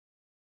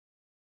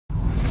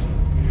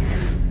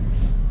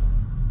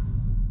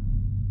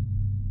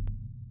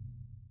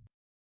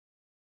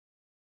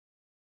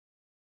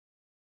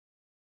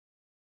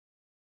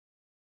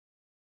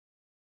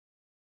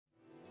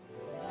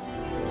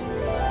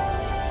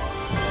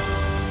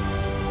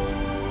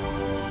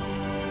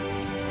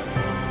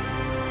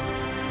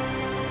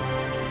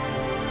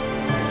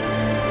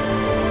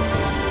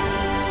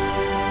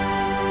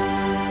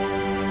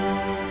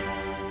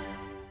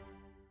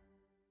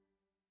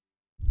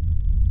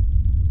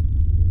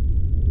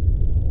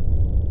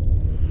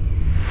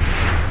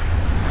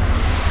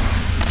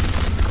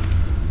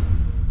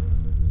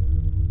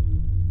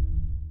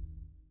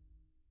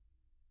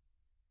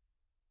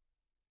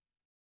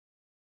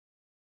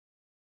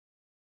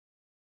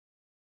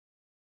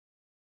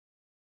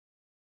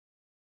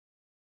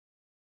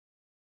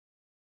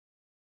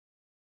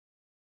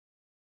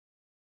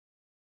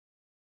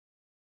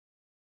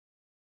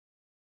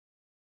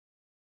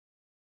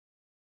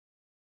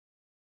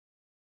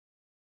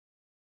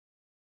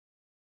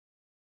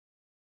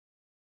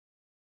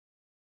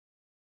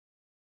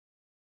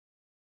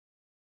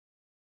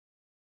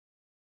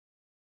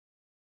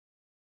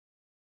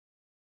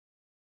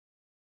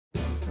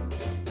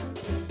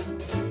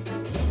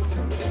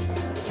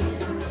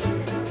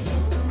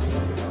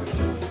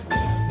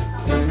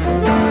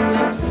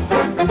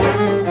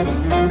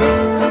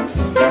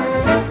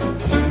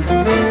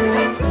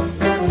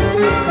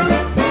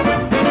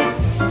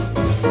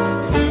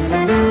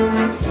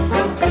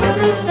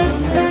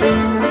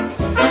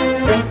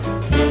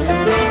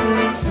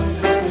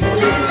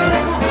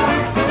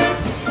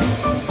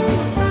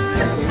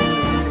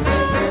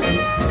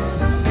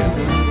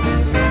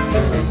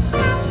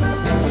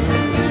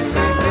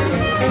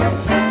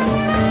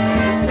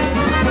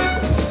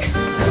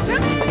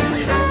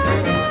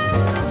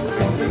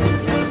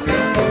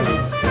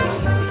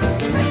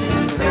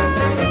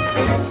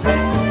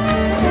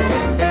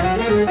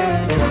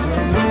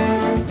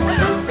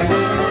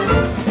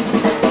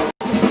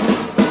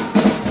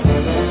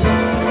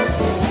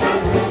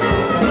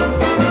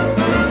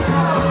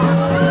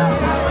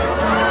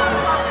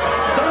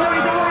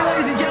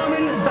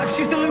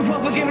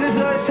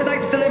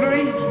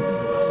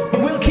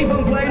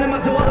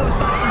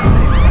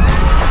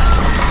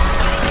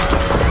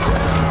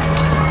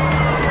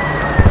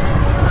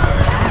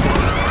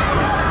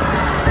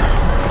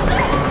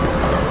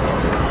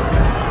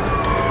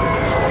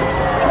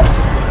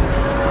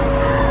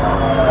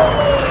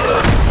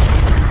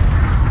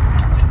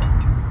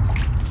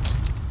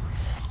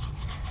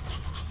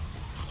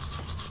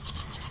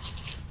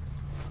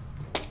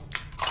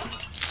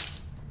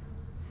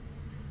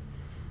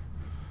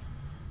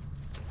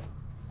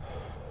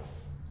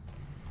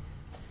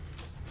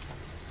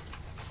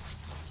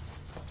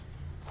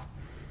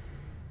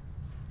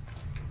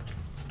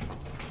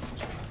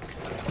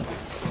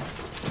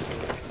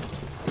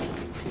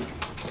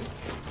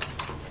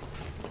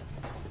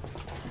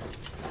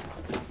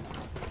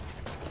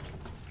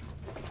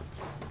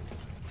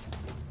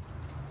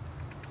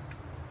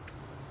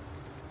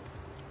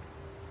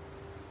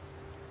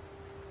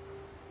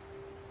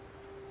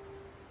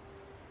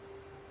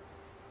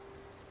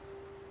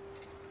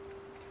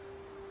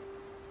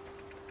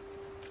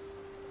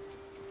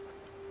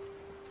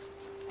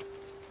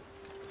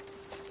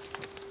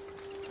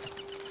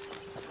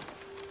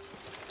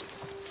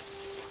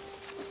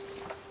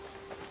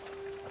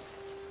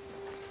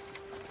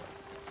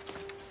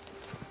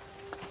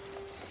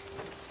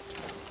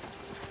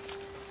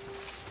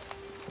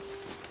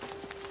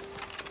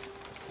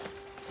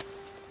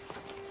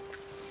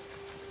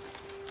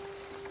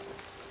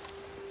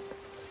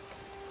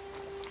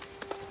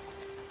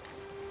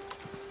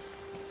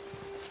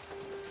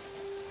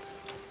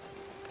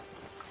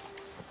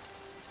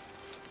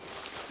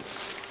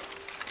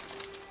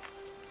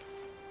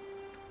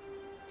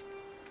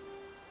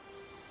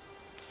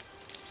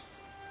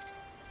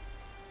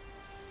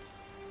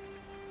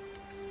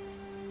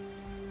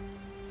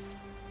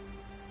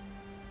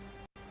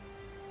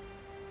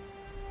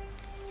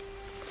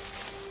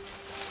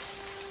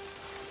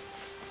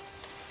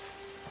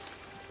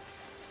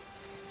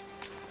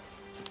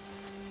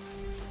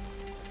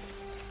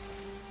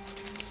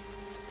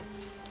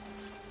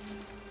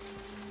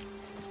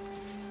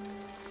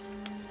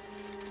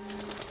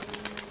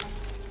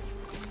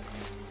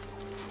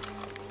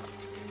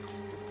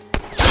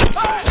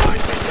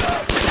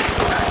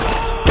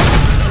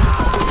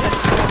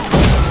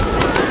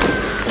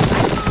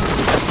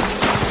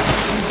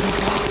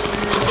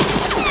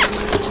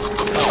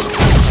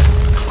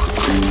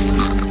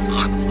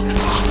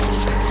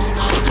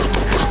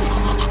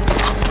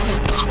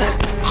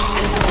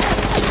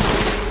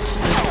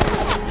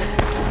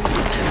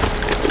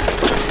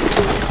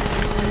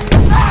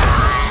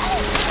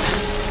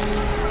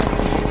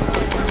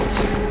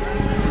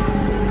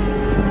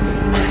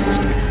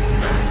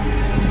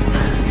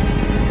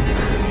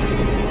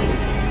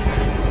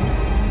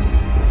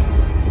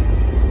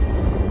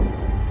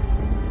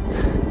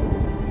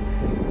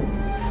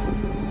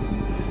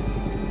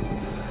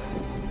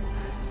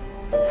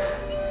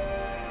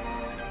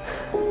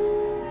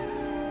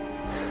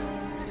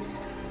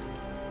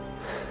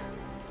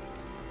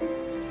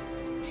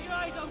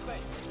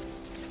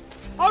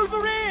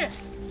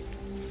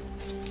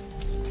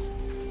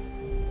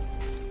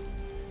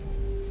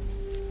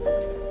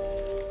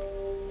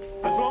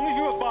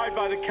abide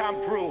by the camp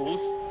rules,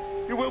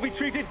 you will be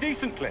treated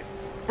decently.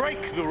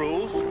 Break the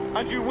rules,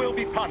 and you will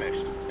be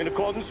punished, in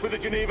accordance with the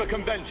Geneva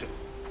Convention.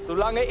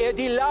 Solange ihr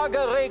die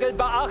Lagerregeln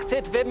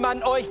beachtet, wird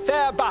man euch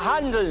fair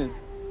behandeln.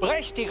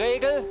 Brecht die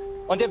Regel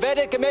und ihr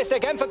werdet gemäß der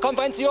Genfer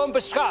Konvention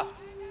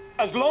bestraft.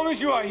 As long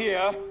as you are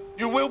here,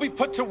 you will be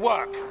put to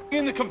work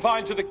in the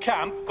confines of the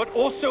camp, but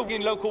also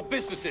in local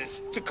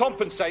businesses to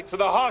compensate for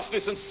the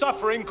harshness and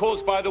suffering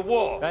caused by the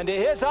war. Wenn ihr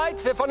hier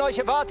seid, wird von euch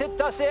erwartet,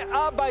 dass ihr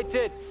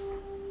arbeitet.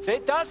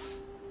 Seht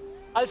das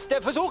als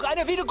der Versuch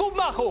einer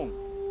Wiedergutmachung.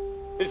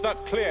 Is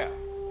that clear?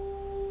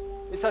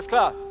 Ist das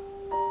klar?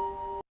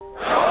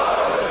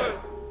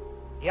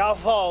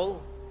 Jawohl.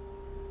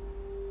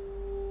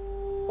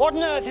 What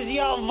on earth is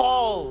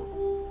jawohl?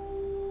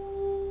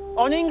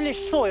 On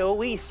English soil,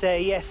 we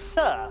say yes,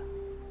 sir.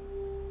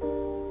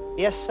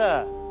 Yes,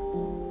 sir.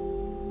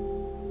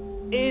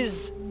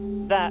 Is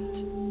that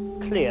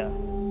clear?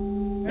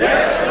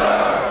 Yes,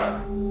 sir!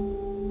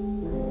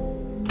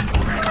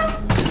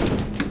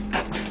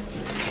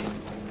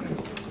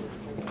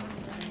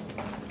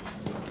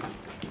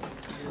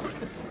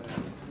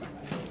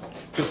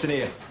 Just in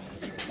here.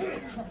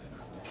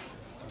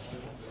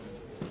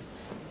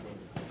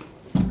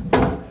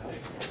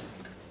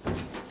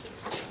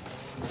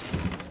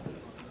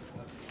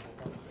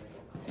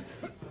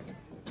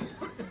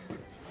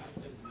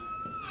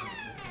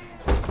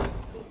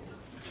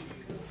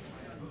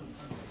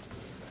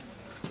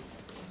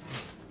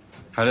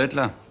 Hallo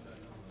Hitler.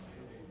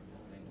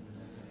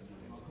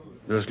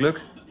 Du hast Glück.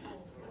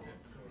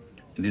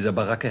 In dieser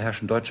Baracke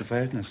herrschen deutsche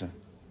Verhältnisse.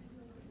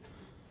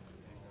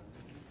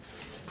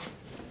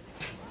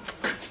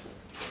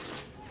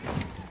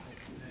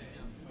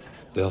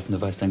 Wir hoffen,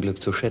 du weißt dein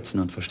Glück zu schätzen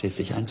und verstehst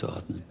dich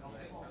einzuordnen.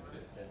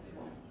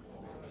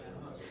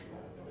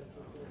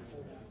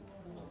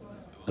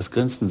 Was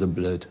grinst denn so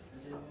blöd?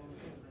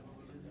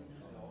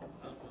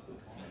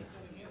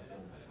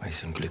 Weil ich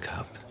so ein Glück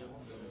hab.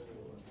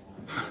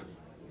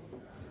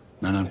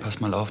 Na, dann pass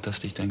mal auf, dass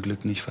dich dein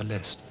Glück nicht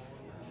verlässt.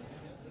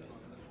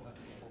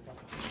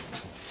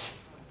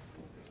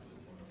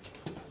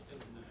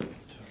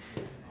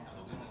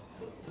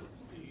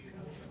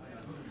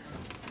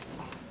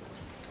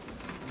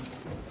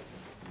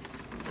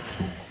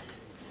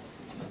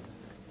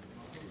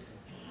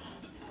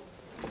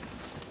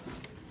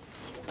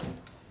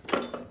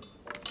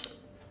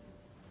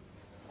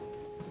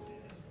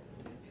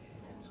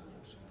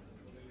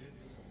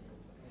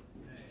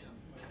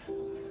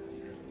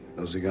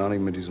 Lass sie gar nicht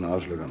mit diesen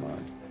Arschlöchern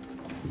ein.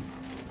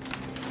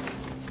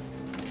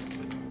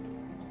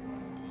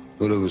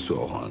 Oder bist du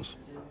auch eins?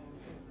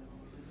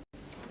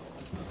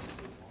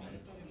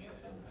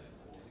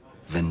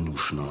 Wenn du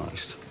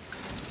schnarchst,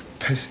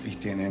 piss ich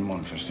dir in den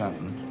Mund,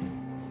 verstanden?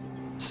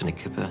 Hast du eine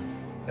Kippe?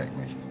 Leck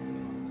mich.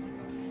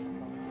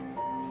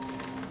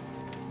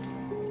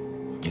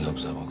 Ich glaub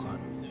selber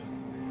keinen.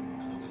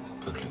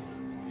 Wirklich.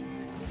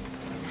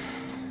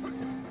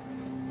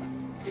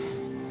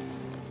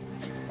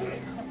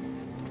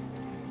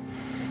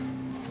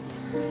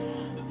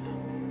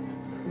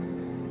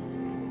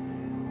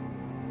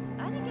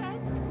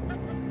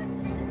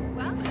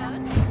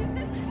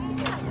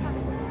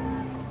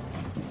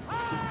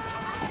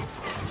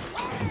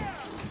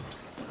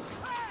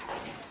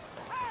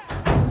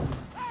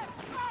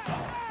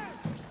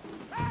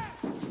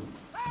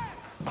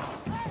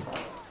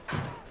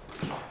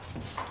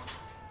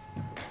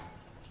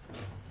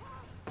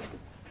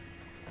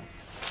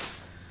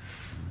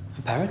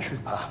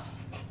 Paratrooper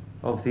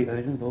of the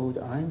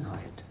Oldenburg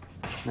Einheit.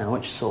 Now,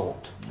 which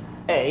sort?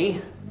 A,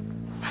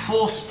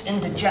 forced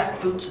into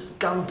jackboots at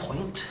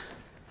gunpoint.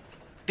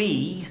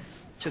 B,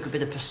 took a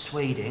bit of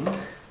persuading.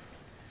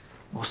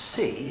 Or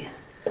C,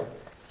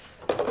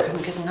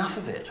 couldn't get enough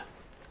of it.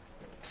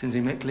 Sind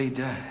Sie Mitglied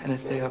der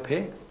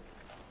NSDAP?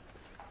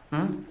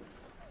 Hmm?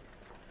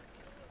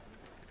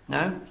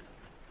 No?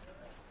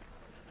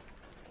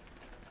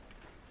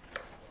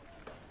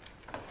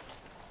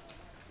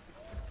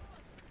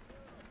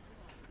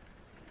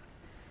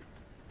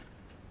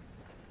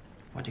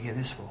 What'd you get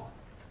this for?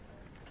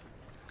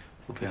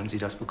 Wofür haben Sie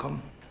das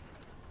bekommen?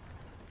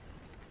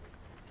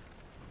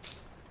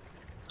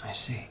 I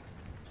see.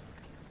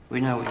 We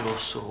know what your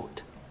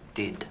sort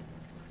did.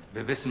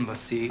 Wir wissen,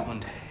 was Sie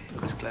und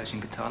Ihresgleichen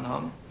getan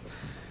haben.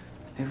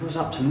 If it was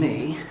up to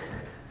me,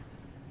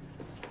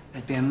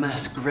 there'd be a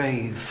mass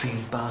grave for you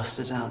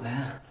bastards out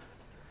there.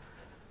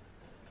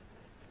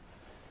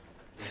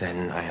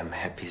 Then I am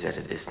happy that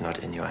it is not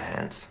in your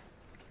hands.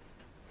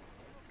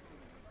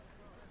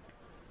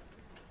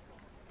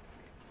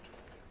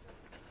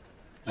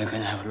 We're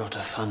going to have a lot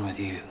of fun with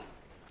you,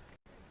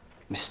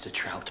 Mr.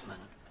 Troutman.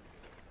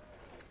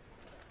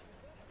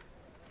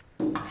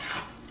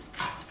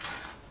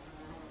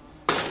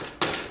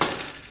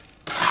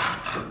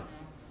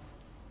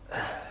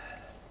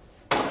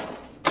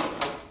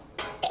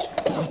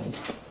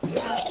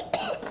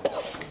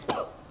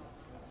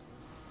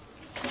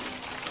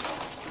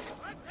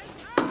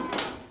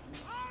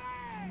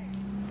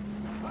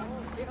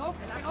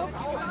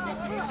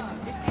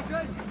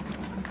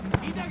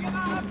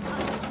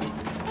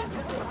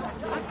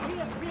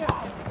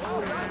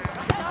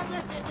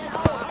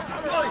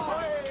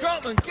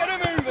 Troutman, get a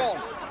move on!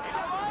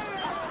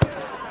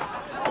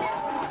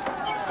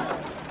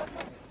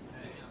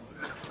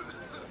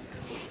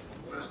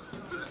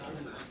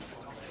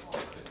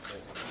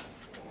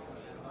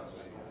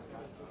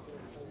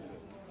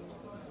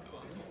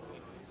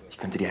 Ich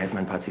könnte dir helfen,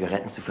 ein paar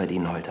Zigaretten zu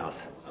verdienen,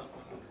 Holthaus.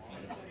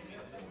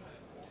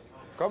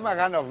 Komm mal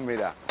ran auf den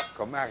Meter.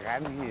 Komm mal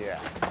ran hier.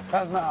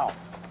 Pass mal auf.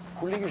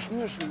 Kollege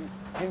Schnürschuh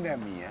hinter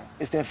mir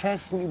ist der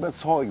festen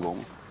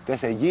Überzeugung,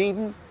 dass er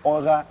jeden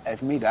eurer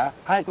Elfmeter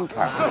halten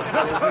kann.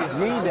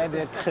 Jeder,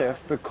 der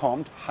trifft,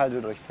 bekommt,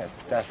 haltet euch fest,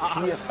 das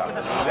Vierfache.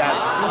 Das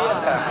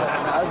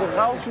Vierfache. Also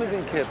raus mit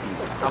den Kippen.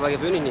 Aber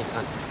gewöhne dich nicht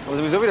dran. Komm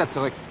sowieso wieder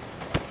zurück.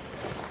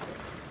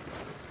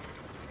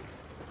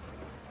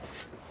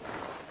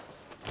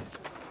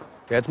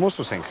 Jetzt musst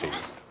du es hinkriegen.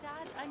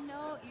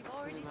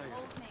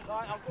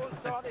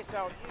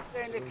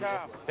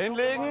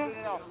 Hinlegen.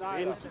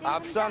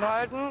 Abstand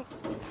halten.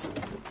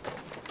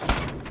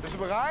 Bist du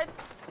bereit?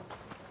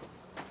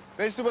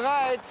 Bist du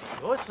bereit?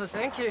 Los,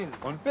 versenk ihn.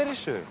 Und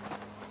bitteschön.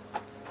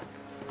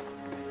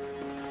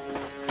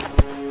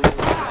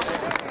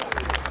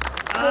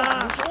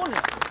 Nicht ohne.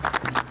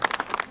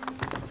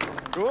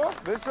 Du,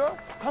 bist du?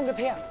 Komm, gib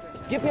her.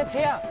 Gib jetzt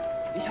her.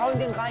 Ich hau in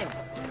den rein.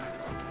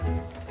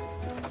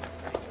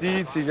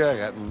 Die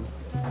Zigaretten.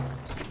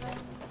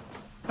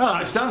 Oh,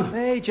 it's done.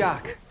 Hey,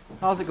 Jack.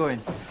 How's it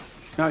going?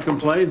 Can't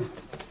complain.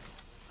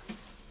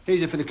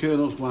 Easy for the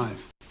Colonel's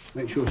wife.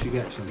 Make sure she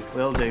gets them.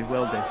 Will do,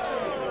 will do.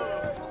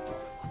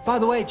 By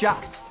the way,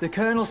 Jack, the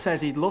Colonel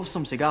says he'd love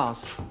some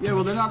cigars. Yeah,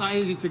 well, they're not that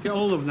easy to get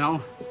hold of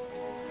now.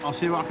 I'll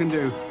see what I can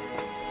do.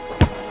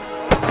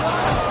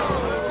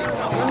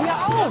 Hör mir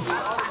auf!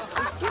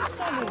 Das gibt's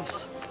doch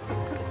nicht.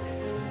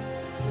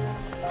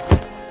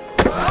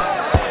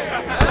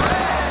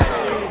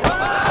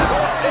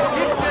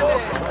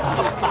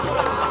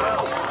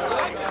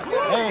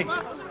 Hey,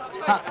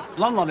 that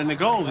landlord in the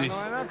goals is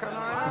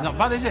not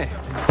bad, is he?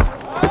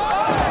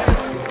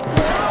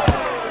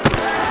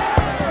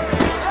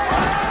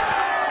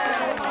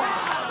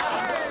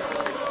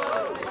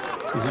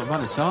 He's not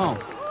bad at all.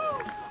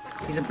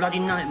 He's a bloody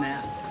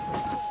nightmare.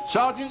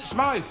 Sergeant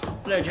Smythe,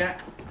 Hello,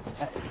 Jack.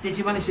 did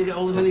you manage to get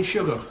hold of any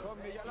sugar?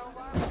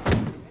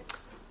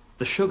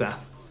 The sugar?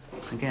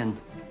 Again.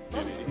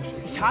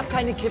 Ich hab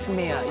keine Kippen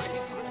mehr.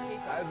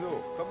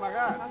 Also, komm mal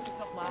ran.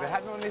 Wer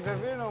hat noch nicht,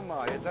 wer will noch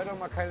mal? Jetzt seid doch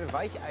mal keine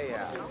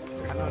Weicheier.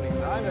 Es kann doch nicht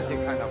sein, dass hier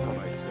keiner von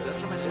euch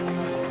trifft.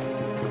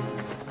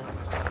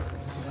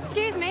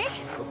 Excuse me.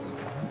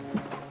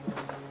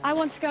 I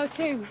want to go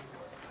too.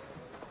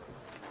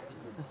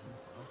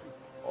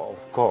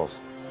 Of course.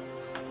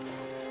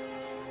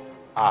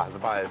 Ah, the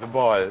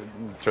ball.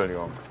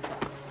 Entschuldigung.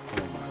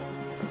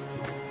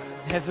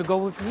 Have a go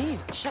with me.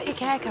 Shut your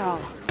cake off.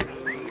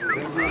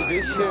 Können wir ein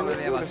bisschen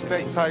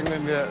Respekt zeigen,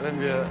 wenn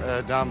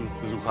wir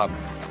Damenbesuch haben?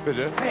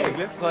 Bitte? Hey,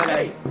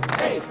 Fräulein.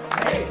 Hey,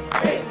 hey,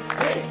 hey,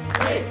 hey,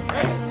 hey,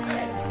 hey.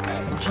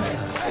 What on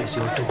earth is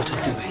your daughter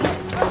doing?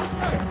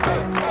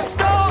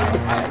 Stop!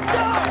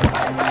 Stop!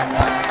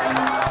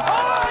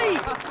 Oi!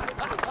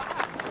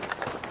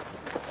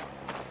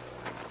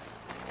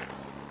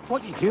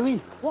 What are you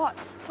doing? What?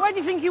 Where do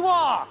you think you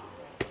are?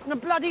 In a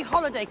bloody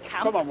holiday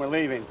camp? Come on, we're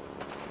leaving.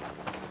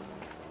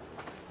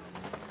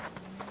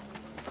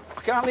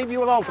 I can't leave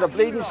you alone for a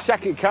bleeding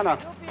second, can I?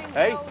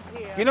 Hey?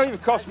 You know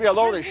you've cost me a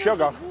load of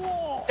sugar.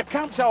 The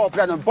camp's our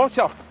bread and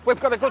butter. We've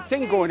got a good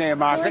thing going here, Well,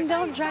 Margaret. then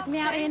don't drag me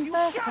out here in the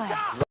first place.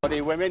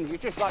 Bloody women, you're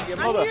just like your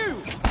mother. And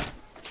you,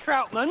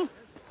 Troutman,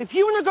 if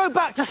you want to go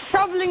back to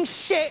shoveling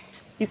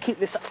shit, you keep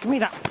this up. Give me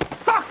that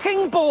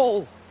fucking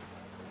ball.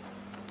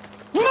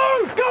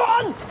 Move! Go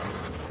on!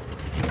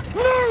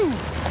 Move!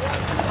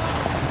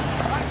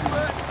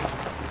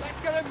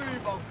 Let's get a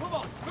move on. Come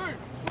on, move.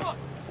 Come on.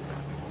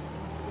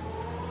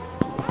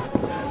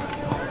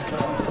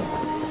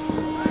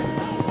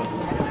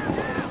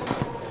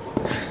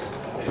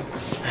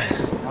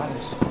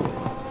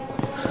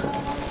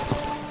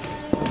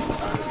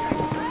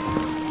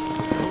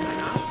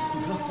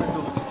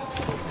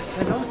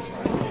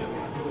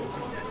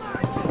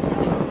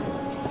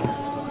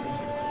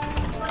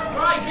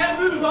 Right, get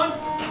a move on.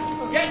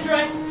 Get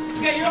dressed.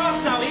 Get your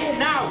ass out here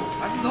now.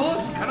 Was ist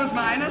los? Kann uns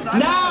mal einer sagen?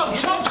 Now,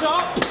 chop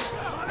chop.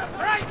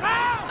 Right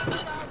now!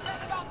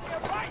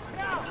 Right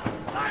now!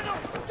 Lionel,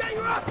 get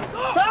your asses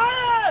off!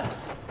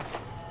 Silence!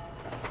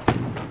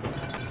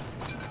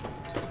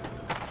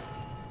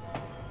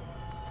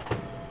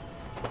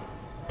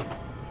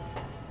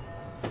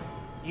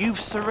 You've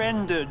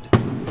surrendered.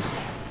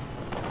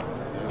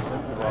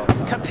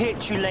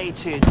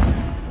 Capitulated.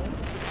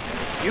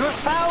 Your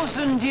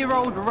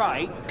 1,000-year-old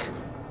Reich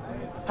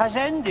has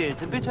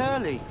ended a bit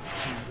early.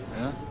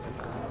 Yeah?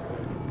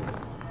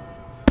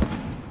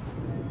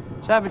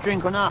 Let's have a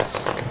drink on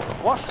us.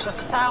 Wash the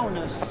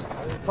foulness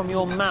from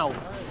your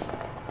mouths.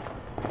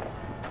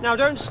 Now,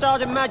 don't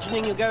start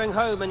imagining you're going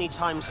home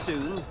anytime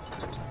soon.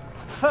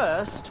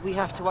 First, we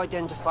have to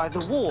identify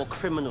the war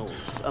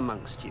criminals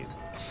amongst you.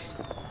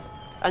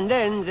 And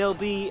then there'll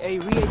be a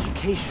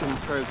re-education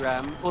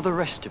program for the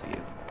rest of you.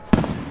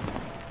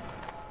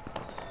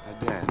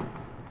 Dan,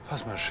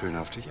 Pass mal schön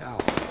auf dich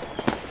auf.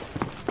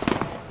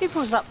 If it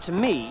was up to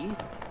me,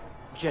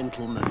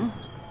 gentlemen,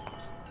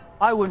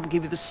 I wouldn't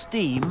give you the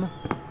steam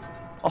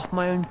off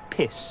my own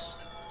piss.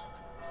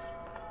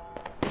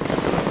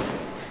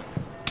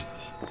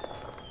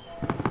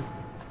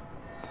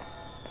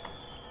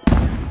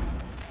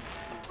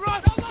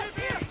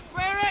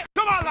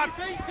 Come on, lad!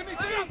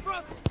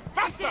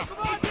 Faster!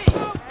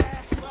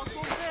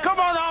 Come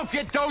on off,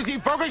 you dozy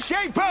bugger!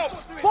 Shape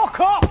up! Fuck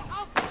off!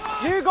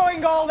 You go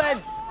in goal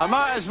then. I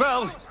might as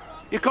well.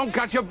 You can't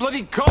catch a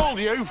bloody cold,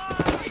 you.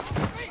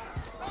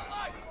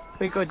 If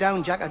we go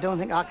down, Jack, I don't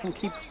think I can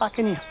keep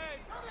backing you.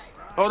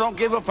 Oh, don't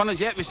give up on us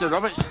yet, Mr.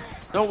 Roberts.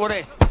 Don't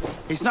worry.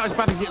 It's not as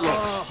bad as it looks.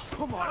 Oh,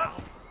 come on.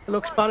 It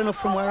looks bad enough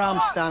from where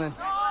I'm standing.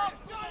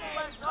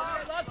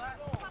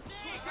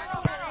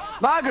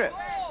 Margaret!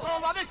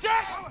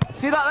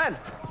 See that then?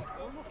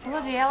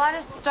 Bloody hell, I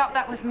just stopped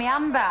that with my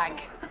handbag.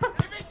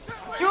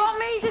 Do you want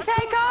me to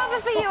take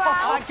over for you,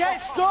 Alf? Get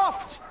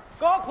stuffed!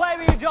 Go play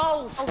with your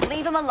dolls. Oh,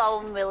 leave him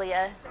alone, will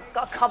you? He's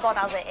got a cob on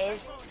as it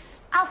is.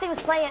 Alfie was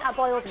playing at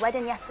Boyle's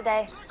wedding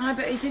yesterday. I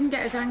bet he didn't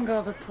get his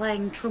hangover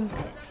playing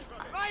trumpet.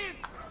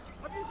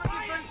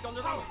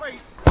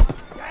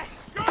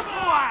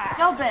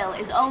 Your Bill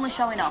is only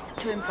showing off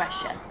to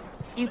impress you.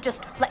 You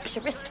just flex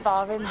your wrist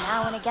for him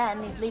now and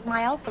again. He'd leave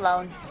my elf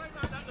alone.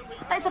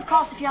 That's, of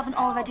course, if you haven't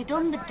already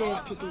done the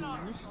dirty deed.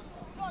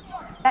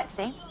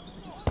 Betsy,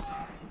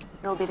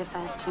 you'll be the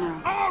first to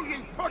know. Oh,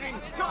 you pudding!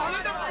 Come on,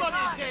 the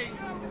bloody thing!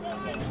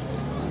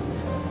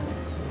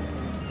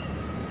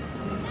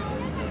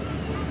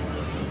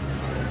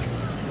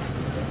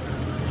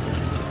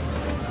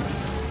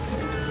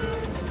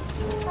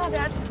 Oh,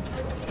 Dad.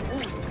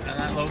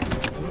 Hello.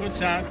 Have a good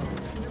time.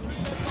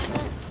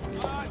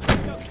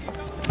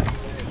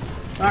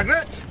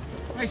 Margaret,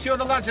 make sure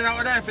the lads are out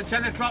of there for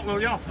 10 o'clock,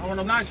 will you? I want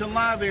them nice and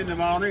lively in the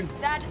morning.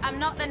 Dad, I'm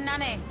not the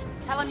nanny.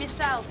 Tell him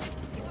yourself.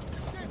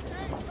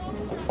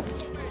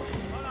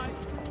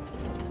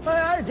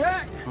 Hi,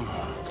 Jack.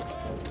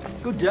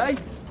 Good day.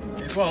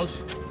 It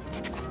was.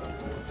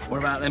 What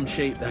about them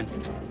sheep, then?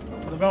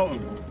 What about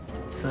them?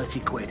 30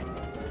 quid.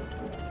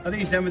 Are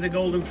these them with the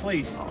golden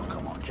fleece? Oh,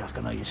 come on, Jack.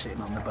 I know you're sitting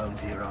on the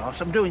bones of your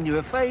arse. I'm doing you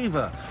a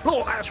favour.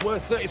 Look, that's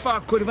worth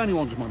 35 quid of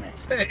anyone's money.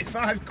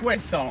 35 quid,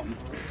 son.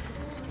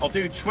 I'll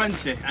do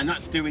 20, and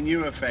that's doing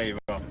you a favour.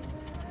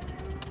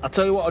 I'll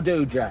tell you what I'll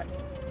do, Jack.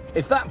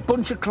 If that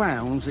bunch of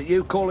clowns that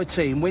you call a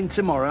team win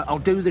tomorrow, I'll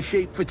do the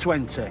sheep for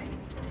 20.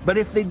 But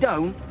if they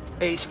don't,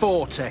 it's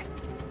 40.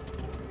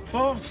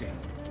 40?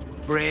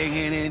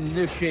 Bringing in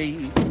the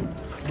sheep.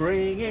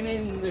 Bringing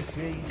in the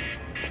sheep.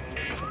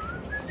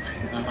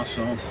 That's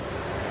all.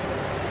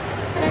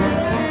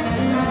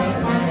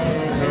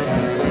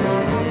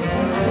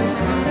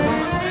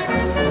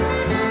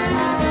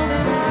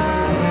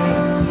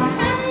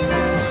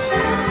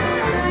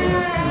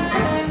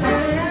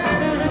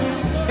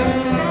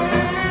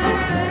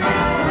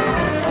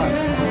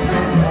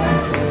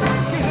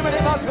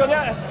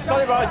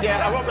 Sorry about it,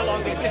 I won't be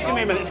long. Just give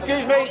me a minute.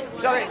 Excuse me.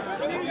 Sorry.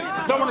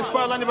 Don't want to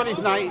spoil anybody's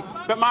night,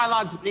 but my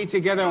lads need to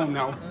get home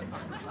now.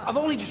 I've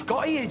only just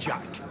got here,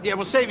 Jack. Yeah,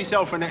 well, save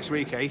yourself for next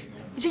week, eh?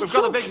 We've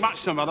got a big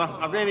match tomorrow,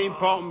 a really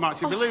important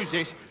match. If we lose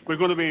this, we're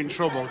going to be in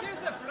trouble.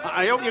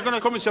 I hope you're going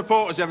to come and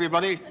support us,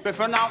 everybody. But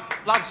for now,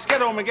 lads,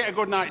 get home and get a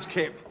good night's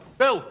kip.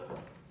 Bill,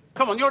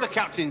 come on, you're the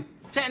captain.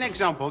 Take an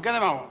example. Get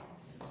him out.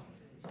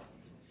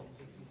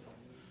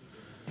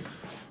 I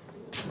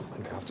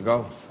think I have to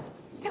go.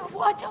 No,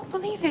 I don't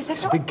believe this.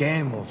 It's a big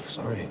game, love.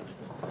 Sorry.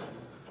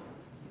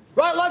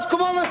 Right, lads,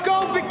 come on, let's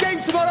go. Big game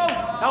tomorrow.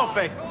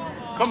 Alfie,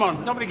 come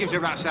on. Nobody gives a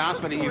rat's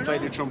ass whether you play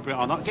the trumpet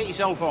or not. Get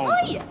yourself home.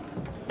 Oi!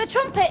 The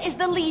trumpet is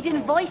the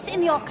leading voice in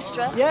the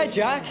orchestra. Yeah,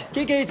 Jack.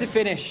 Kick here to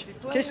finish.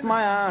 Kiss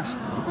my ass.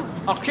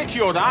 I'll kick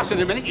your ass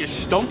in a minute, you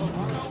stump.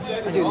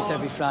 I do this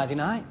every Friday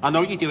night. I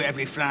know you do it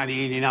every Friday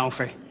evening,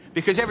 Alfie.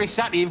 Because every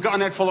Saturday you've got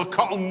an head full of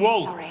cotton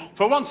wool. Sorry.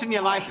 For once in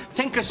your life,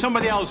 think of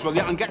somebody else, will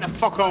you, and get the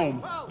fuck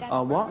home.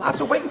 Oh, what? Lads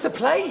are waiting to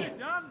play.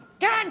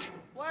 Dad!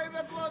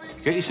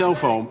 Get yourself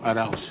home, or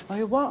else. Oh,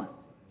 you what?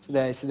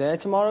 Today's today,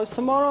 tomorrow's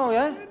tomorrow,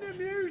 yeah?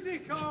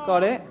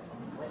 Got it?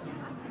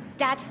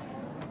 Dad.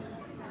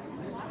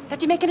 Dad,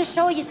 you're making a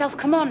show of yourself.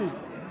 Come on.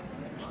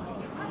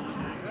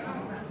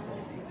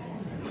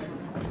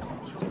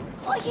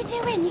 What are you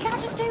doing? You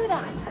can't just do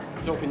that. I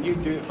was hoping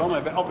you'd do it for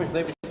me, but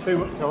obviously it's too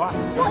much to ask.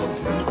 What is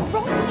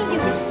wrong with you?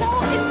 You're so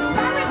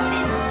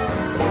embarrassing.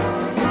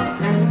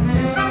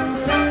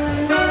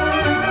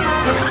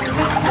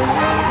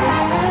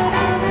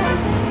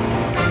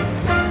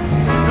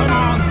 Come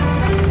on!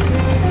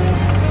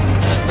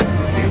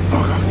 You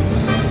bugger.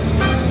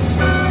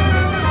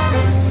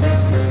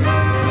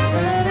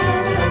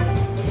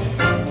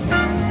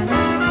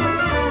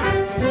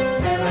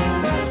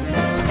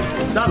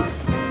 Sam,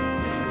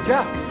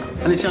 Jack.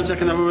 any chance I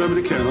can have a word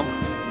with the Colonel?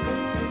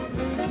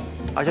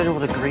 I don't know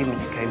what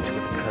agreement you came to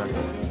with the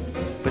Colonel,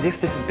 but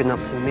if this had been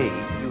up to me,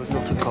 you would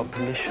not have got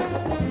permission.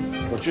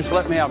 Well, just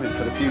let me have him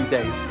for a few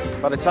days.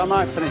 By the time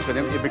I finish with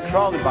him, he'll be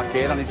crawling back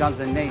here on his hands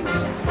and knees.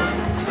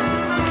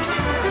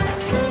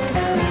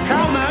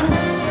 Cowman!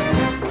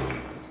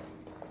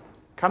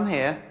 Come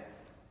here.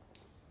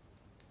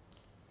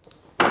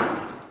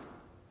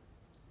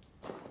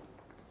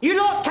 You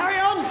lot, carry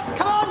on!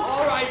 Come on!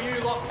 All right, you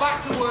lot,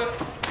 back to work.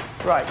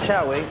 Right,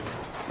 shall we?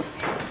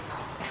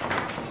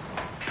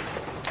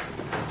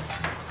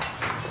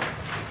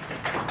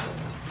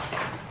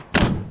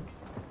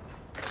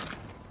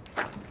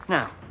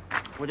 Now,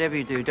 whatever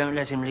you do, don't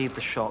let him leave the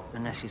shop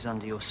unless he's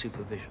under your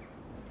supervision.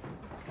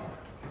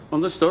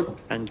 Understood.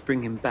 And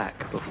bring him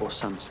back before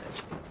sunset.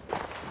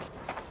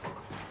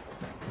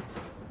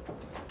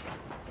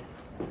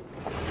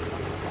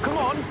 Come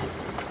on!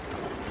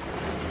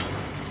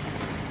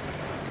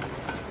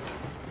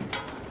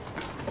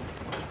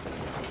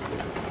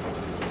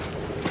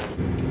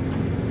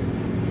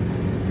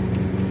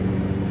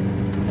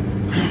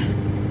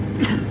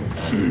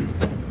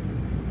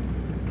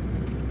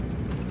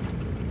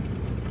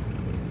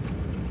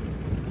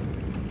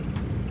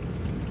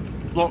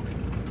 Look,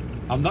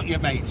 I'm not your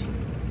mate.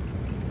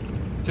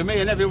 To me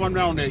and everyone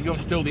round here, you're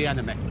still the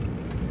enemy.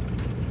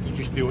 You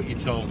just do what you're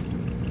told.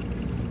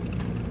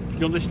 Do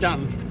you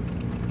understand?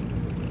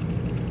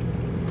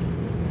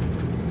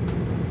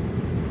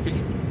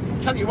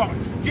 I'll tell you what,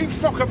 you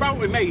fuck about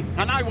with me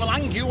and I will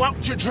hang you out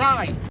to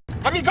dry.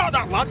 Have you got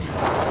that, lad?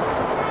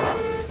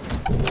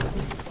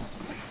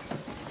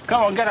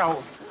 Come on, get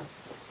out.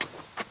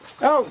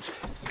 Out!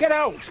 Get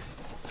out!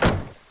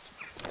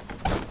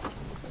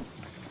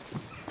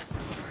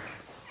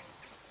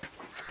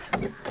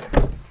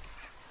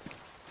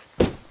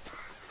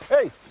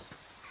 Hey,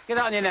 get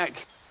out on your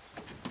neck.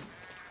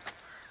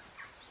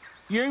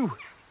 You,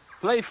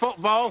 play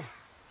football,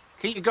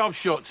 keep your gob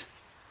shut.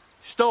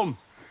 Stum,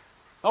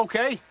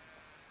 okay?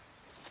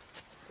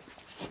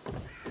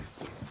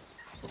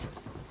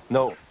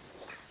 No.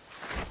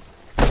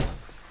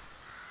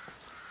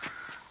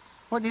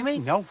 What do you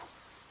mean, no?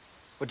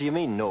 What do you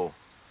mean, no?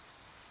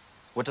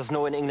 What does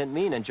no in England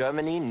mean? In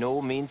Germany,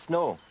 no means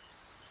no.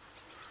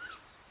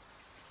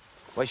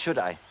 Why should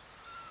I?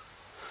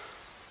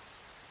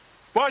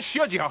 Why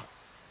should you?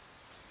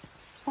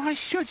 Why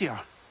should you?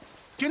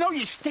 Do you know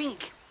you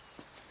stink?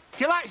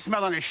 Do you like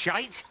smelling of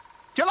shite?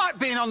 Do you like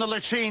being on the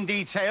latrine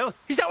detail?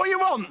 Is that what you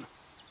want?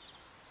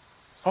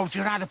 Or would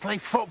you rather play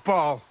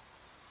football?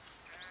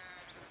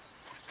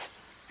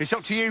 It's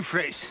up to you,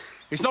 Fritz.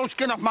 There's no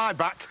skin off my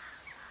back.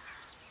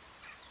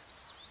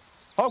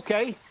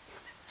 Okay.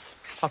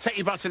 I'll take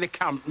you back to the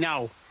camp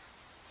now.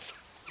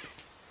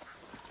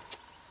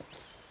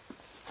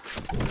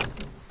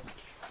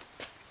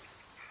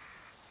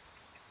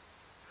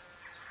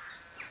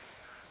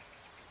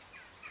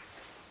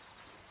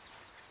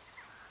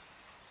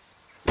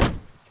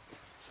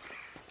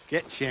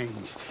 Get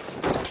changed.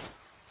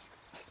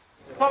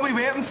 What are we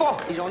waiting for?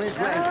 He's on his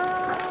way.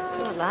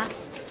 At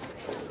last.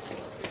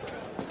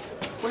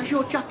 Where's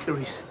your Jack,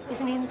 Louise?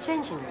 Isn't he in the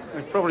changing room?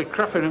 He's probably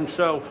crapping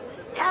himself.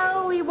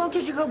 Oh, he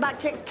wanted to go back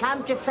to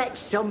camp to fetch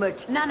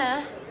summit.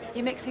 Nana,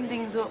 you're mixing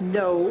things up.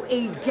 No,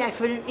 he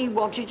definitely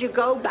wanted to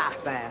go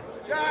back there.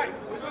 Jack,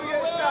 we're going to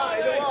get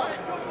started, all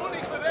right?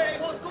 Money for this.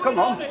 Come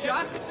on. Hey,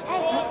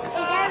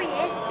 there he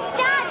is.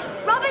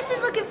 Dad, Roberts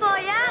is looking for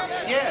you.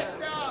 Yeah.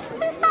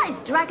 Who's that? He's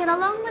dragging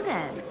along with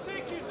him.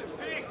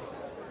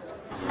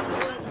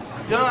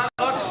 You all right,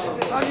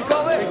 lads? How do you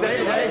call this?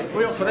 Hey,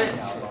 we up for it.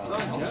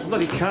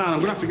 Bloody car.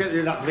 I'm going to have to get rid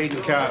of that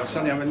bleeding car. I'm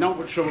telling you, I'm in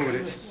no trouble with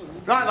it.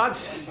 Right,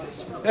 lads.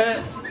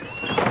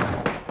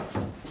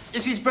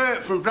 This is Bert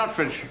from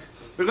Bradford.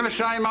 We're going to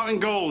try him out in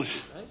goals.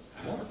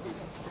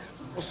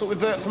 What's up with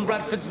Bert from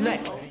Bradford's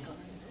neck?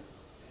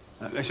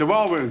 It's a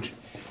war wound.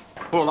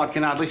 Poor lad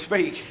can hardly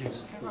speak.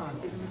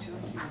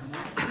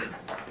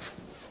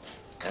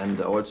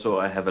 And also,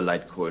 I have a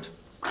light cold.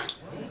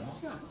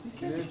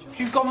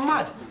 You've gone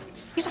mad.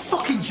 He's a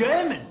fucking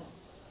German.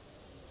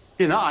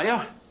 You're not, are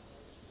you?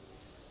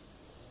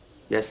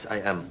 Yes,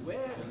 I am.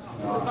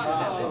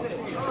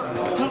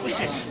 Don't be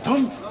so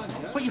stunned.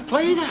 What are you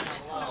playing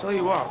at? Tell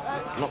you what,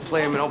 I'm not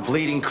playing with no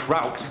bleeding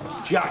kraut.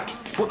 Jack,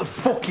 what the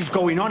fuck is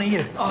going on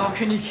here? Oh,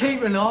 can you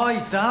keep the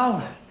noise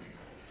down?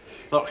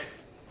 Look,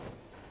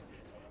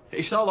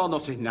 it's all or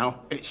nothing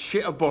now. It's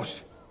shit or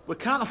bust. We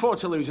can't afford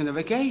to lose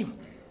another game.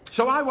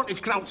 So I want this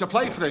Kraut to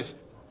play for us.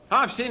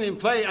 I've seen him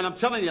play, and I'm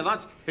telling you,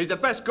 lads, he's the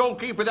best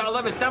goalkeeper that'll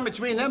ever stand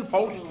between them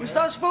posts. What's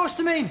that supposed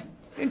to mean?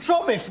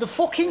 Interrupt me for the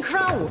fucking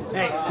crowd?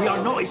 Hey, we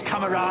are not his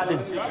camaraden.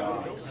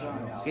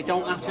 You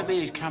don't have to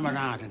be his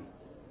camaraden.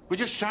 We're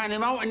just trying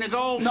him out in the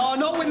goals. No,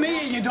 not with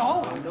me, you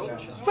don't.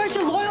 Where's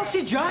your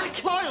loyalty,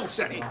 Jack?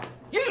 Loyalty?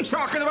 You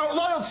talking about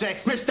loyalty,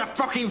 Mr.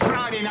 fucking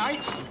Friday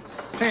night?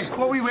 Hey,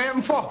 what are we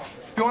waiting for?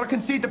 If you want to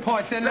concede the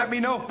points, then let me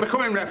know. We're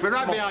coming, ref. We're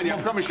right behind you,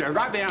 I promise you.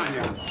 Right behind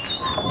you.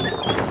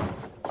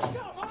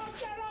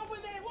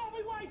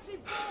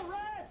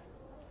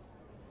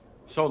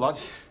 So,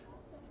 lads,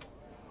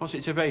 what's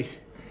it to be?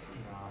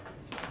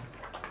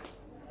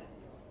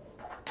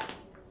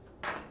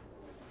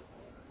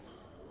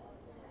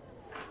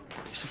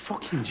 He's a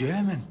fucking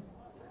German.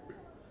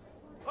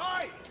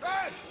 Hey,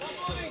 Red! What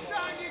bloody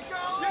time you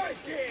go? Yes,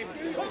 Jim!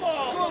 Come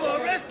on,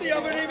 Refty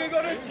haven't even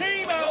got a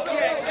team out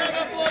yet! Get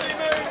the bloody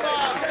move,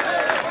 man!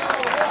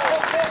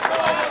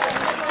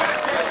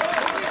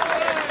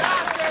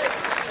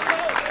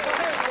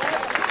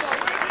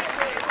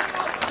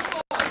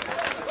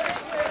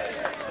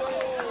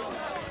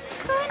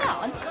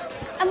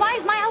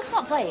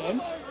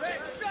 playing?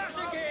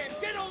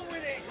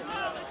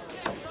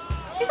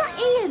 Is that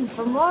Ian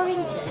from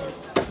Warrington?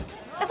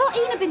 I thought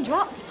Ian had been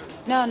dropped.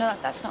 No,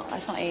 that's not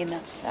Ian.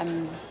 That's I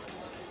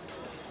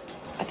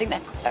think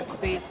that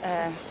could be.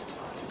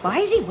 Why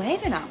is he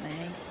waving at me?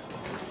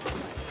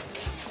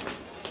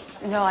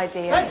 No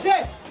idea. That's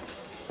it!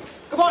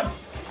 Come on!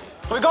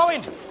 We're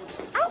going!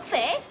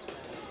 Alfie?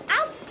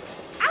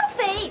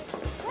 Alfie!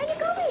 Where are you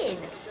going?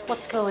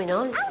 What's going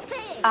on?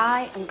 Alfie!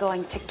 I am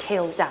going to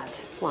kill Dad.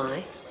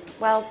 Why?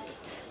 Well,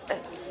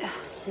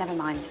 never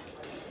mind.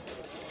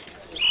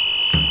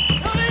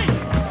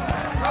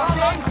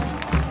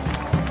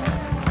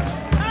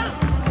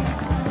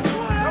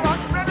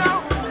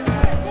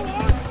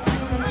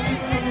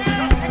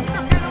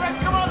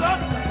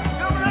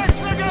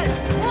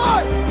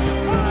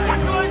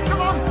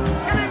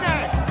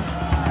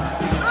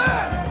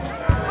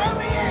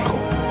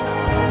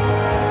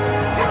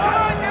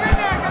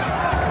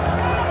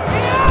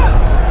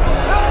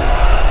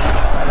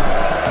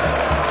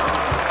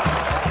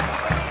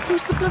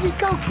 Who's the bloody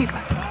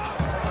goalkeeper?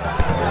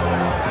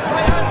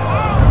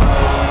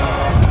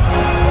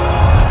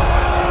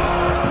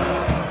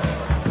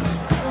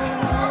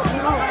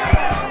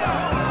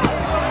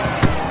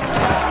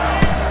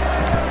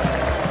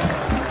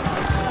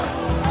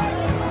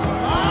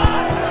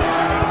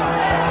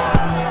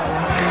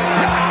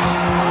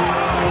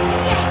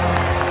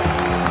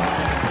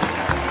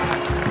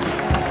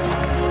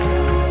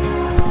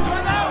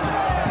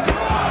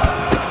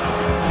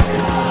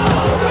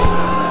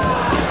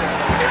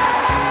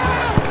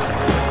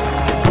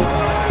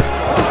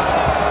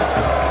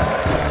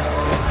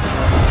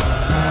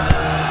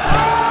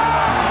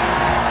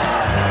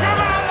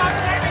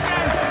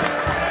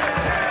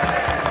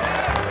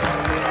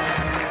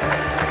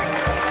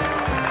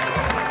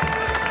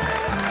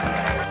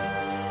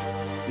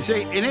 You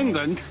see, in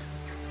England,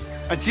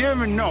 a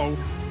German no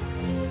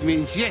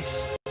means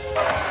yes.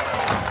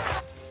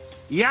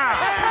 Ja!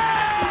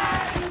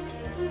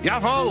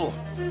 Jawohl!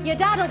 Your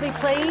dad'll be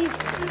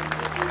pleased.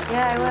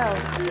 Yeah, I will.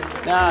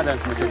 Nah, I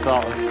don't think so,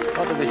 Thornton.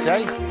 What did they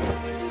say?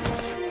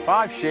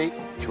 5 sheep,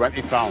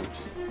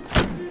 £20.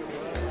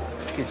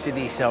 Consider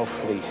yourself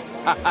fleeced.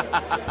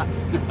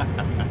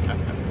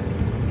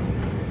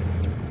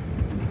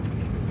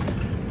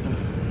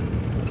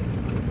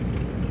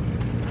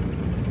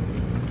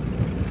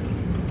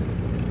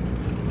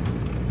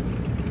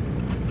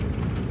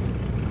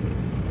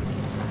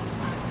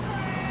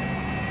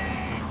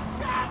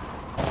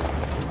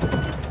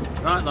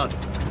 Right, lad.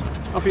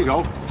 Off you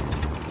go.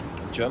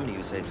 In Germany,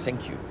 you say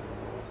thank you.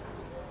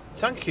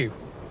 Thank you.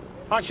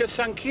 I should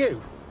thank you.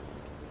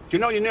 Do you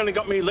know you nearly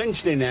got me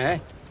lynched in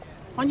there?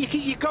 Why don't you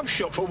keep your gob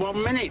shut for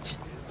 1 minute?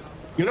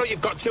 You know you've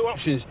got 2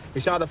 options.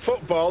 It's either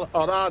football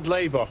or hard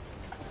labour.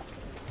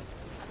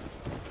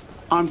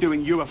 I'm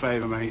doing you a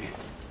favour, mate.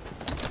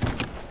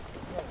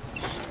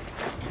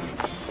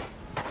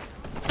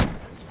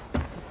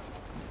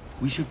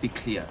 We should be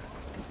clear.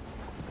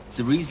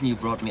 The reason you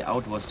brought me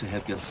out was to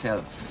help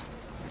yourself.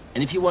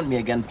 And if you want me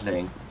again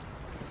playing,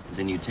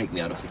 then you take me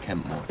out of the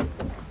camp more.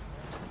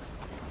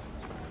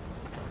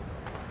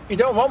 You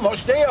don't want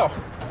much, do you?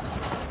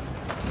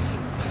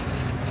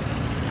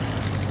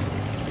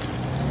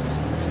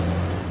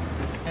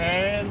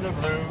 In the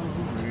Blue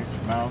Ridge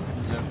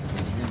Mountains of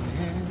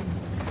Virginia,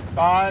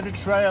 by the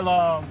trail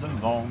of the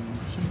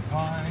lonesome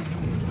pine.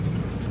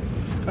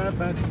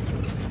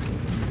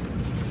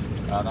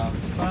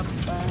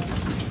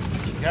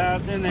 You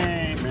got the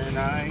name and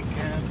I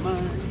can't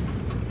mind.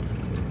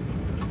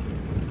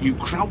 You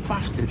crowd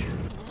bastard. You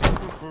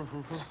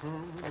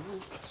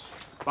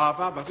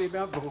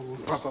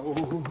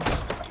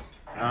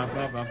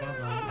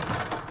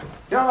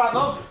all right,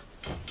 love?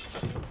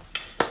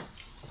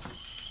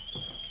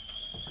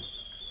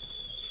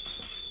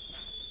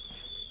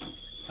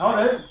 I'll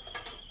do.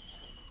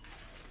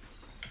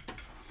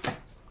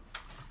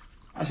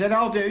 I said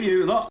I'll do,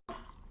 you lot.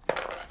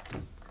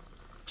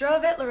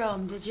 Drove Hitler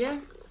home, did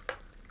you?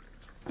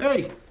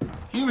 Hey,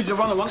 you was the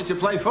one that wanted to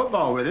play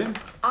football with him.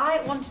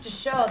 I wanted to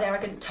show the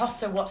arrogant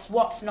tosser what's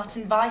what, not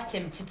invite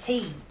him to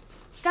tea.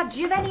 Dad, do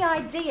you have any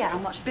idea how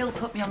much Bill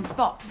put me on the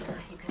spot?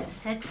 You could have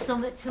said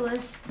something to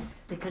us.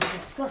 We could have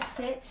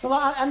discussed it. Well,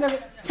 I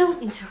never...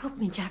 Don't interrupt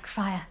me, Jack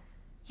Fryer.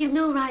 You've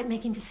no right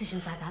making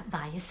decisions like that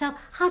by yourself.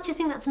 How do you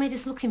think that's made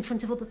us look in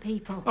front of other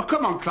people? Oh,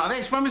 come on,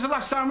 Clarice. When was the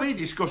last time we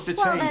discussed the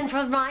team? Well, then,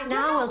 from right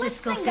now, we'll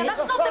discuss it.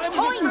 That's not the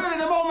point. At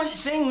the moment,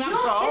 sing,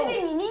 that's all.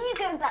 You knew you were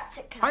going back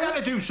to camp. I had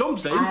to do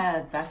something. I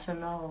had better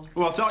know.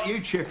 Well, I thought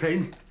you'd chip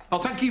in. Well,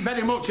 thank you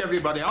very much,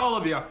 everybody, all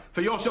of you,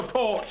 for your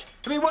support.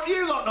 I mean, what do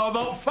you lot know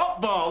about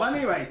football,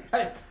 anyway?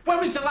 Hey, when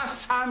was the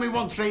last time we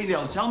won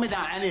 3-0? Tell me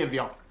that, any of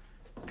you.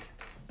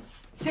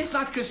 This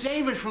lad could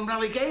save us from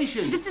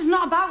relegation. This is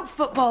not about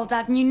football,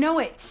 Dad, and you know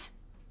it.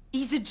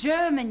 He's a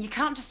German. You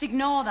can't just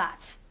ignore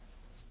that.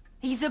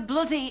 He's a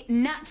bloody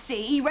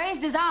Nazi. He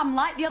raised his arm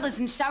like the others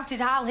and shouted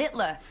Heil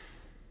Hitler.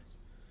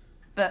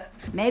 But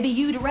maybe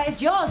you'd have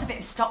raised yours if it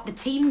had stopped the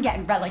team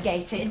getting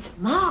relegated.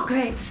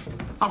 Margaret!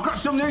 I've got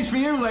some news for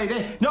you,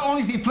 lady. Not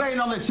only is he playing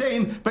on the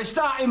team, but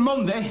starting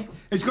Monday,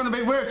 he's going to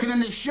be working in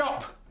this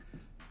shop.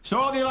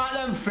 So how do you like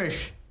them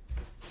fish?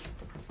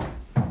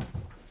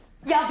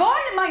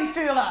 Jawohl, mein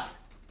Führer!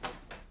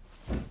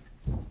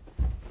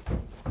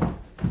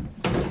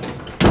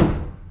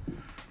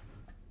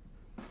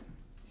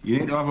 You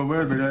need to have a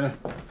word with her.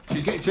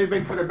 She's getting too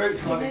big for the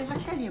boots, Gladys. I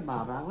tell you,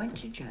 Barbara, I went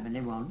to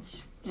Germany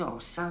once. It was all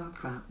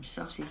sauerkraut and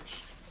sausage.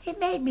 It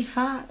made me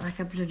fart like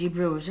a bloody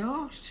brewer's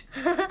horse.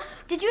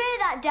 Did you hear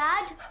that,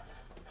 Dad?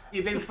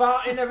 You've been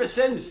farting ever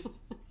since.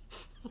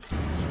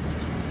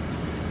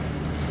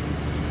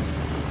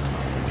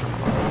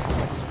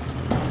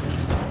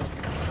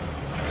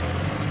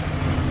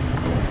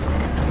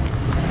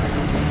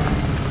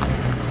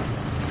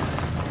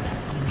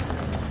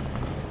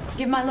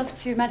 Give my love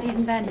to Maddie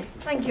and Ben.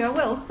 Thank you, I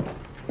will.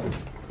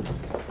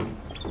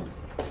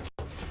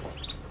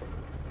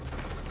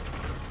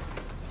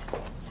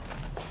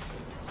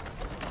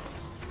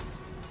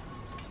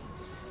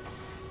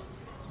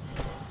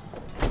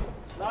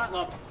 Right,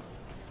 love.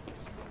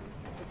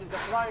 This is the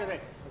priory,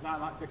 as I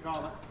like to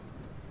call it.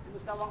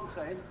 Understand what I'm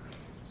saying?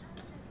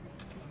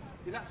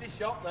 See, that's his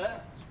shop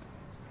there.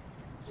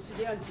 This is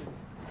the entrance.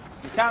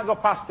 You can't go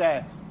past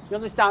there. You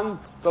understand?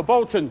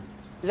 Verboten.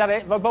 Is that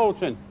it?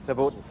 Verboten.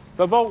 Verboten.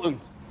 Verboten.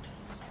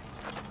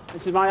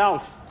 This is my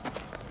house.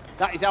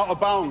 That is out of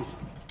bounds.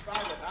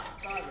 Private, that.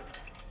 Private.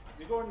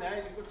 You go in there,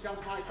 there's a good chance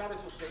my Paris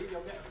will see you.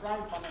 You'll get a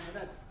frying pan on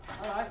your head.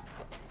 All right?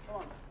 Come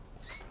on.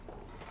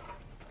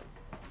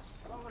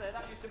 Over there,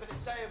 that used to be the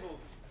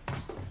stables.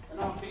 And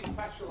all beef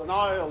petrol and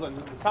oil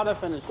and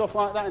paraffin and stuff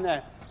like that in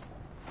there.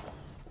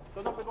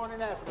 So don't be going in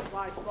there for the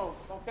fly smoke,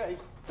 okay?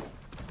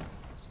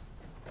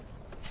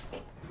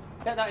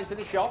 Take that into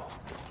the shop.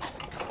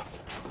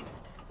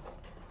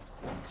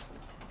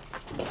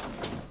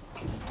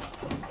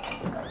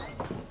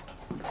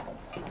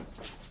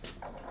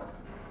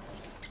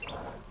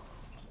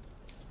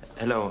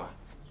 Hello.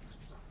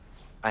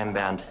 I'm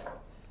Bernd.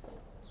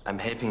 I'm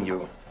helping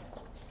you.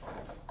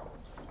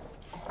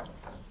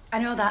 I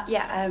know that,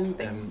 yeah.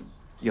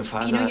 Your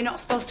father... You know you're not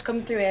supposed to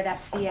come through here.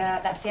 That's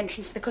the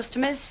entrance for the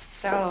customers.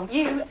 So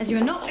you, as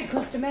you're not a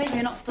customer,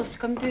 you're not supposed to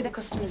come through the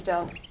customer's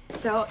door.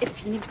 So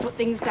if you need to put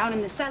things down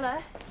in the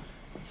cellar,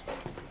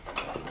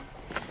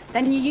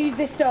 then you use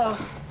this door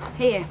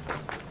here.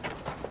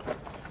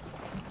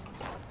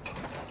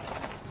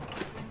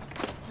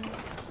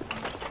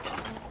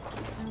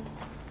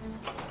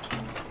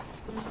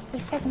 We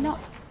said not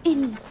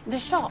in the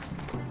shop.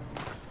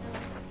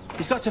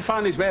 He's got to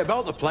find his way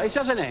about the place,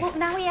 hasn't he? Well,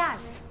 now he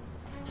has.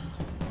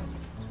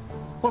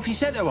 What have you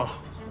said to her?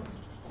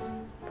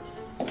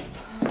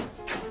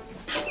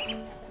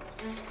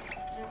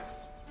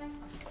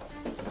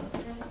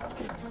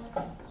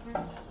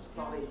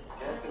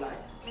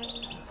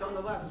 It's on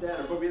the left there,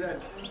 above your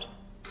head.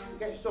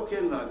 Get stuck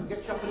in, lad.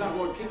 Get chopping that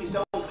wood. Keep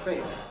yourself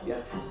fit.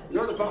 Yes. You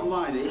know what the bottom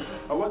line is?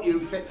 I want you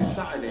fit for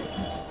Saturday.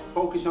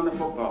 Focus on the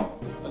football.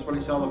 That's what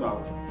it's all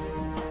about.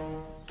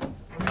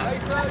 Hey,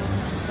 folks.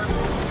 Stop.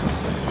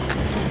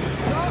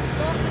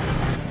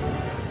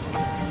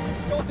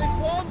 Got this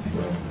one.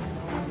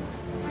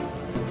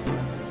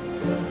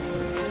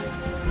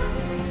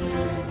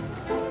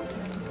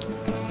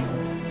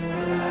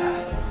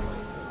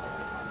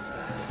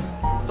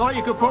 Thought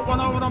you could put one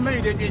over on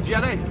me, did you,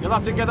 Jerry? You'll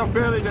have to get up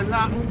earlier than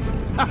that.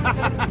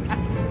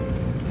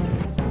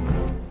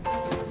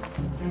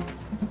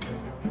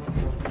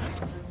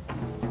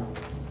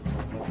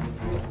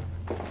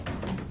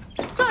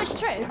 So it's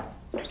true.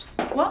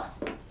 What?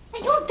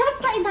 Hey, your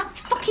dad's letting that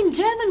fucking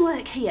German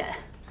work here.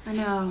 I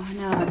know,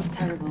 it's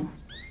terrible.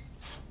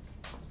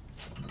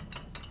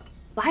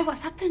 Why?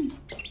 What's happened?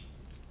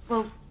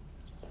 Well,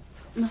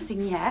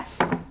 nothing yet.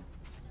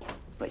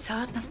 But it's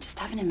hard enough just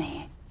having him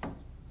here.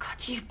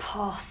 God, you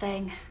poor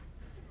thing.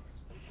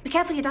 Be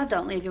careful your dad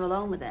don't leave you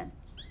alone with him.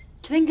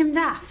 Do you think I'm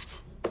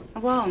daft? I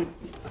won't.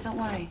 Don't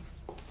worry.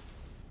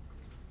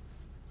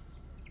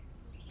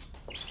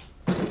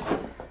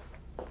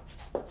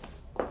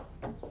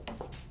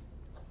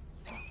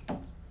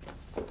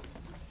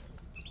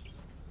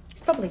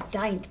 He's probably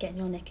dying to get in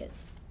your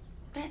knickers.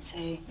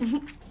 Betsy.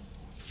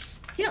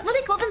 You know,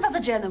 Lily Glovins has a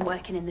German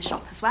working in the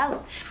shop as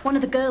well. One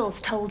of the girls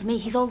told me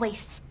he's always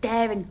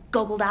staring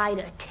goggled-eyed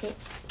at her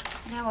tits.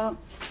 You know what?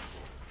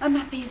 I'm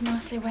happy he's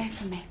mostly away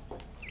from me.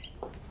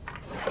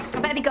 I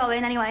better be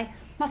going anyway.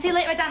 I'll see you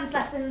later at dance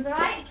lessons, all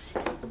right?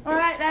 All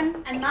right,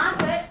 then. And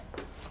Margaret,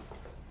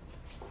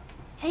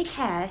 take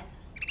care.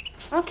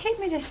 I'll keep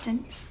my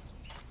distance.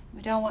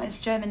 We don't want his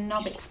German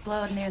knob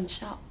exploding here in the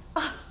shop.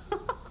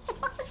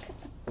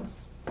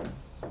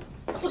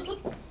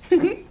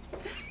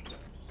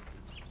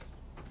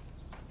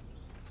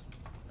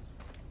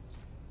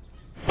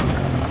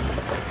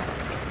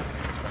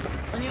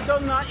 When you've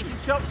done that, you can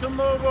chop some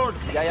more wood.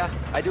 Yeah,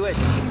 I do it.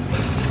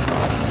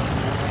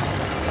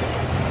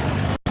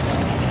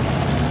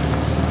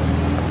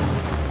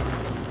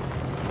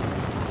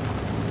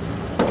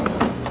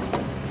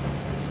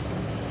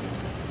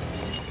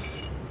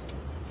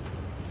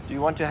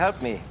 you want to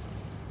help me.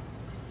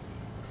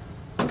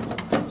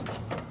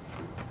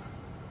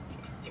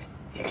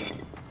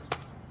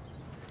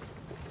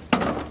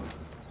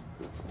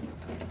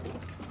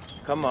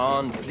 Come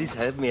on, please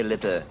help me a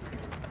little.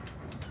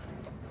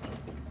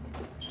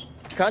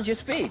 Can't you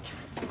speak?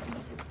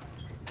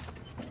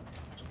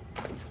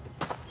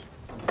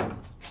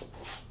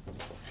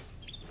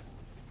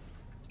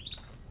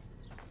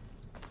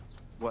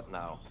 What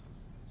now?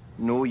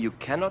 No, you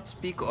cannot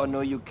speak, or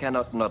no, you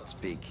cannot not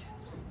speak?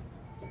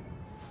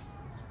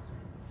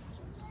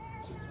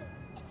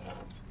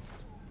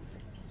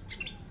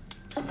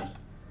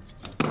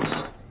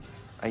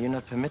 Are you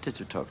not permitted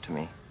to talk to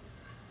me?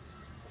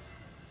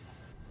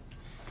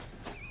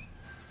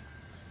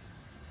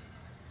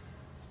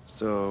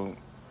 So,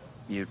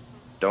 you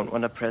don't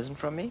want a present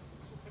from me?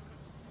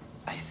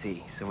 I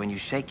see. So when you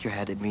shake your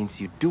head, it means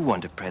you do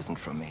want a present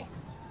from me.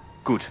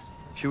 Good.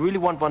 If you really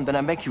want one, then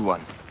I make you one.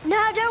 No,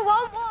 I don't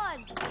want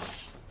one.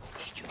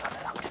 You're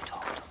not allowed to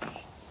talk to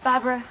me.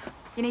 Barbara,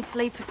 you need to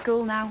leave for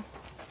school now.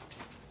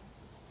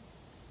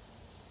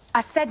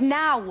 I said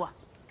now.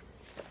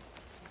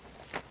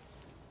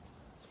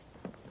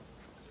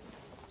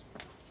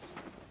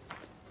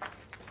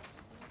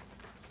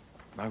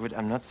 Margaret,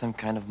 I'm not some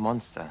kind of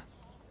monster.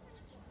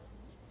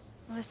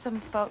 Well, there's some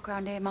folk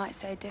around here might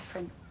say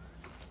different.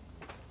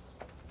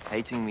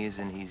 Hating me is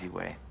an easy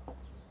way.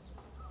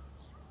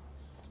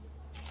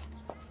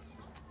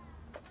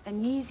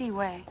 An easy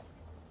way?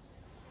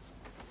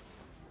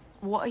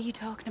 What are you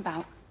talking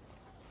about?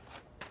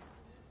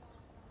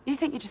 You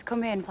think you just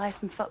come here and play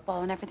some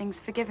football and everything's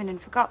forgiven and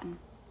forgotten?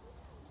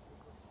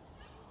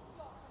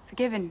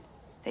 Forgiven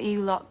that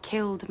you lot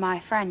killed my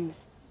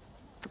friends?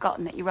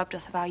 Forgotten that you robbed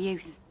us of our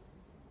youth?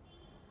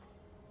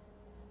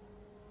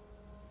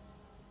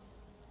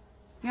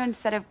 You know,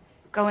 instead of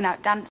going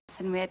out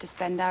dancing, we had to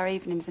spend our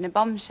evenings in a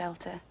bomb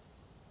shelter.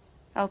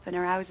 Hoping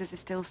our houses are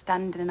still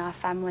standing and our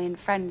family and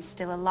friends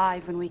still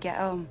alive when we get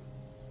home.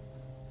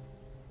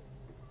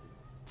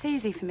 It's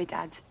easy for me,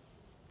 Dad,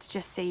 to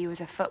just see you as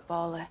a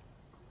footballer.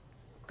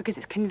 Because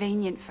it's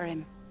convenient for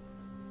him.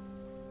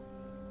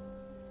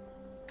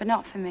 But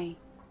not for me.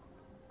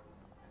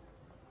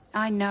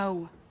 I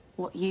know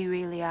what you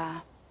really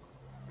are.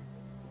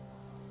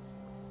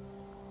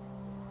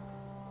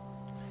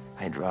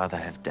 I'd rather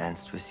have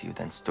danced with you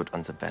than stood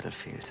on the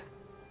battlefield.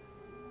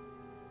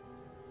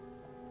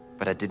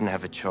 But I didn't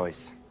have a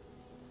choice.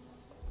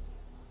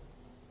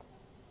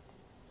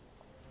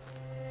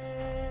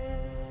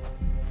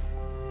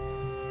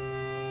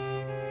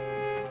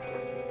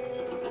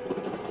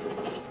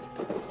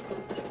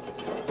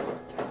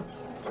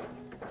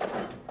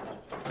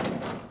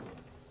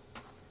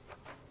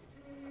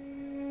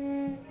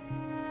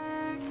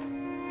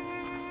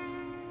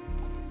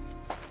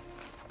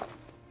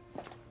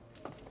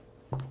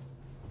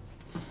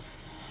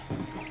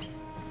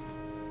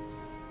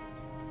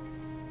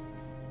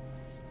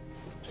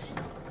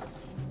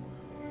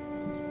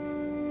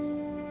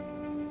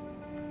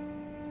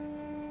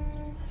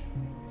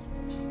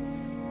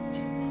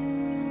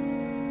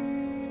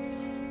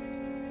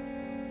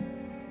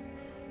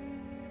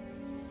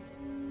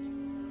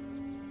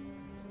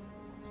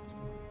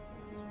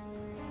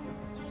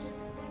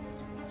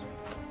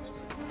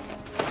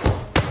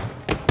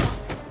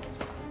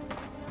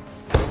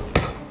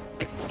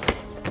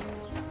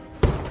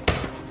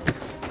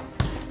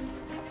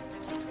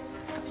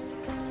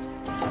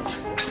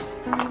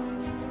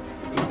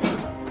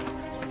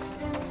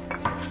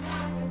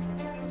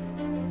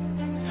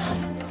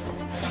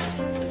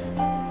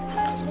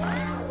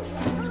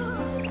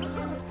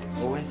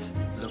 Always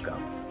look up,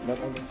 not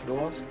on the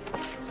floor.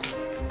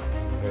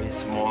 Very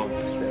small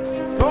steps.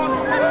 Go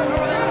on!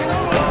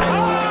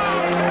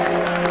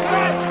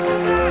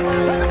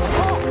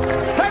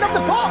 Head up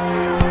the pot!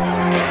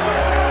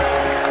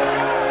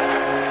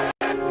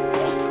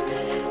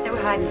 They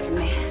were hiding from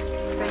me.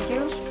 Thank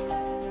you.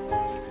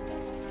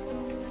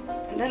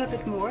 A little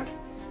bit more,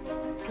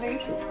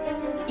 please.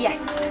 Yes.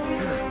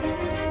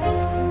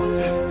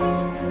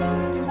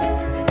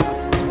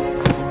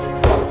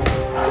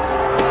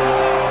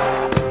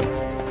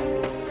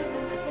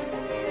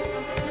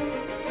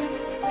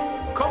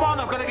 Come on,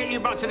 I've got to get you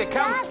back to the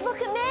camp. Dad,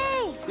 look at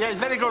me. Yeah, it's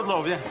very good,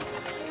 love, yeah.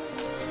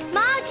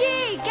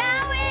 Margie, get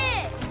out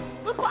here.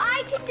 Look what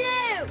I can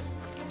do.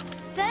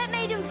 Bert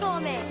made them for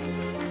me.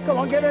 Come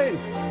on, get in.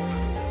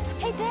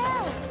 Hey,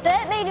 Bill.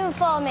 Bert made them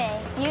for me.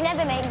 You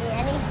never made me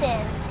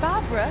anything.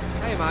 Barbara?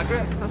 Hey,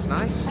 Margaret. That's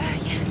nice. Yeah.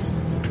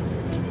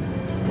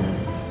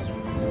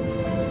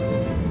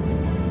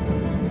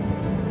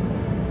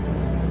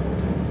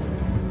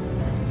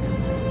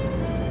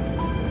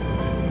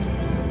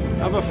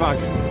 Have a fag.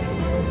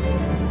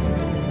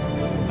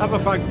 Have a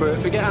fag, Bert.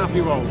 Forget half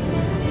your own.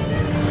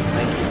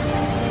 Thank you.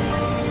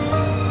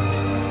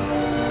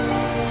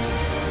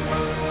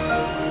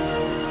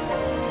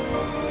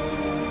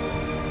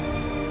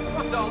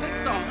 What's all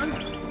this, Norman?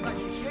 That's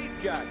your sheep,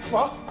 Jack.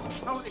 What?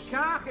 Oh, the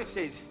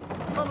carcasses.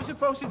 What am I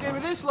supposed to do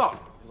with this lot?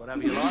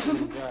 Whatever you like,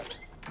 Jack.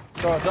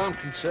 As far as I'm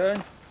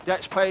concerned,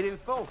 Jack's paid in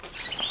full.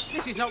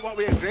 This is not what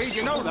we agreed,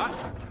 you know that.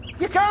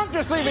 You can't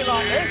just leave it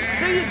like this.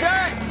 See you,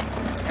 Jack!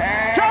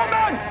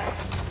 Chapman!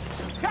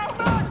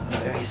 Chapman!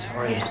 Very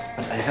sorry,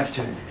 but I have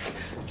to.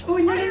 Oh,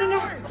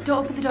 no.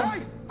 Don't open the door.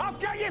 Hey, I'll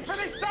get you for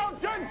this,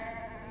 Stanton!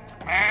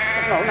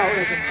 No.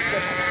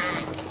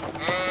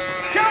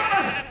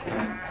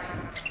 Chapman!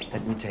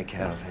 Let me take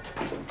care of it.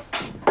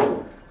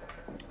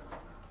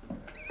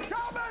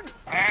 Chapman!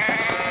 Hey,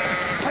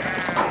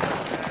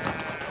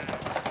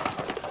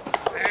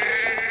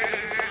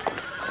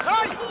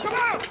 come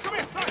out! Come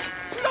here!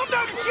 Stop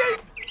that sheep!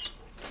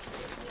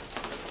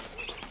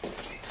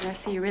 I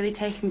see you're really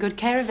taking good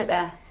care of it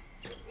there.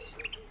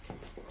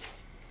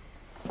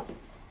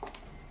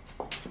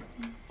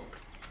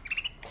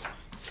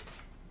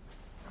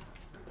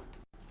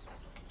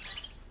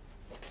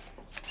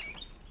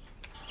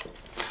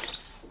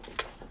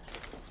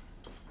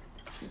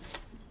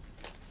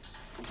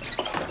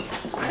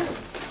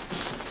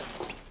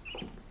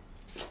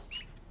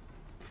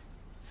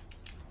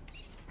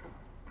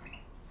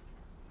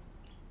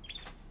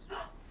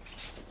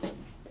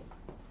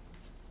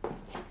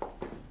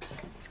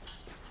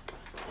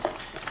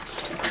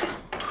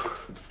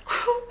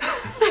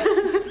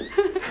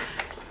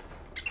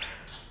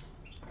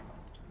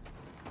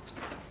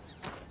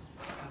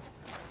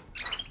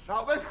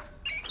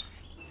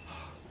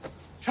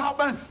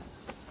 Chapman!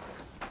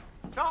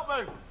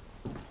 Chapman!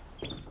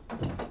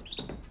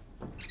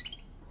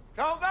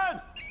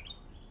 Chapman!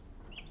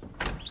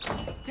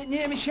 Didn't you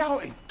hear me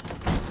shouting?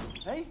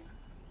 Hey?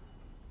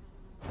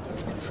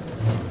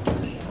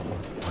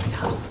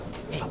 Leuthaus,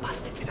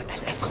 verpasst nicht wieder.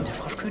 Erst kommt der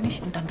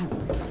Froschkönig und dann du.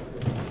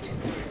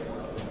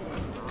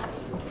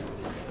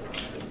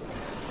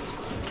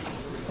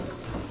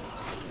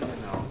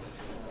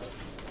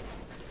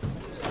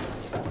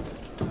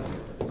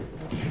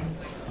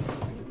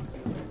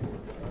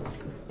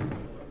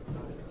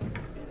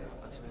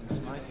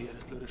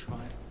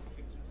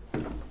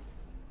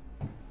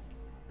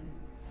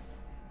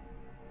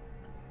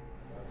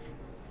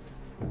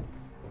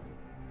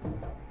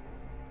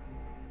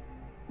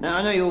 Now,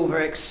 I know you're all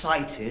very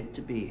excited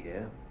to be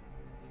here.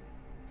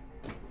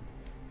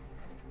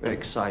 Very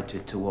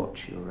excited to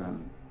watch your,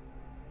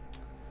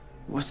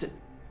 what's it?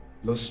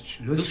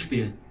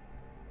 Lustspiel.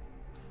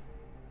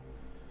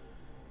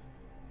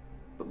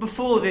 But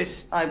before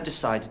this, I've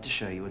decided to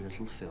show you a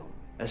little film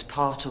as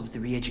part of the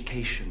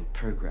re-education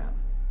program.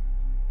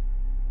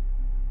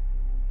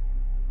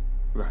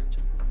 Right.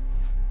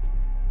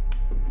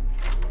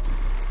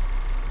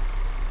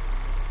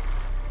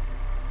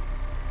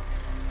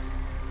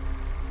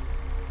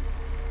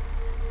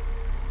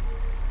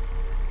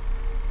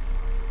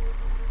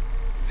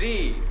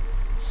 Sie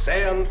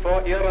sehen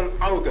vor ihren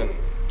Augen,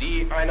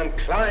 die einen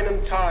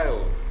kleinen Teil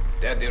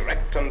der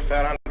direkten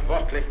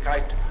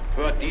Verantwortlichkeit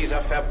für diese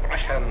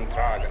Verbrechen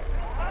tragen.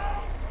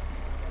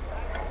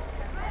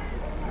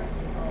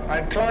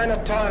 Ein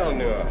kleiner Teil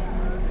nur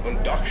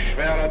und doch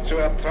schwerer zu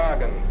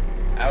ertragen,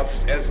 als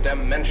es der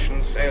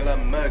Menschenseele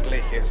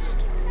möglich ist.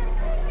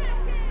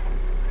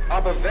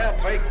 Aber wer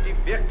trägt die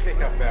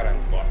wirkliche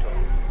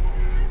Verantwortung?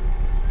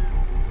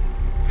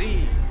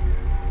 Sie,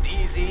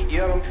 die sie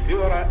ihrem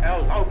Führer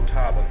erlaubt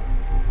haben,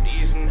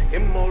 diesen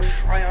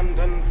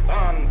himmelschreienden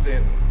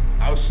Wahnsinn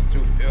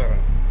auszuführen.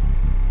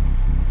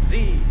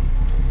 Sie,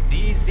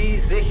 die sie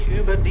sich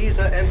über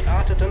diese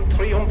entarteten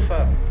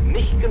Triumphe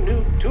nicht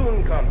genug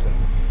tun konnten.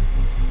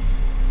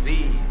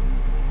 Sie,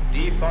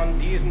 die von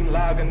diesen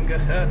Lagen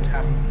gehört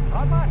haben.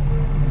 Hartmann!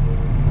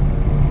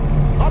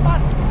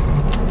 Hartmann!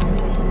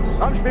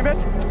 Komm, spiel mit!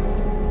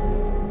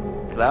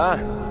 Klar.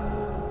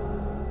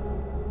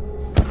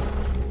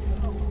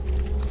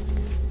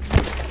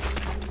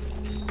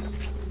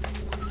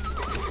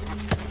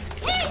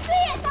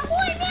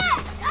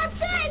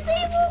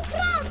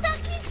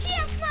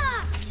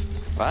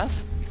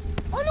 Was?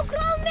 Он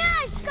украл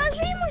мяч!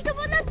 Скажи ему,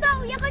 чтобы он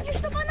отдал! Я хочу,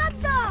 чтобы он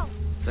отдал!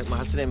 Sag mal,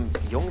 hast du dem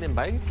Jungen den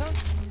Ball geklaut?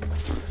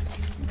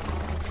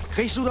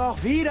 Kriegst du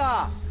doch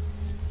wieder!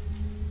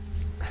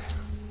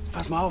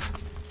 Pass mal auf.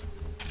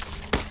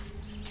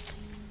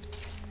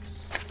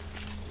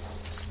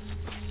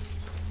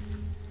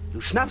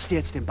 Du schnappst dir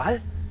jetzt den Ball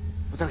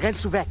und dann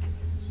rennst du weg.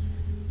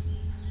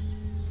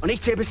 Und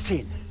ich zähle bis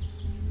 10.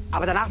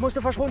 Aber danach musst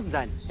du verschwunden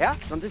sein, ja?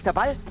 Sonst ist der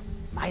Ball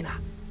meiner.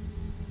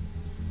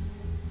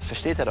 Das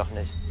versteht er doch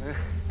nicht.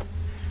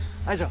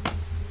 Also,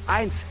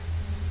 1,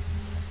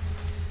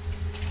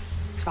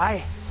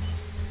 2,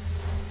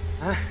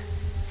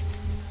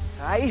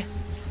 3.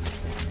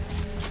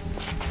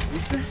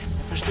 Siehst du? Er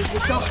versteht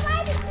mich doch.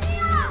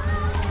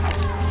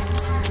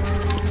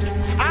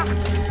 8,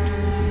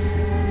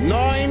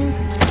 9.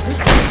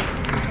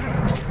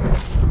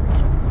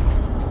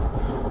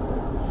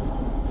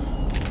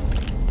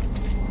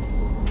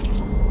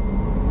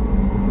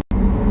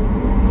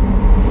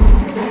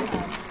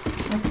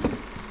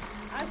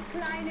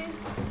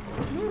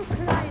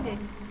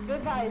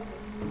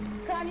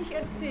 Kann ich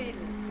erzählen,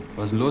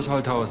 Was ist denn los,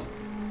 Holthaus?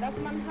 dass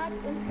man hat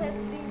und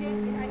Festlinge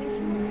in eine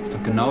Schule. Ist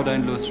doch genau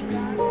dein Lustspiel.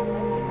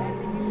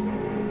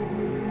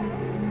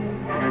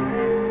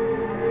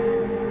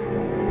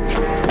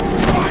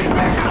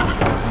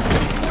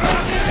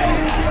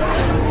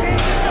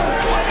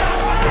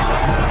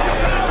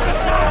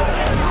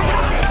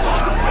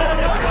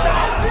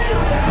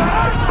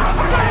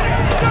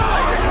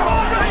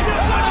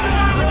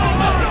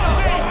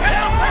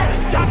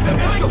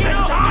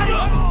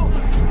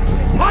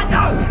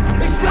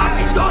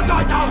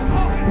 Halt aus!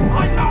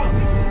 Halt aus!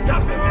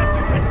 Dafür wirst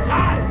du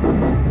bezahlen!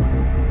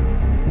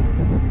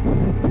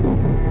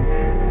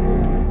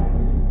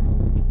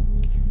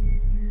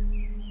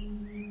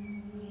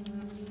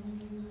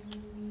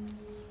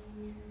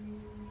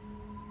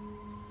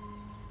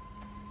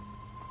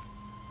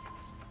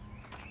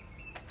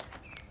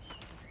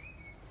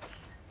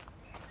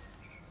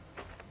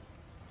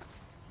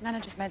 Nana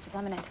just made some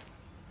lemonade.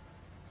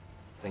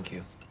 Thank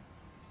you.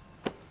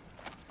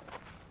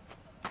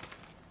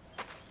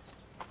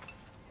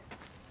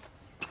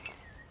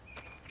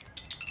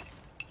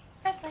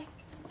 Presley.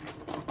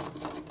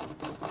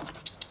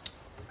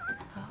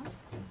 Oh.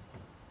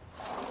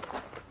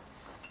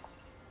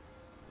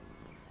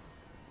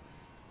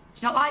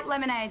 Do you not like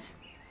lemonade?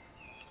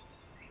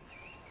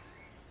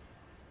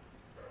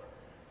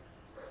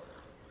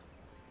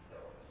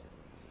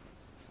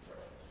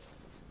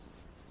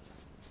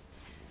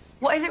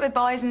 What is it with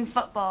boys and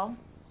football?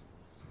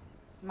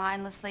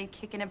 Mindlessly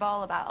kicking a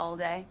ball about all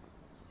day.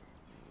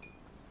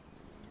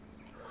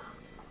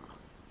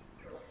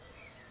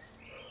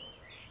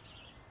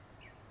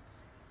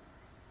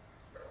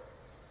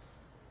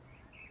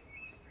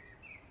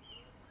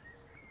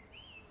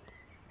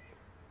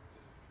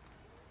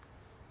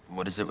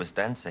 What is it with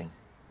dancing?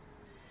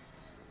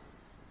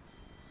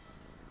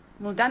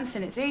 Well,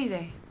 dancing, it's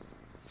easy.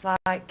 It's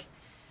like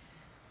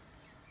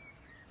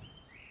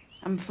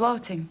I'm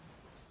floating.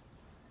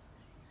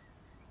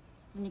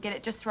 When you get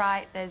it just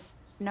right, there's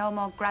no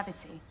more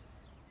gravity.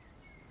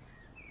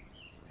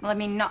 Well, I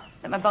mean, not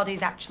that my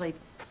body's actually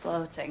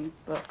floating,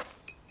 but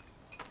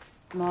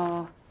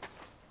more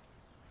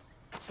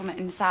something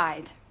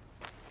inside.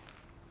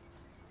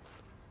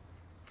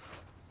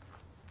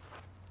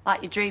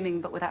 Like you're dreaming,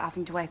 but without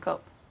having to wake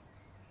up.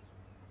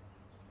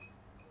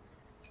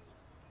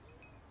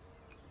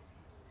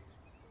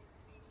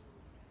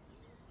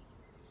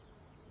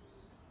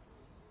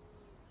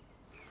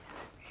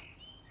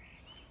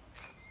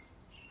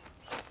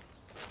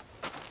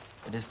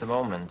 It is the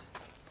moment.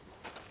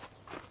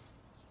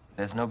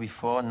 There's no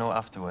before, no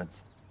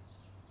afterwards.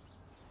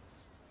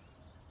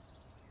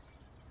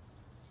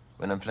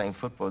 When I'm playing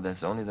football,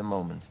 there's only the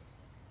moment.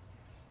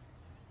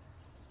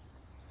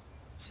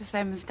 It's the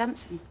same as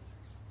dancing.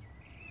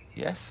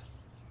 Yes.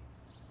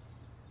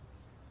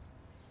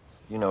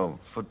 You know,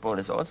 football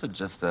is also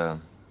just a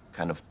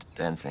kind of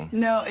dancing.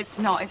 No, it's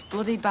not. It's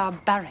bloody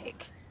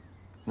barbaric.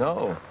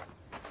 No.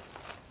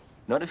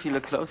 Not if you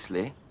look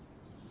closely.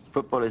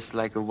 Football is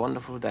like a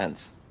wonderful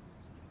dance.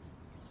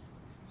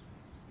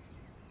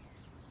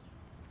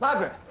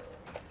 Margaret!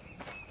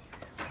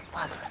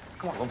 Margaret,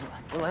 come on, love.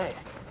 We're late.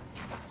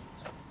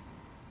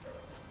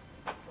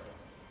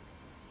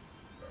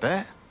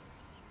 Bet.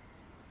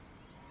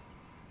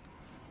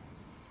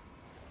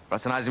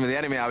 Fraternizing with the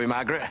enemy, are we,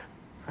 Margaret?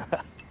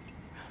 Well,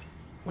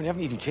 you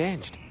haven't even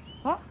changed.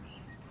 What?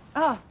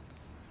 Oh.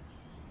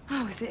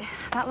 Oh, is it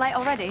that late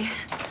already?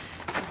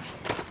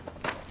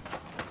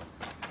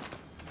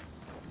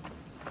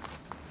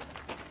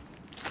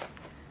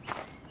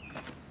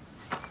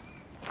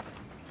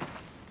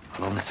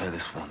 I'll only say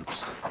this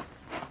once.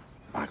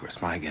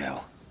 Margaret's my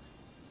girl.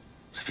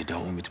 So if you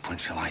don't want me to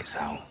punch your lights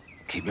out,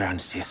 keep your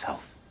hands to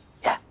yourself.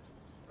 Yeah?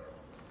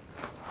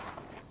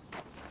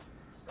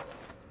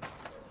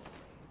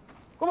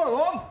 Come on,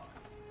 love.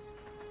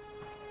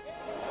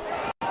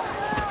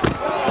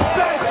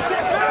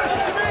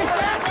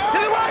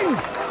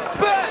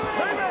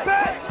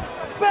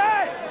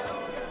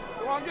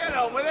 Come on, get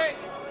on with it!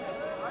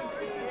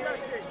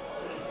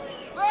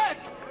 Bet!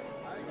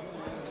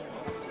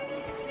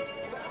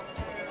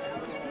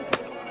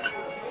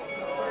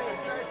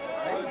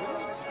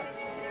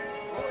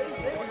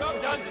 Stop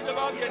dancing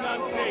about you,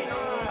 Nancy!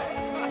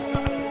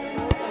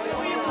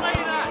 Will you play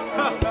that?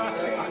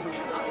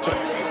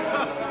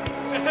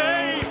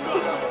 Hey!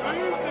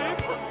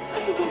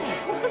 What's he doing?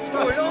 What's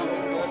going on?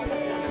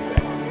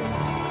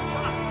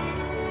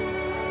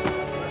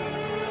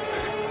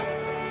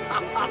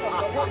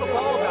 Put the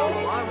ball down the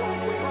line.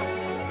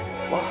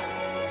 What?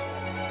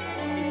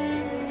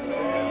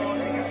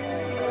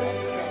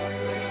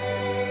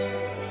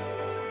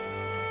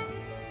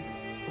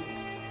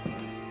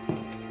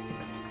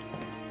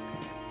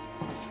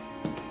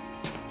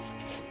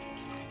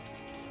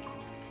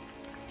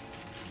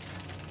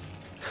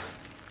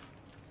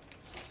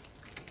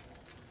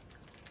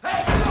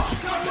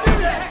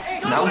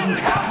 Now you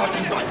have what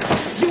you want.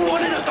 You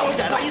wanted us all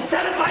dead. Are you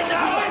satisfied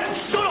now?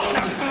 Shut up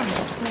now.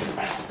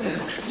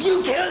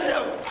 You killed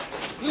him.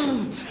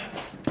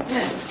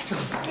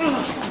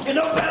 You're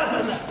no better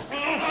than that.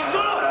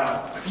 Shut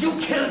up. You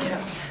killed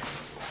him.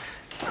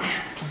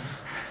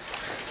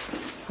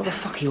 What the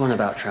fuck are you on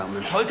about,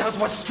 Troutman? Holthaus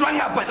was strung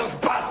up by those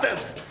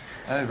bastards.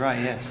 Oh, right,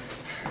 yes.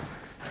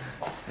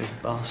 Those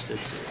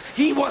bastards.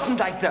 He wasn't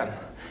like them.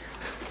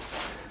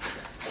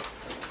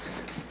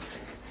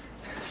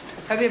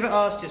 Have you ever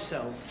asked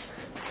yourself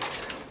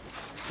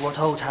what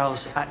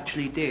Holthaus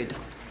actually did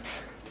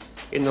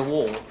in the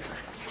war?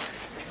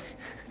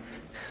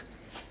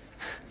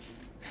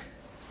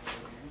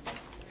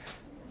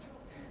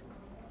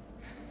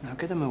 Now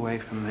get him away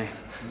from me.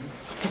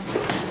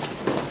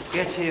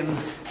 Get him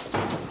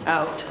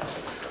out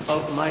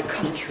of my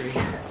country.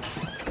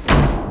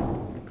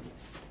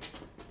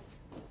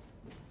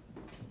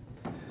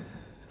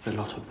 A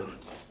lot of them.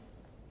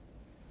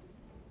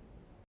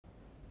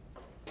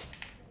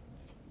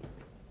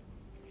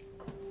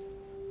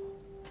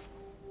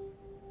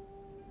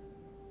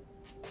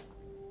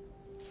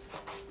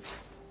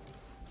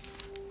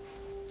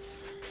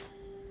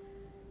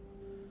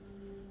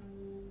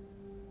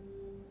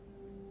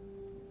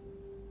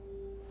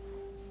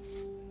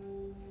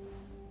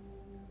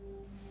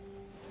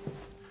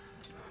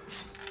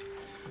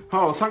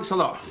 Oh, thanks a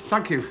lot.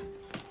 Thank you.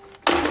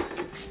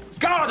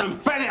 God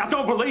and Bennett, I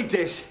don't believe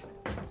this.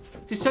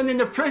 They're sending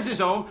the prisoners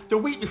home the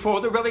week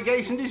before the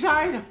relegation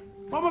decided.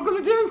 What am I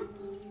going to do?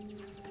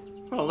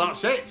 Well,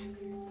 that's it.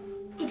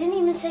 He didn't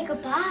even say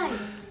goodbye.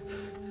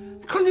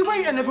 Couldn't you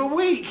wait another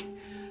week?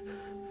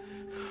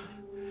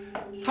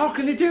 How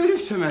can they do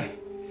this to me?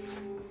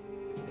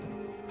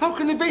 How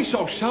can they be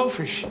so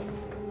selfish?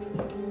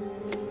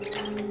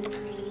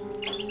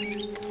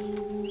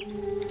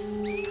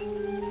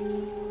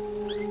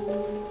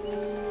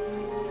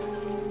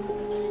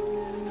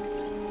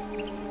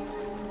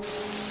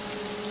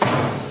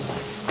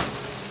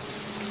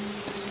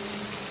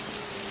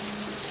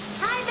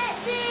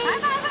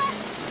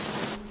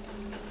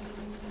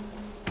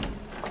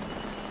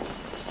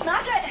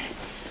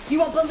 You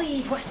won't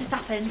believe what's just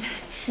happened.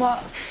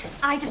 What?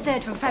 I just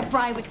heard from Fred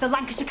Brywick the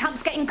Lancashire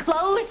camp's getting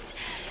closed.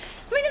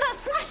 I mean, isn't that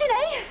smashing,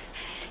 eh?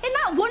 Isn't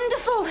that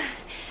wonderful?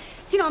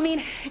 You know, I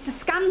mean, it's a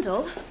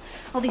scandal.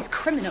 All these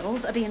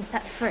criminals are being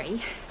set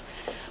free.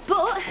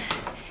 But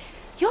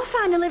you're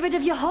finally rid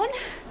of your hun.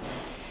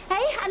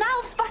 Eh? And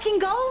Alf's back in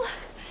goal.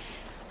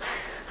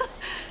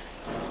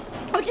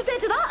 What'd you say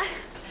to that?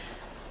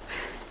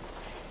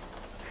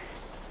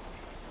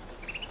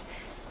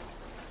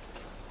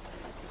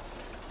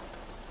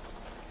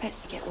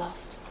 Betsy get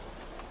lost.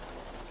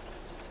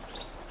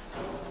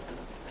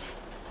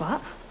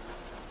 What?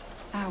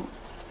 Out.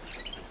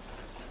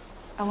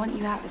 I want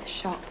you out of the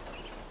shop.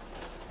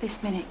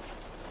 This minute.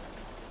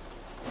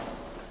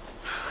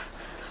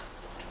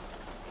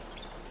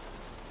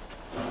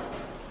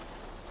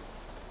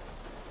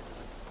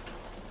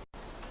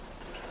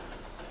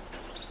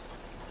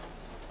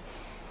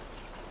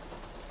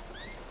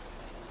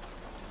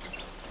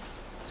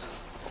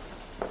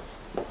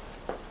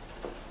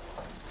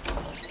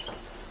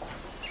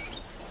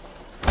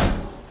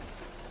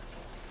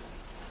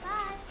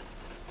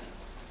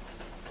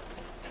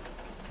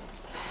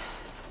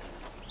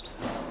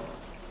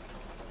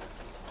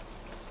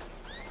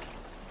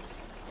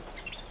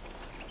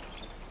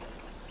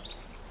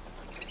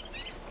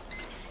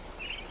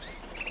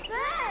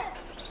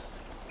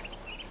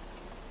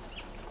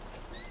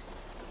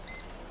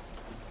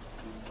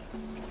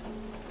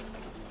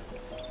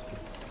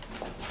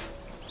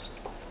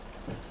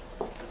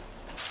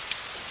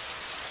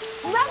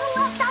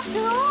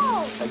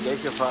 I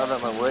gave your father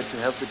my word to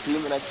help the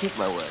team, and I keep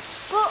my word.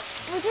 But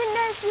we didn't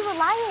know if you were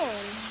lying.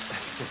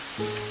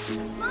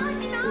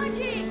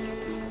 Margie!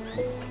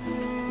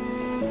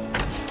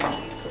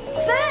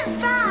 Bert's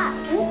back!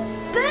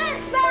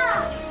 Bert's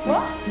back!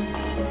 What?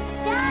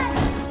 Dad!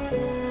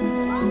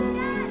 Mom,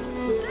 Dad!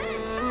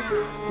 Bert's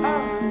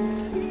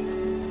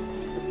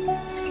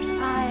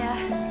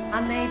back! I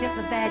made up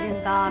the bed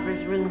in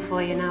Barbara's room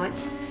for you now.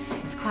 It's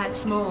quite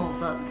small,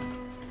 but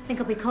I think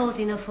it'll be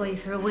cozy enough for you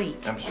for a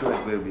week. I'm sure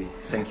it will be.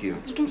 Thank you.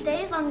 You can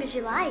stay as long as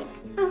you like.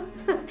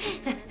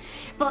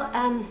 But,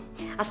 I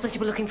suppose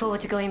you'll be looking forward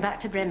to going back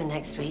to Bremen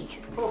next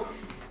week. Oh,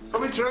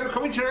 coming through.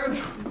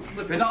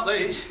 Flipping not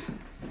these.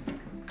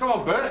 Come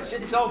on, Bert,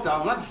 sit this all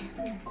down, lad.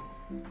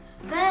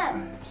 Bert,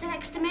 sit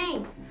next to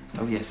me.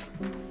 Oh, yes.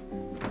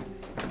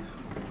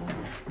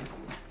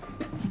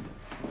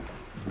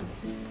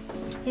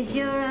 Is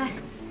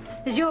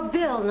your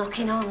bill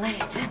knocking on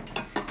later?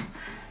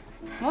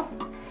 What?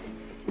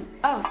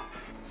 Oh,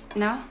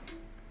 no.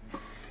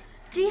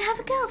 Do you have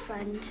a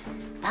girlfriend?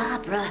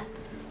 Barbara.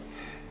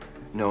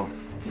 No.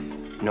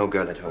 No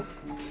girl at home.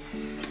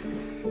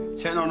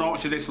 Take no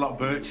notice of this lot,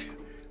 Bert.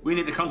 We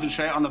need to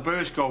concentrate on the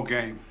Bursko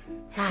game.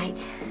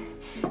 Right.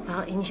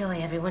 Well,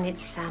 enjoy, everyone.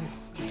 It's,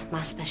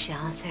 my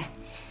speciality.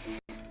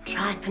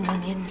 Tripe and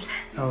onions.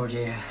 Oh,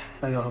 dear.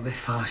 They'll all be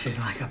farted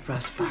like a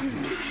brass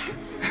band.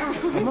 Oh,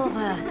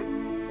 Mother.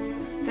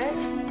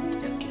 Bert?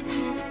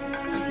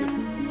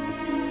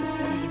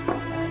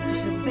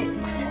 Just a bit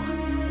more.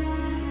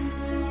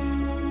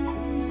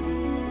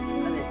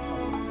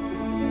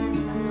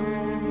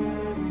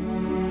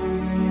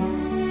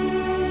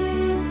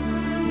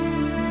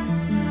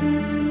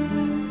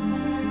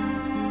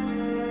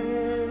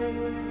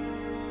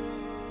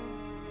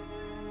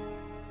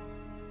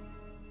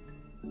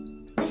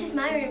 This is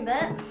my room,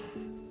 Bert.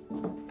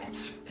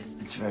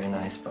 It's very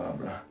nice,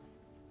 Barbara.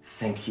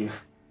 Thank you.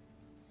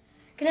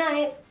 Good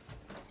night.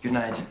 Good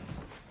night.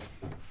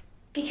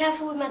 Be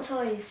careful with my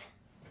toys.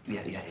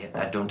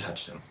 Yeah. Don't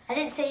touch them. I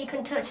didn't say you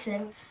couldn't touch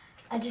them.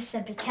 I just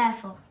said be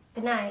careful.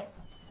 Good night.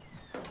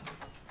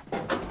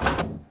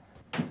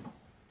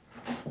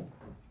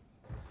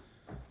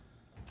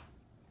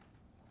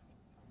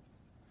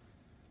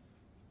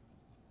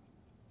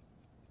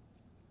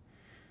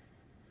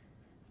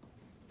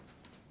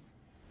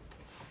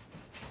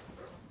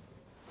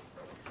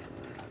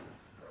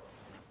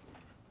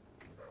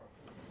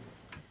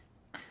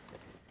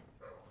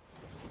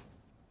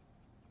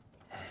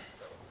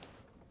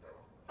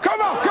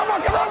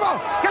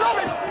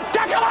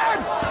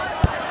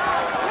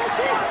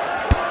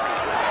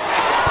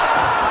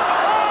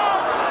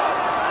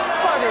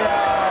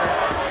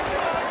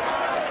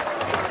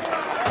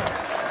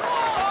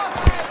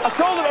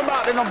 told them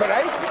about the number 8.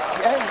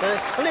 Hey, they're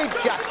asleep,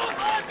 Jack.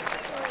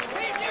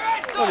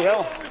 Bloody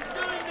hell.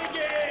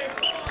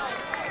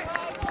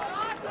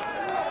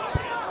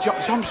 Jock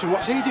Thompson,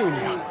 what's he doing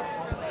here?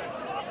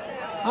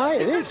 Aye,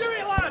 it is. Do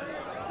it, lads!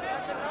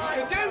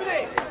 You can do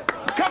this!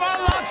 Come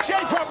on, lads,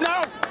 shape up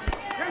now!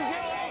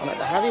 I'm at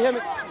the heavy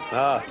helmet.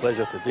 Ah,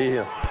 pleasure to be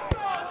here.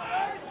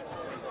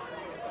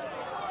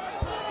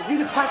 If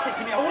you'd have passed it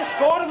to me, I would have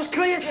scored. It was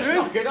clear through.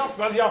 Knock it off,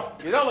 will you?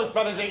 You're all as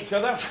bad as each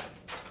other.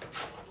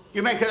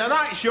 You're making a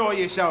right show of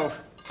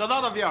yourself. The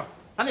lot of you.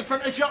 And in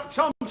front of Jock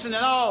Thompson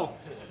and all.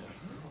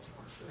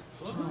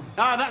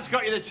 Ah, that's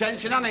got your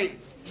attention, hasn't it?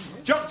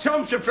 Jock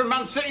Thompson from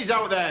Man City's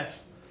out there.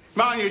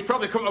 Mind you, he's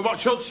probably come to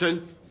watch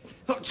Hudson.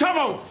 Look,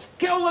 Tomo,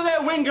 get hold of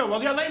their winger,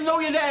 will you? Let him know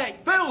you're there.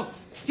 Bill,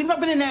 you've not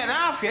been in there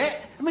half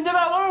yet. I mean, they're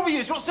all over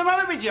you. What's the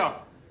matter with you?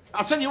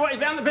 I'll tell you what,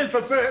 if it hadn't been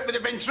for Bert, we'd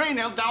have been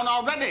 3-0 down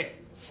already.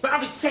 But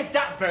having said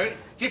that, Bert,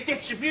 your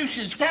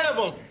distribution's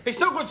terrible. It's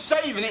no good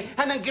saving it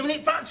and then giving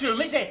it back to him,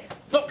 is it?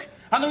 Look,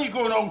 I know you're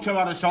going home to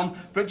Addison,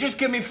 but just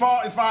give me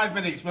 45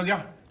 minutes, will you?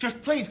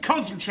 Just please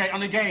concentrate on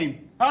the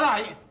game, all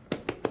right?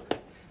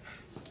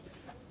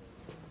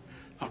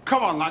 Oh,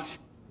 come on, lads.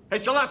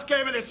 It's the last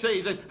game of the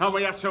season, and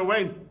we have to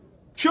win.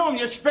 Show them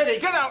your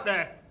spirit. Get out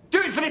there. Do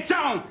it for the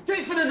town. Do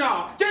it for the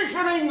North. Do it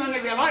for England,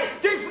 if you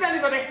like. Do it for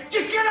anybody.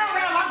 Just get out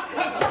there, lads,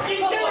 and fucking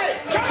do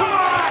it. Come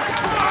on!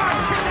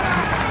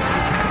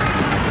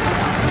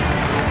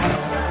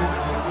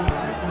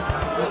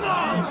 Come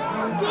on!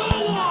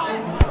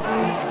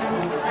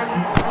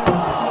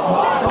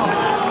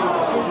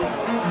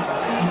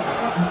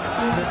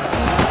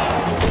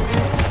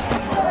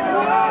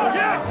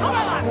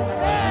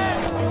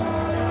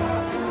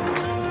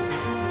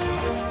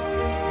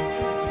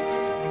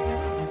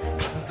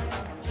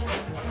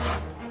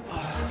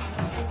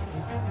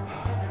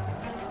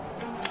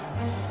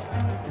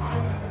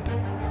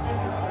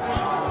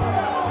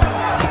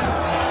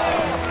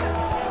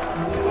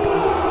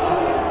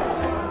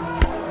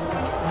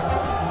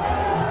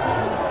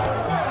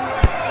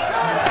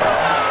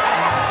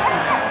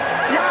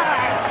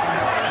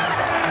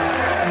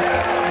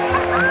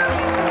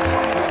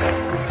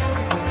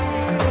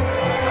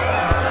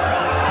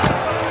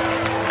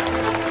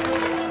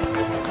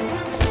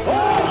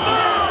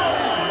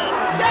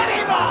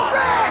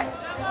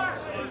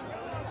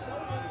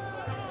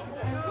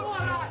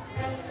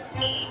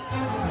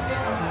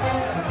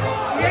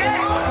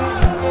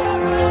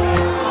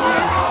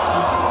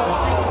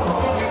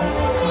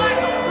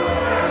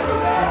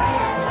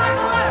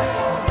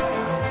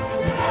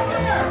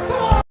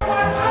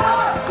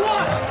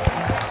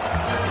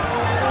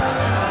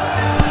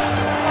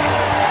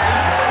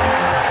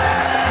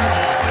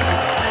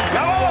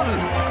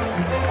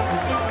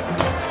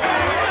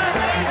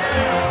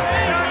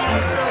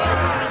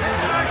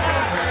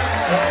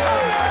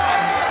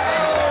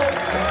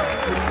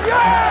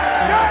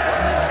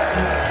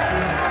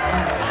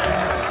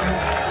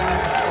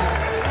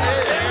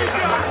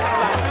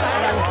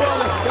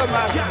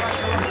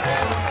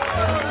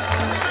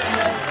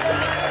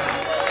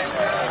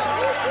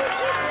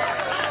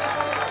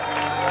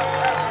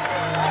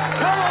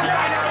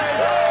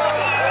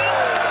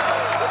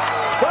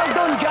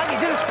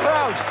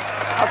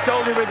 I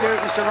told you we'd do it,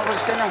 Mr.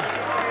 Roberts, didn't I?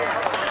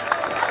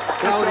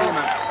 Rowdy,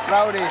 man.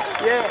 Rowdy,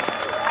 yeah.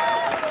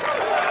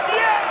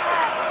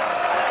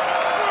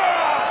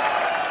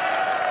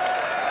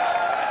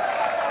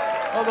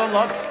 Well done,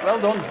 lads. Well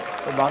done.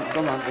 Good man,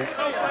 good man.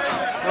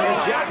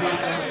 Well, Jack,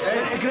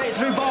 a great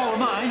through ball of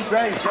mine.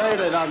 Great,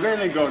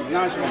 really good.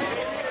 Nice one.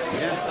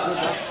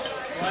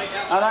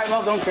 Yeah. All right,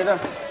 well done, kiddo.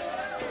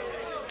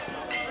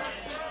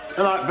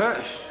 You like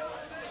Bert?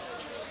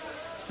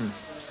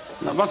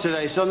 Not bad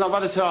today, son. Not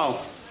bad at all.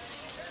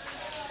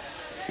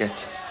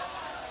 Yes.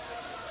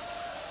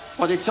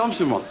 What did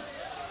Thompson want?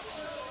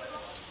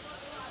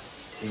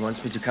 He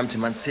wants me to come to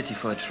Man City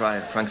for a trial.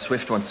 Frank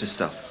Swift wants to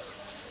stop.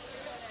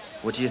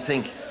 What do you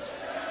think?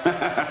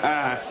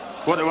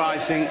 What do I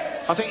think?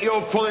 I think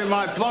you're pulling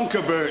my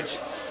plonker, Bert.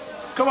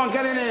 Come on,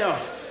 get in here.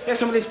 Get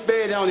some of this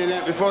beer down in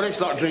there before they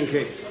start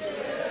drinking.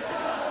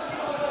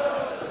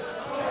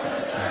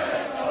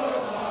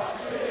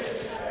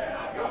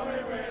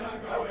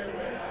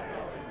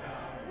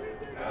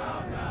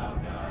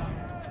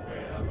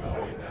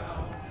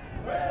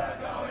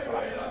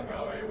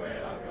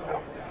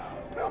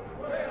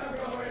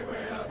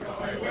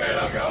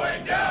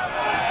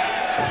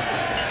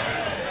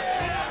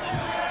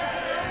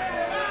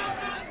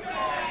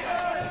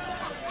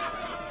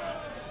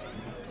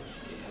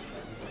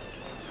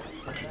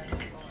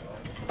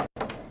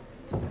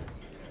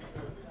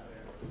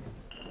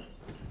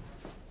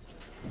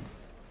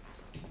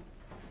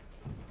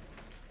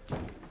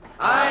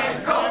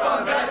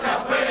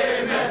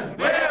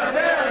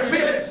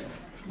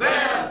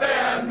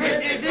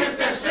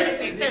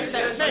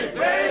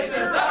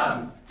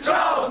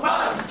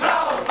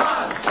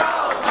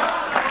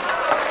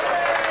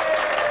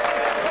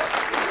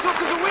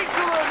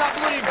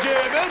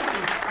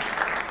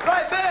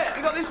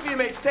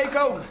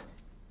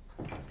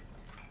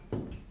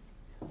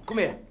 Come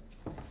here.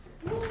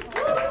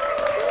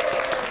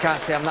 Can't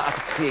say I'm not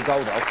happy to see you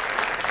go, though.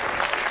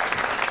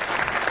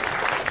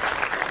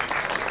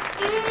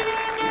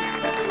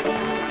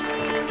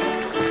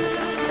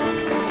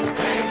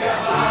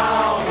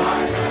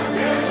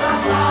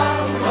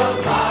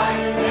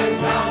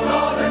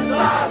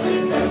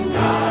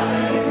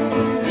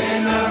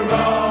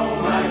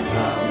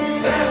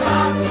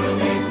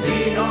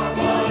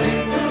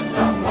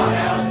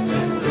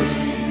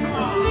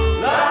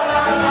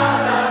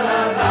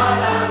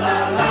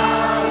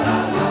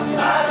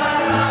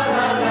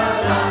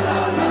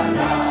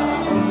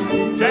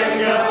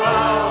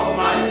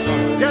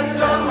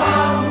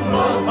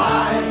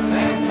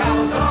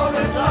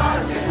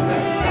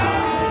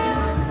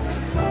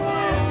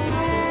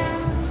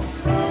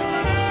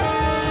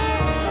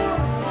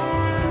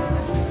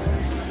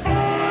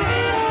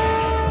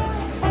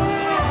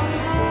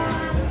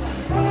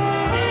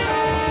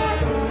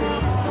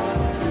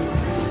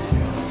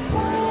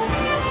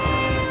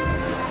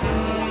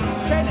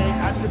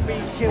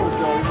 Killed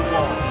during the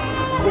war.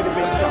 Would have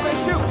been shot.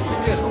 Still got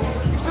shoes, just.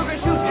 You've still got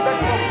shoes in your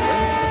bedroom,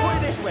 haven't you? Put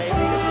it this way, if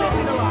you'd have slept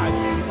in alive.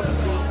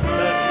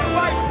 It's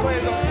like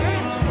playing on the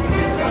pitch.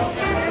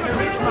 The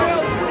rich man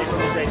would have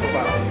put his head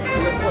farm.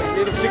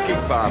 You're a shqip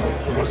farm.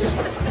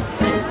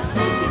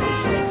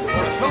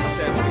 It's not the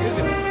same thing, is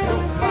it?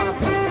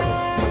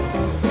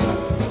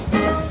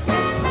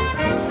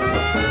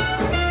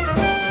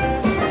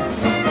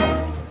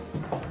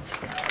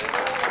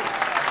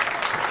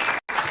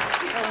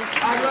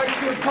 I'd like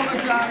to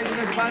apologise in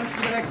advance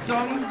for the next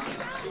song.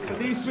 But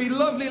these three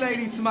lovely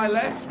ladies to my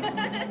left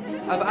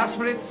have asked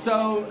for it,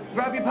 so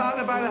grab your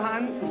partner by the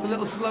hand. It's a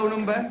little slow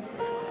number.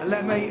 And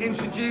let me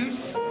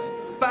introduce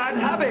Bad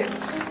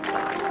Habits.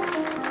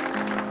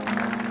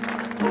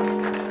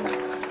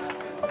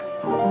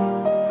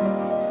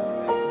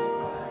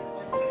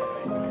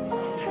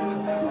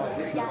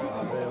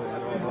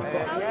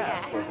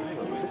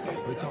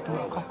 We're talking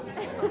about cockles.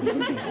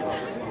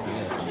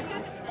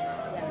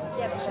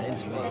 It's the same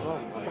to me. I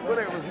thought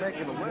I was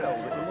making a whale,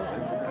 but you must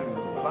have fucking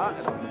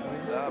farted.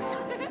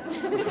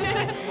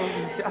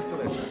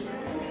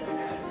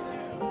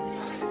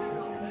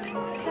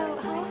 So,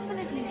 how often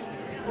have you...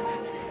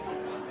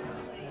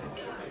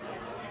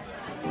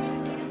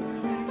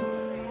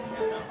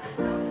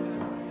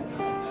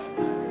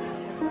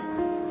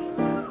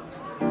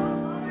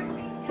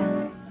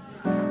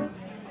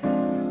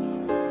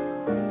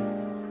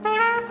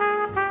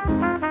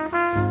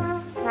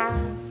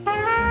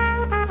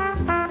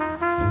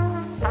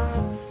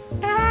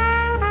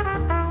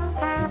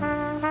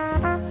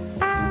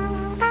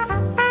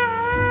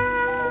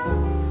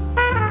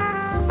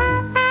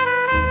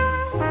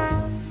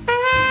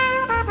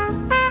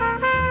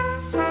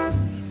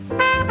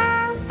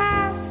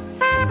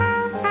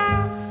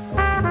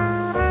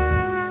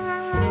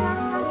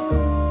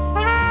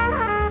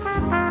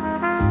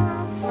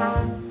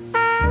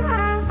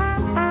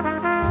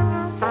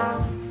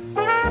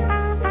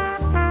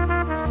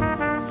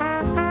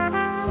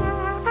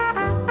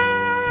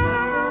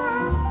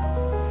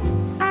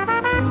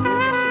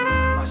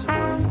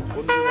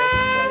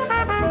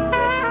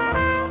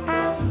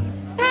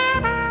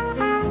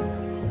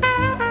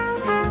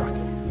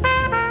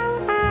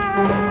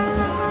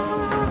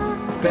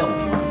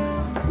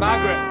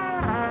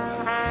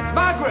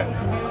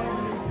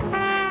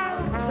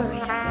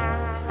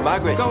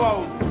 Margaret. Go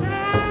home.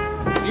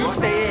 You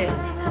stay here.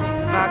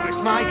 Margaret's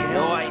my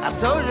girl. Right. I've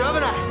told you,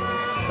 haven't I?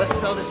 Let's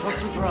sell this once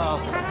and for all.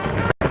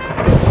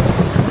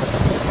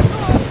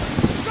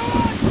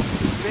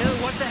 Bill,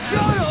 what the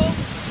hell? Shut up!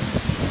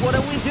 What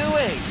are we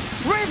doing?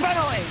 3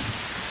 penalties!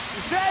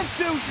 The same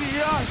 2 she's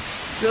yours.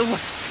 Bill,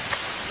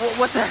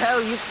 what the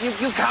hell? You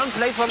can't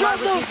play for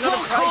Margaret. Shut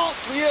the fuck up,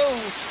 you!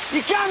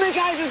 You can't make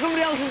eyes at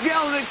somebody else's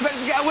girl and expect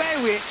to get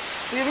away with it.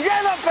 If you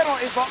get that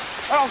penalty box,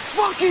 I'll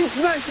fucking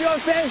smash your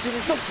face and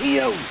it's up to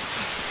you.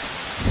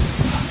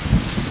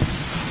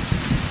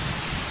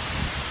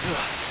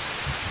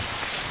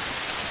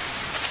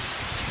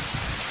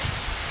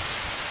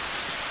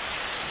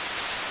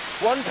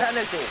 One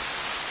penalty.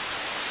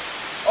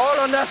 All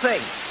or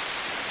nothing.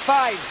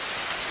 Fine.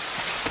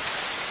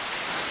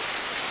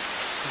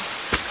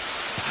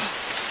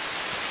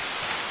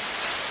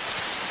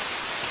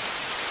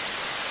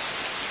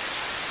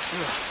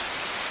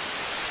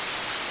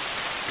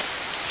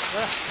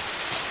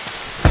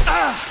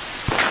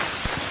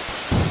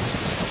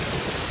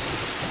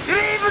 You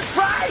didn't even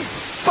try,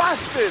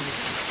 bastard!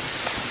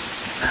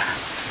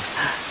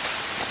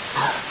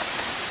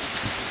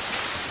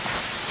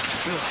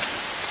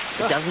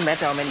 It doesn't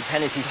matter how many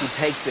penalties you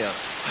take, Bill.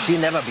 She'll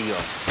never be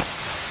yours.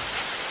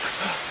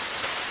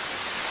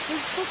 You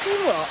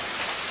fucking what?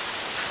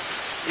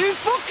 You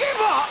fucking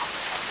what?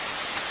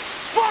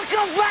 Fuck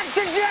off back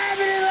to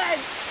Germany then!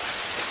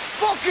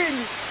 Fucking...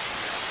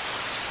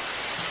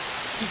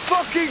 You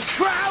fucking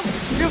crowd!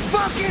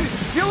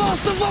 You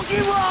lost the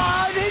fucking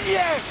war, didn't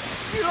you?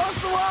 You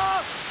lost the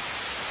war!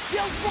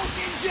 You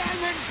fucking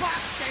German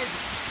bastard!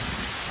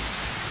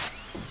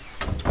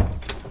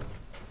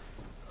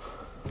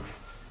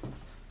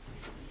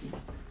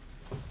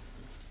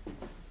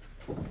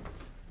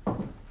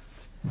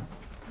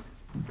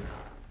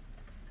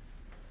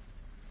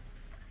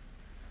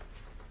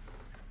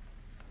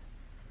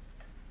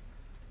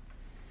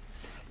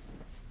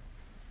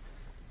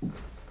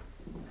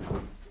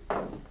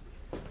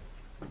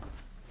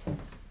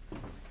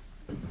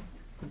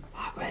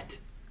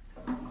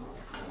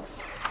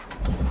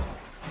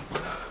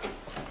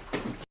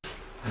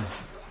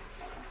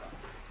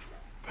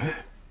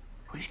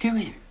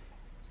 doing?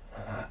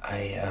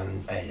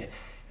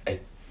 I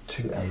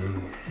took,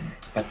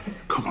 but...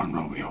 Come on,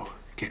 Romeo.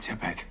 Get to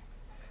bed.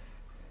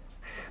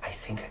 I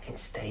think I can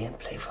stay and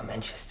play for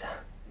Manchester.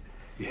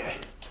 Yeah.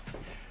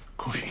 Of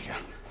course you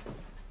can.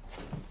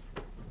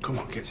 Come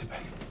on, get to bed.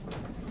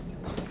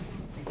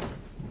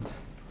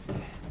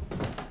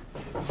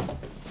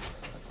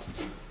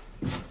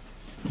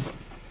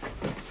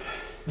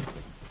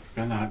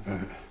 Good night,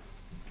 Bert.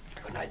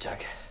 Good night,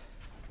 Jack.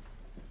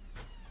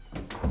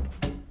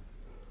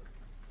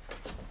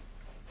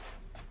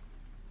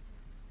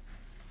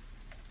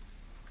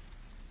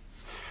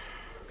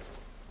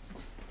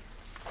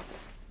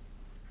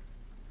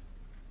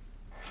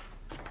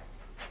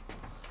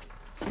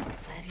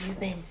 Where have you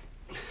been?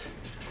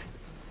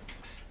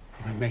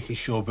 I'm making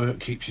sure Bert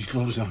keeps his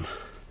gloves on.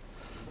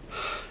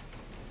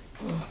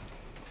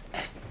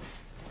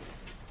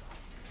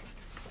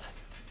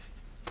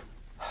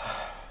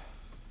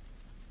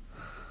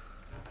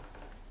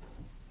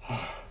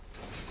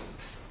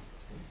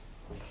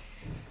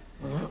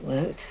 Well, that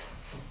worked.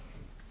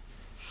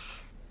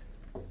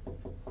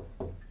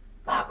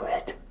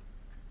 Margaret.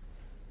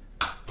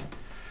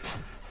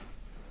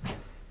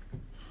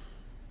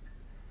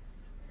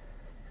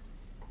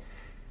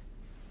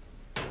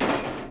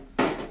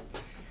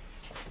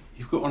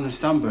 You've got to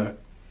understand, Bert.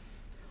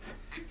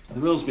 The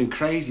world's been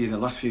crazy the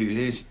last few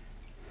years.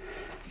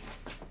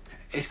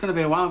 It's going to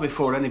be a while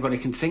before anybody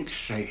can think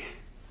straight.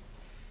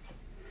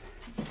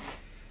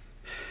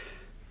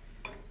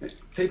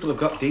 People have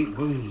got deep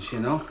wounds, you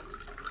know.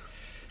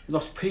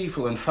 Lost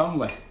people and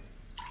family.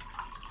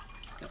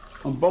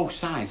 On both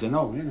sides, I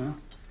know, you know.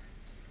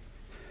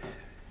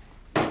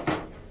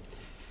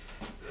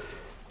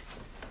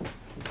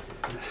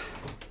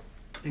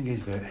 Thing is,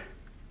 Bert,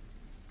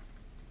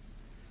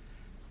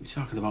 we're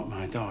talking about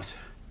my daughter.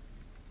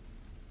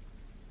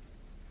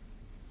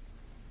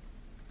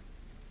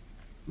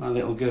 My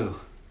little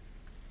girl.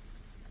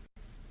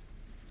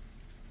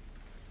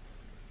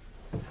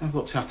 I've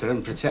looked after her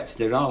and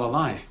protected her all her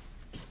life.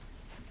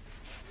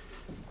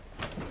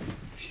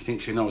 She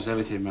thinks she knows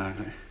everything,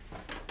 Margaret.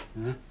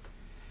 Huh?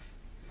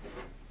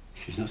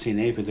 She's not seen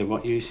any of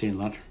what you've seen,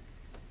 lad.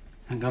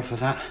 Thank God for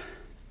that.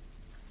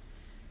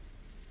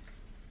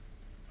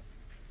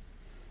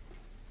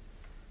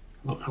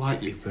 Look, I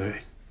like you,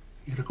 Bert.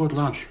 You're a good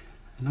lad.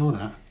 I know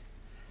that.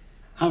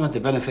 I've had the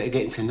benefit of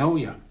getting to know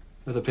you.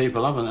 Other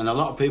people haven't, and a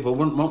lot of people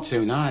wouldn't want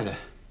to neither.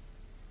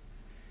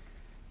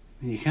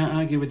 And you can't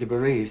argue with the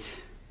bereaved.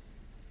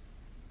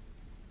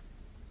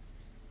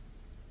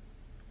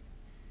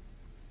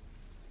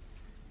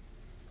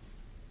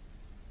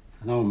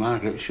 I know,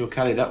 Margaret, she'll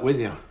carry that with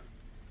you.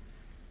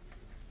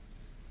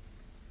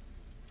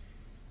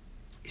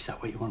 Is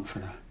that what you want for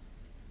her?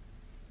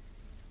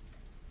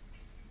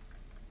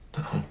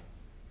 No.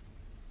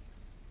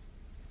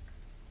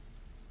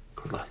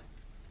 Good lad.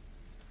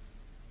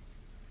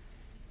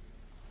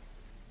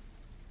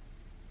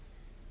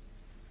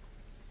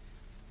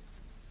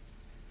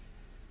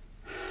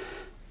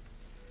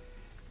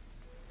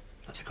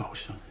 Let's go,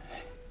 son.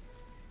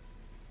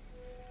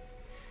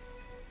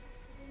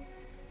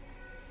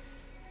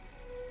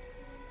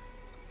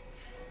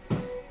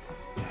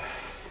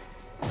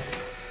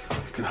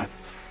 Good night.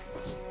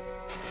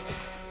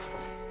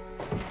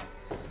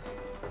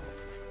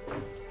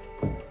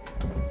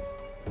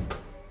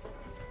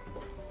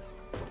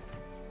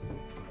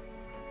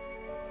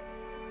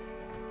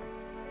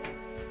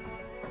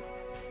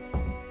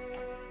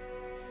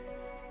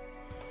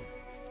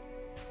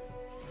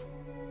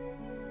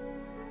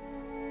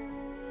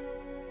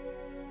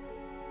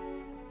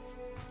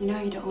 You know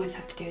you don't always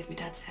have to do as my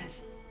dad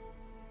says.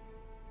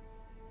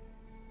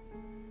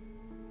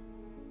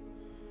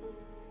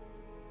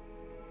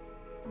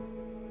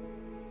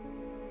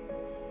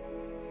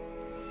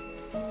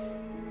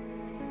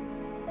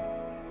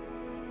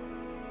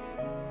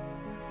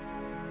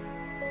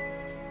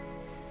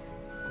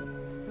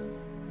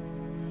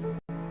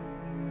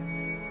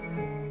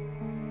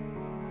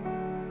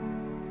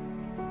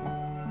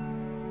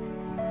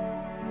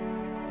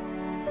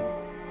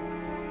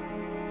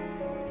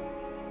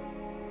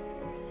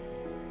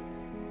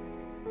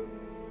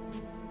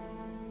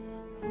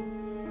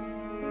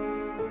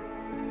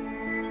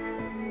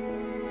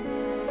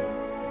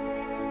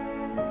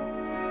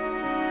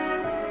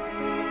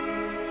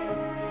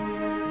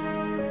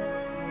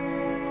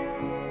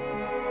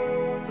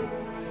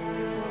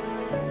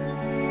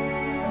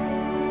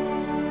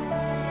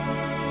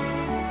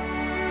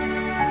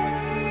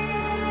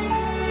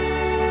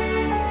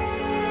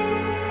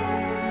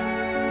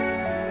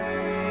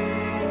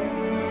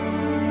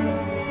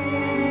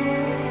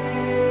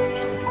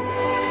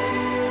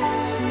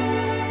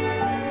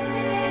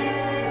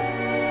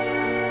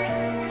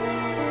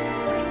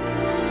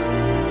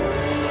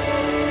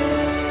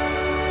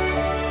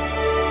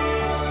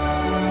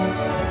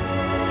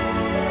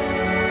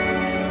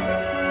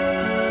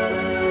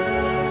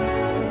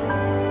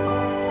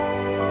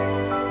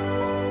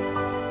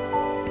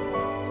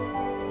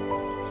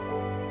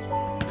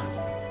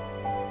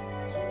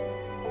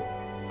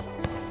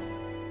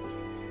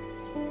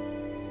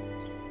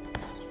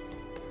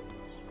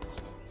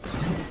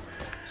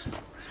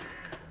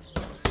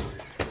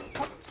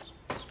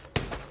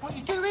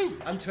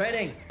 I'm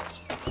training.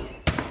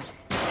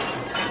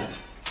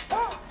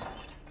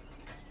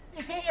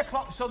 It's 8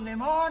 o'clock Sunday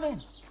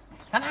morning,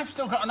 and I've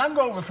still got an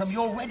hangover from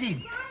your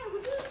wedding.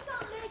 Will you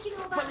stop making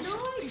all that Well,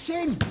 noise? it's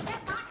in.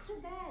 Get back to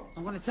bed.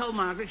 I'm going to tell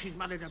Margaret she's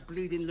married a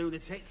bleeding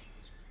lunatic.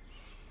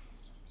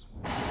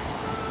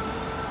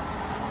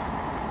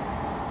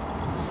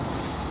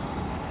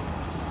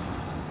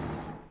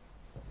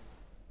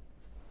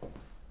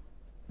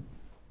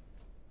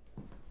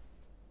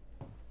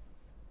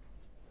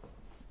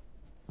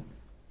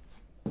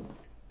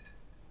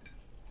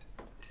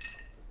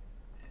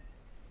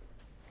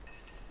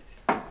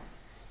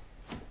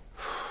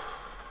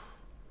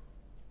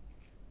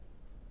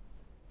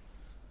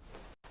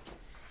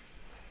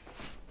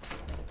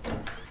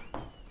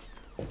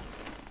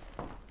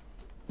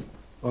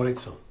 All right,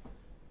 son.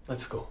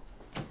 Let's go.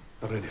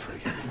 I'm ready for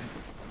you.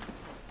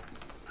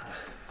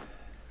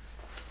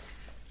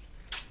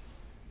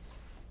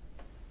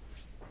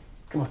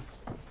 Come on.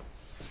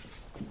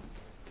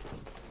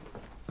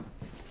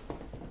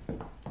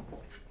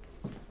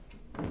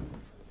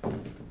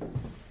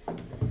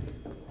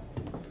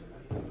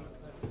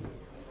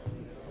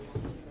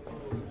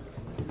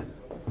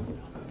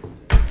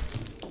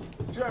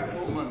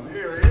 Gentlemen,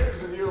 here he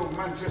is, the new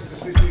Manchester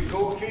City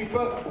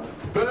goalkeeper,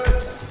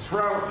 Bert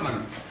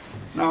Troutman.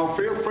 Now,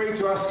 feel free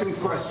to ask him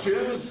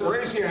questions.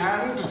 Raise your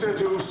hand to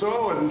do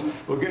so, and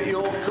we'll get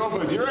you all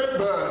covered. You're it,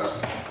 Bert?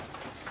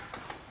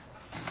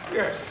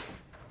 Yes.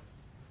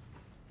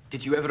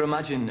 Did you ever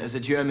imagine, as a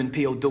German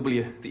POW,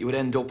 that you would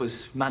end up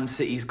as Man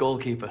City's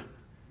goalkeeper?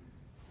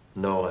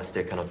 No, I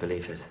still cannot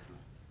believe it.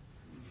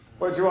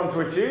 What do you want to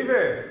achieve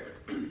here?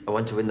 I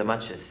want to win the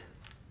matches.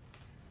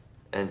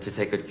 And to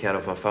take good care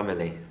of our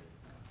family.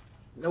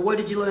 Now, where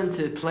did you learn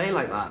to play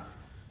like that?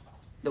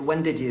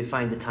 When did you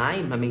find the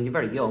time? I mean, you're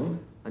very young,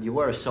 and you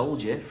were a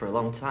soldier for a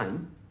long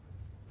time.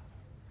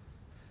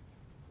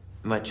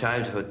 In my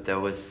childhood, there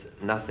was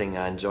nothing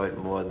I enjoyed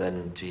more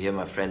than to hear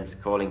my friends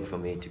calling for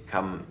me to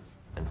come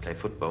and play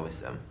football with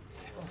them.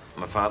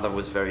 My father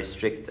was very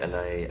strict, and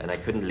I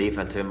couldn't leave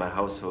until my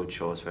household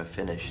chores were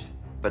finished.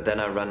 But then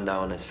I ran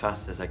down as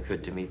fast as I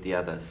could to meet the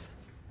others.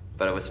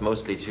 But I was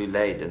mostly too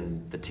late,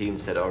 and the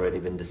teams had already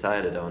been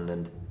decided on,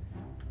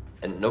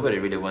 and nobody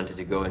really wanted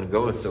to go in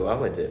goal, so I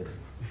went in.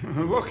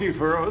 Lucky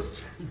for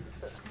us.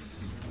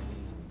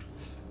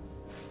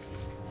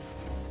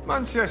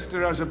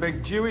 Manchester has a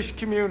big Jewish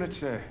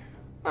community.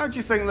 How do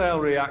you think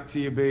they'll react to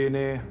you being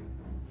here?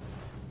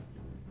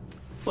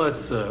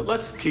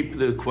 Let's keep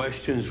the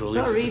questions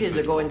related. Our readers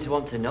are going to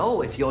want to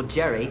know if your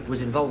Jerry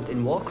was involved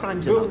in war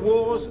crimes or The not.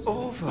 war's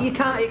over. You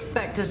can't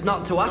expect us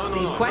not to ask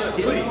these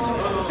questions. Please,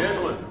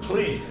 gentlemen,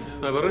 please.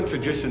 Now, we're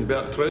introducing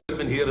Bert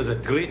Troutman here as a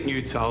great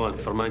new talent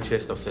for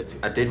Manchester City.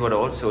 I did what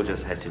all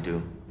soldiers had to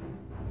do.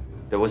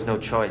 There was no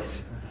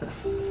choice.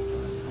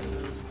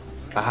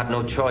 I had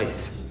no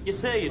choice. You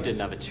say you didn't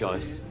have a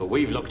choice, but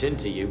we've looked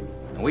into you,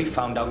 and we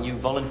found out you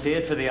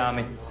volunteered for the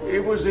army. He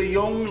was a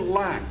young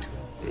lad.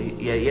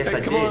 Yes, I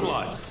did. Come on,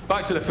 lads.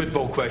 Back to the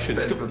football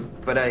questions.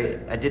 But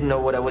I didn't know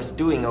what I was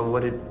doing or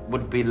what it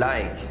would be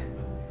like.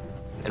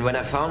 And when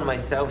I found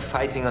myself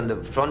fighting on the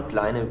front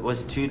line, it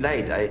was too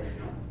late. I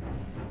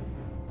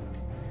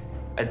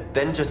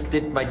then just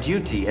did my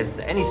duty, as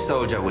any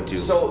soldier would do.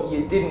 So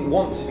you didn't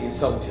want to be a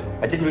soldier?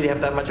 I didn't really have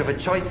that much of a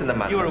choice in the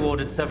matter. You were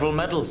awarded several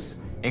medals,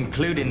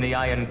 including the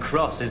Iron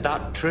Cross. Is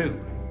that true?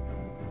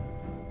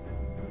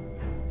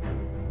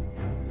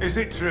 Is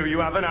it true you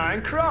have an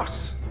Iron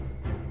Cross?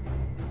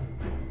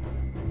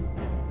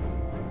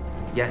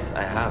 Yes,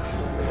 I have.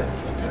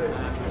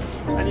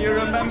 And you're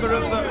a member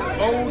of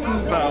the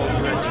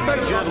Oldenburg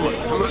Regiment? Gentlemen,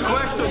 I'm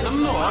requesting.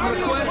 I'm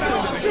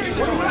requesting.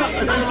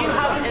 Did you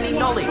have any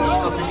knowledge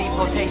of the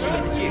deportation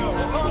of the Jews?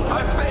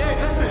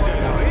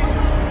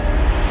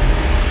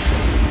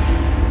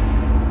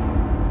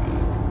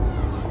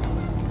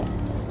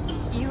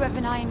 You have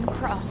an Iron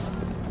Cross.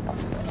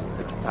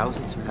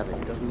 Thousands who have it.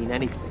 It doesn't mean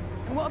anything.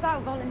 And what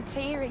about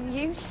volunteering?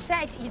 You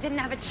said you didn't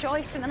have a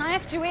choice, and then I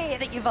have to hear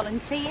that you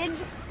volunteered.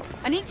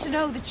 I need to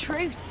know the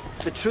truth.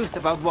 The truth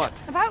about what?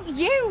 About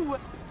you!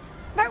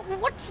 About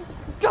what's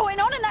going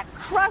on in that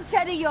kraut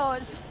head of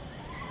yours.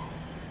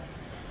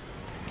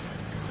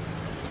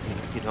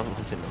 You don't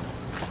want to know.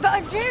 But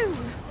I do!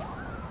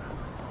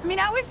 I mean,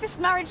 how is this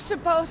marriage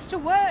supposed to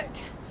work?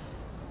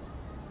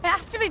 It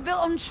has to be built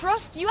on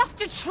trust. You have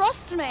to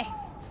trust me.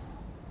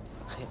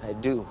 I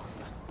do.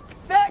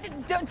 But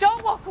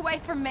don't walk away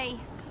from me.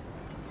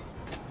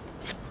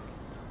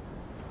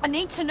 I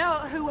need to know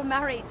who we're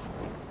married.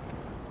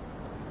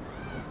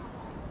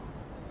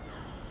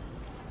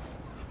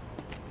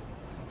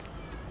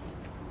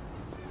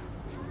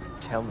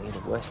 Tell me the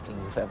worst thing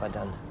you've ever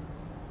done.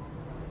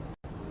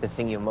 The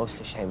thing you're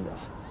most ashamed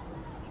of.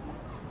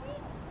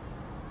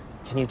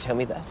 Can you tell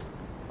me that?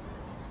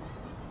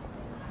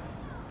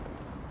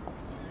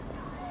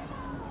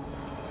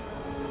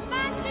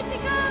 Man City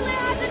Girl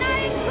has an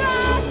Iron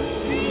Cross!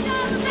 Read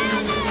all the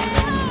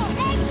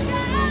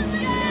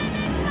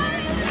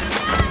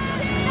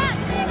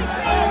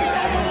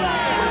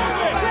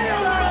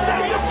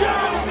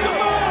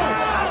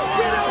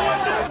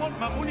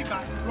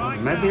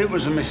Maybe it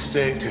was a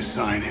mistake to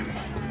sign him.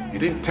 He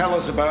didn't tell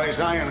us about his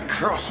Iron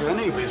Cross or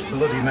any of his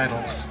bloody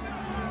medals.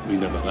 We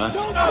never asked.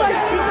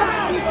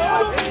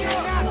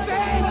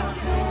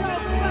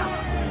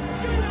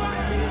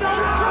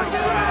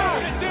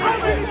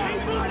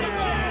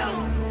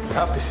 I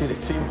have to see the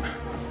team.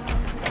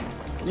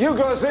 You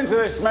got us into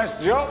this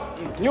mess, Joe.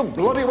 You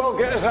bloody well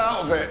get us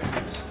out of it.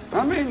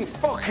 I mean,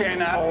 fucking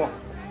hell.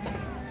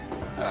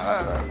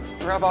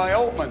 Rabbi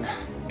Altman,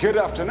 good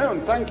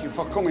afternoon. Thank you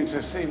for coming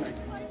to see me.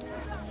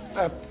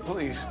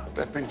 Please,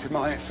 step into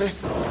my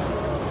office.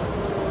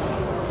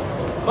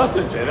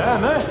 Listen to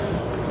them, eh?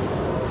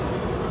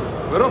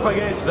 We're up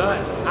against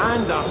that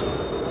and Arsenal.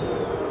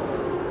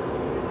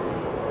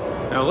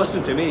 Now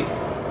listen to me.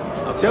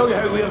 I'll tell you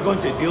how we are going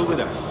to deal with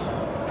this.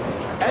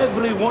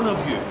 Every one of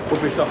you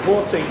will be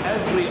supporting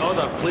every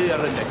other player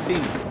in the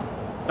team.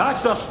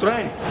 That's our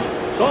strength.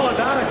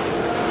 Solidarity.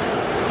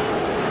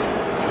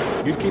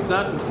 You keep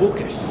that in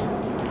focus.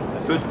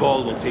 The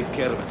football will take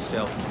care of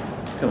itself.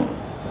 Come on.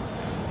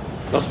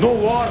 There's no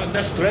war in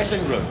this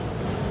dressing room.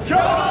 Come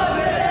on,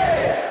 City!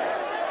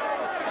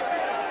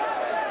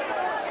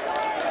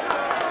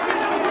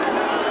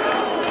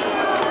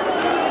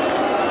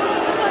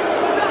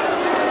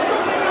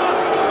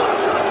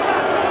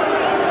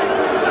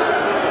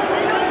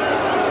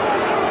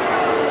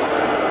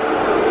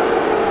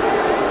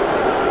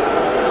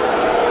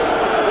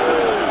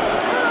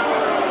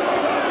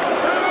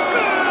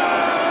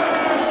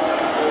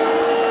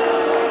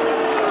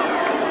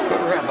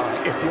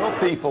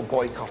 People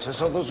boycott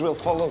us, others will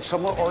follow.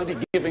 Some are already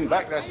giving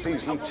back their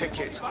season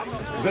tickets.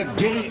 The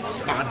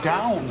gates are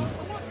down.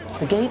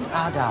 The gates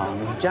are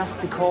down just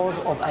because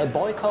of a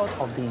boycott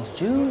of these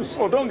Jews.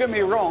 Well, don't get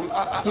me wrong.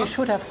 You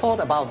should have thought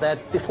about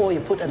that before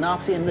you put a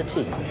Nazi in the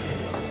team.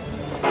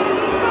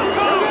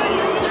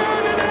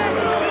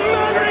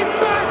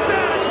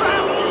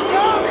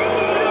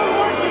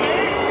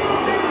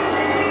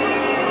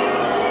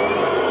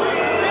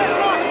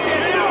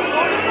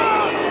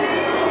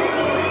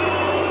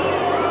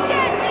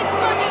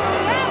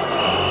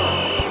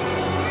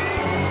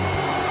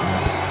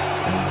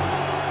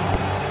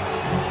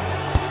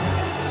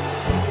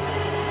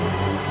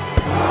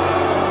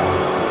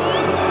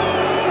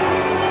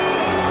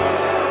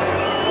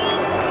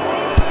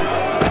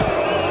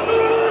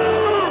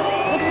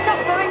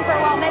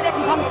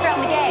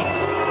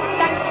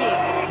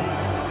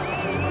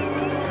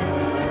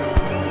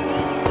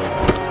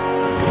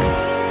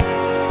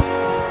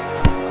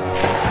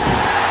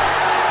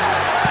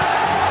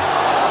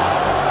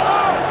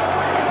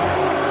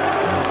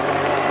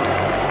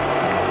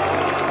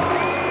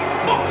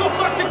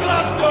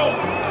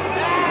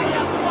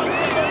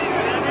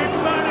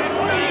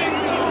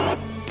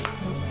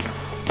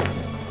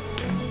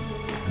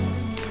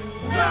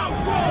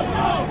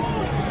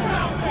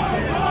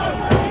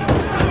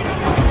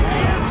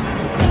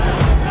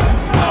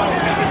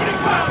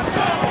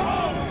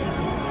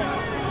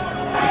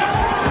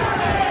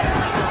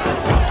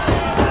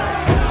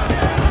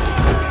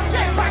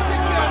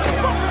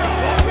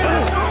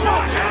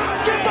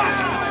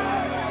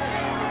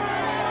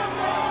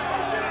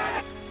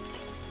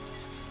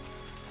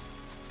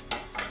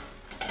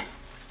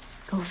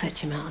 Go fetch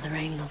him out of the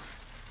rain, love.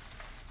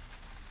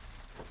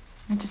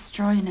 We're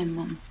destroying him,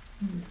 Mum.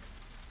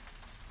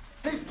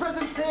 His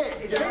presence here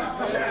is an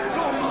insult.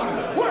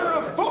 We're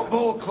a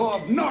football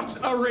club, not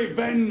a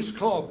revenge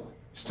club.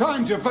 It's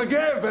time to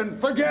forgive and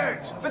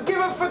forget. Forgive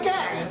and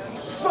forget?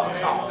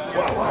 Fuck off.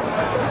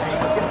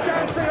 You're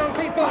dancing on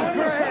people's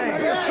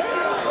graves. Yes.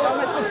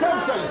 Mr.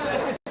 Thompson.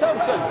 Mr.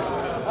 Thompson.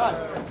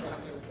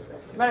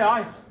 May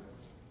I?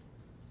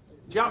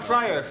 Jack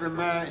Fryer from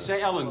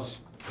St.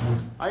 Helens.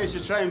 I used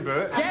to train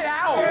Bert. Get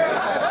out!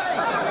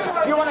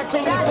 If you want to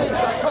keep your seat,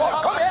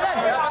 come here then!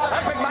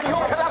 Big man,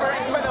 you're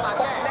collaborating with us.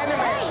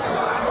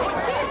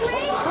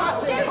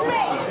 Excuse me!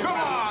 Come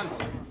on!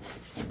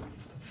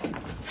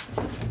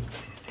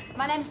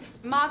 My name's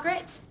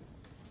Margaret.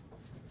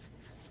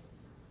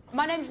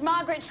 My name's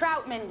Margaret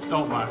Troutman.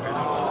 Don't, Margaret.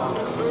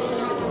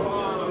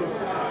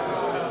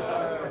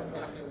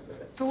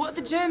 For what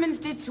the Germans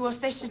did to us,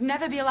 they should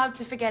never be allowed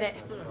to forget it.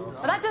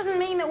 But that doesn't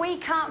mean that we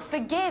can't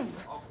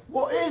forgive.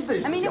 What is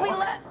this, I mean, if we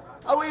let...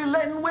 Are we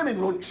letting women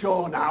run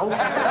show now?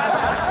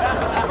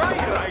 Right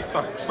your eyes,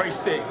 for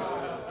Christ's sake.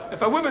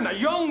 If a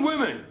young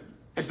woman,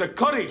 has the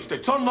courage to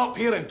turn up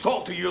here and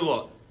talk to you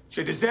lot,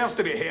 she deserves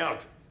to be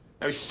heard.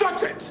 Now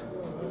shut it!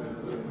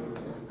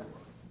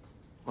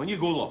 On you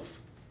go, love.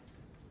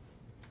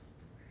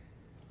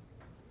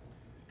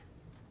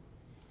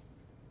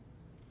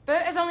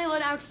 Bert has only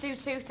learned how to do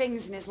two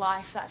things in his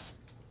life. That's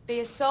be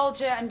a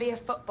soldier and be a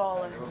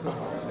footballer.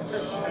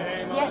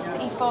 Yes,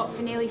 he fought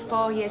for nearly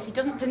 4 years. He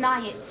doesn't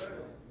deny it.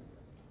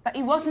 But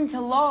he wasn't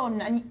alone,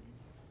 and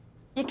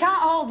you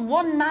can't hold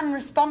one man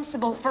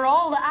responsible for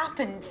all that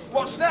happened.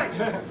 What's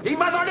next? He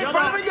must on in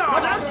front of the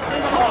gardeners?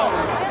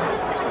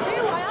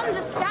 I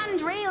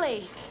understand,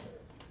 really.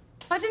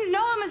 I didn't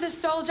know him as a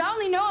soldier. I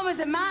only know him as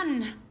a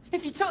man.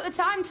 If you took the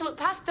time to look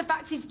past the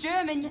fact he's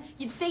German,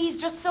 you'd see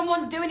he's just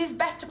someone doing his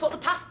best to put the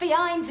past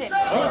behind him.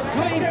 You're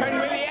sleeping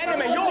with the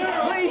enemy! You're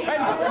sleeping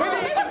with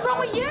the... What's wrong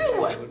with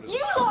you?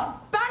 You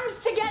lot band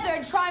together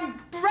and try and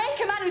break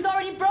a man who's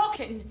already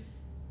broken,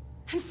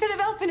 instead of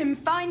helping him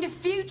find a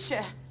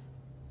future.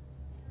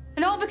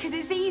 And all because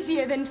it's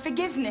easier than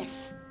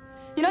forgiveness.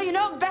 You know, you're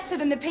no better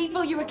than the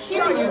people you accuse.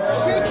 You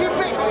cheeky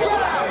bitch! Get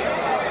out!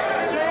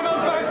 Shame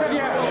on both of you!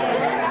 You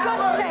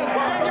disgust me!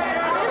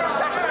 You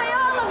disgust me,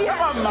 all of you!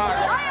 Come on, Mark! I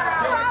am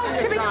proud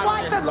to be the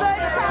wife of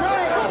Bertrand!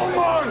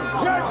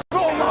 Gentlemen!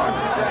 Gentlemen!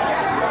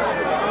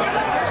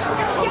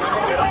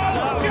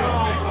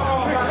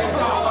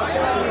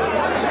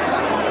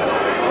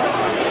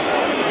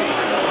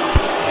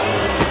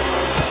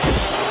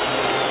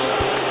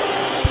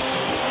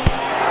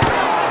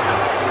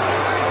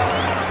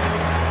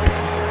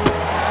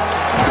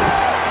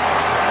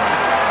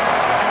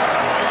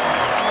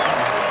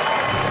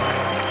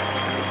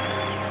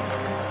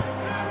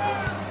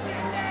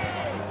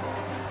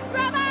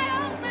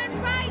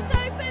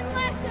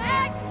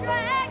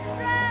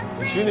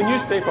 In the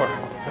newspaper.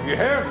 Have you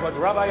heard what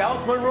Rabbi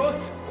Altman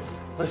wrote?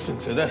 Listen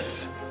to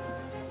this.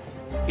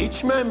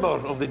 Each member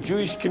of the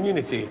Jewish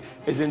community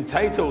is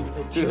entitled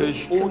to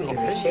his own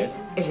opinion.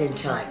 Is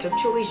entitled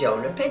to his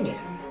own opinion,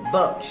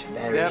 but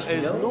there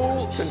is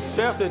no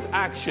concerted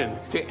action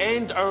to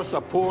end our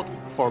support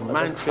for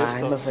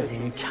Manchester City.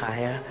 An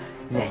entire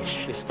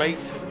nation.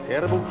 Despite the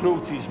terrible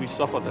cruelties we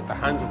suffered at the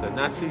hands of the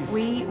Nazis.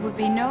 We would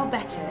be no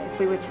better if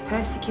we were to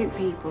persecute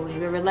people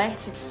who are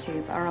related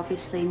to but are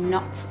obviously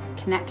not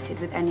connected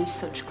with any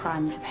such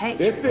crimes of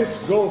hatred. If this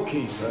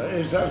goalkeeper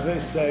is, as they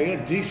say,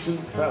 a decent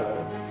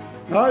fellow,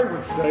 I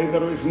would say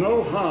there is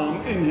no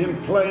harm in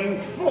him playing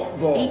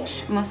football.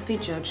 Each must be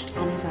judged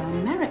on his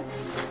own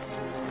merits.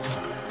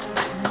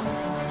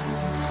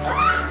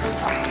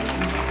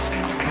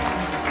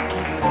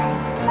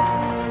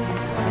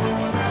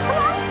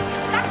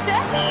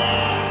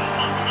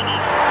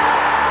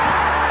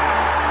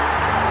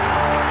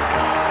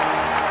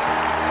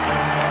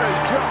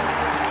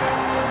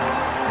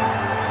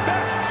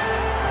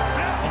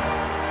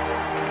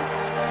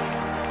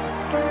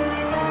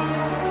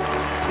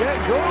 Get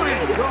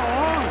going, go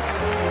on.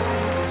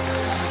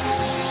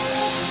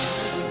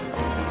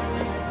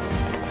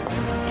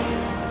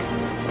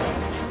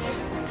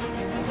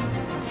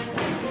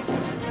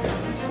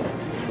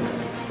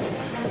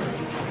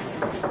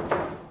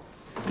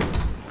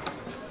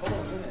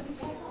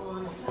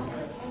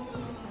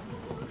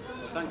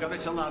 Thank God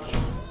it's a lad.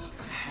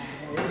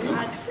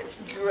 That's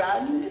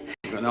grand.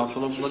 You've got an house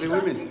full of bloody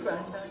women.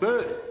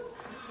 Bert,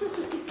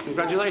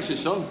 congratulations,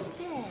 son.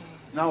 Yeah.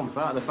 Now I'm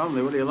part of the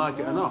family, whether you like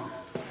it or not.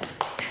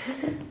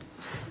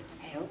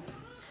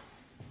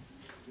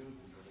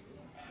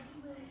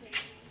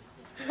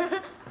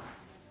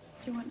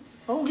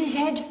 Hold his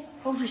head.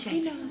 Hold his head.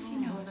 He knows.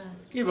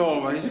 Give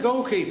over, he's a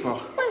goalkeeper.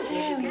 Well,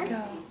 there we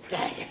go.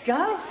 There you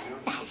go.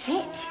 That's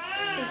it.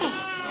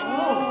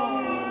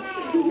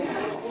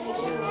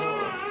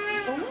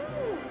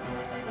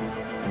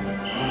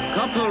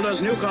 Cup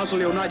holders Newcastle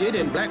United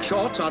in black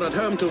shorts are at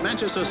home to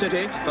Manchester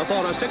City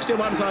before a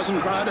 61,000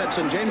 crowd at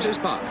St James's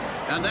Park.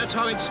 And that's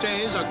how it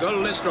stays a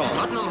goalless draw.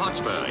 Tottenham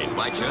Hotspur in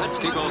white shirts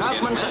keep on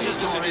getting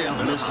Manchester City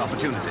and missed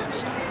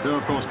opportunities. Though,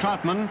 of course,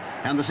 Troutman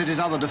and the city's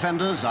other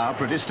defenders are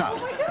pretty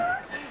stout.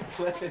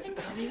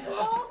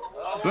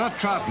 Bert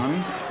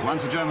Troutman,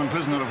 once a German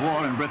prisoner of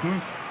war in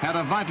Britain, had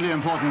a vitally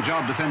important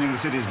job defending the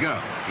city's goal.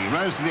 He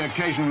rose to the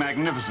occasion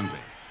magnificently.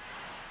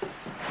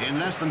 In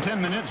less than 10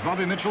 minutes,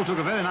 Bobby Mitchell took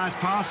a very nice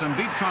pass and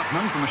beat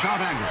Troutman from a sharp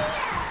angle.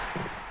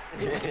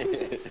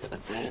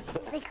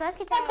 The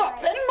crocodile.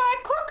 My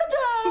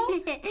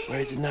crocodile. Where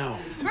is it now?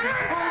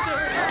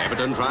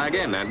 Everton try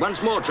again, and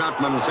once more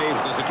Troutman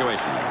saves the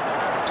situation.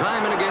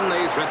 Time and again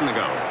they threaten the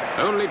goal.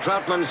 Only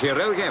Troutman's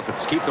heroic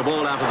efforts keep the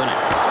ball out of the net.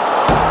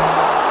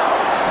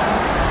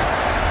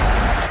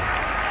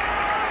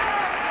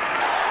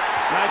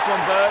 Nice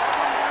one, Bert.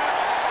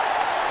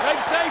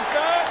 Great save,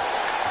 Bert.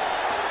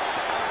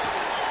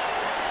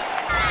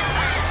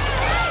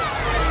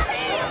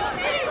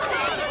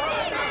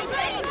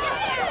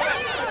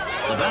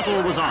 The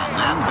battle was on,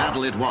 and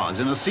battle it was,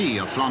 in a sea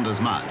of Flanders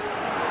mud.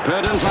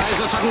 Purdon tries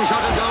a sudden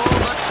shot at goal,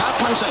 but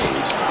Troutman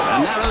saves. A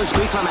narrow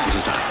squeak for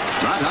Manchester.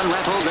 But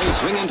unraveled, they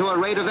swing into a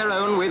raid of their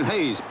own with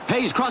Hayes.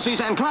 Hayes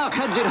crosses and Clark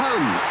heads it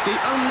home. The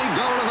only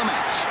goal of the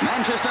match.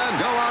 Manchester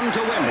go on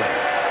to Wembley.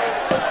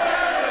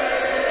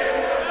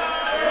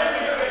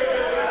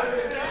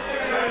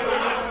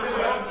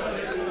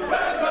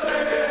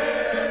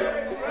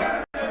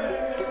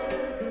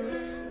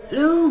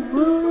 Blue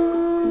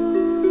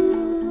moon,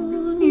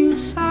 you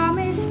saw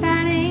me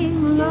standing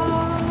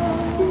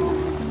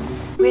alone,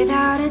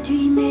 without a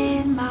dream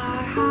in my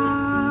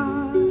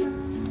heart,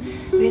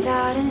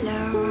 without a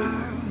love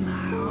of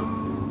my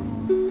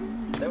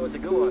own. That was a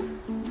good one.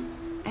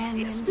 And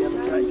yes,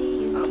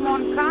 suddenly Come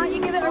on, can't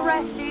you give it a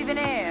rest even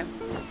here?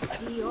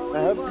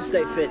 I hope to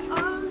stay fit.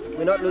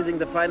 We're not losing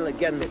the final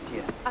again this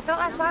year. I thought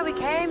that's why we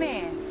came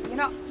here. So you're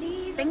not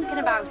thinking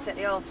about it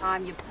the whole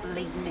time, you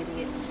bleeding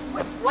idiot.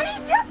 What are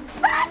you doing?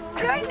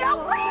 I know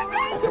what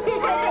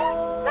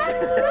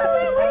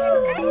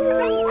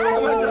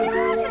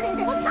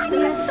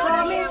You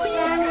saw me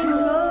standing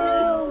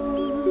alone,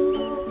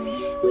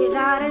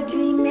 without a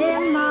dream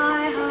in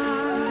my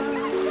heart,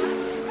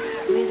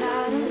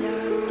 without a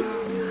love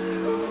of my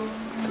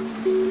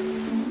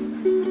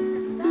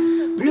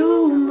own.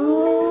 Blue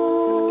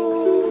moon,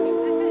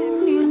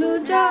 you knew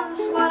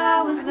just what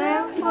I was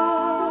there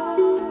for.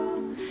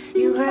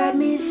 You heard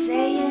me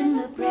saying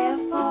the prayer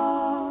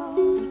for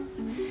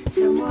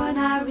someone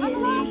I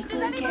really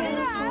could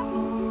care for.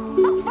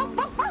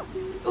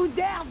 Who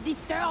dares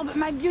disturb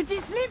my beauty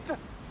sleep?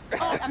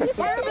 Oh, I'm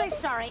terribly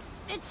sorry.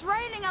 It's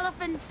raining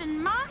elephants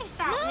and mice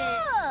out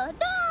here.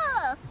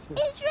 No!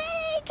 It's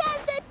raining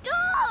cats and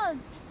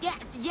dogs! Yeah,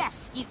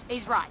 yes,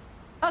 he's right.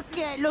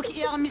 Okay, look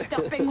here,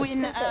 Mr.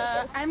 Penguin.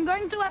 I'm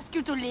going to ask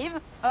you to leave,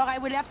 or I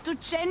will have to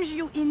change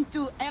you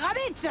into a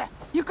rabbit.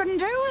 You can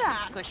do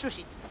that. Go, shush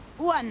it.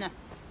 1,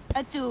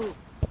 2,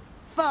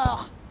 4.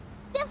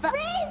 The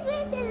freeze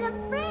whistle! The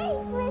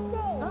freeze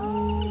whistle!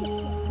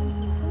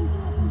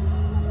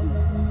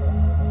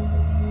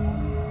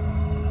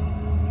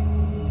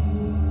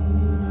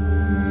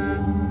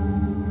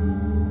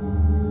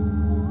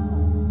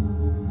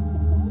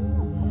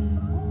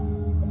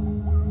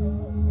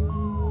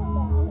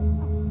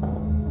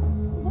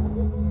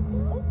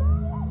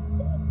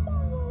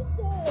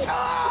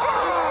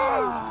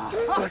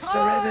 What's the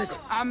rabbit?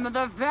 I'm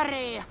the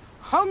very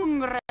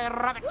hungry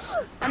rabbit,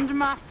 and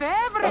my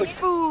favorite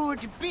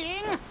food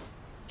being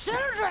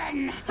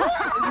children.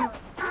 I'm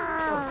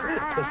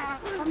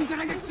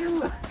gonna get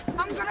you.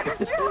 I'm gonna get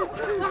you.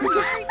 I'm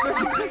gonna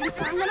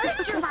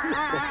get you.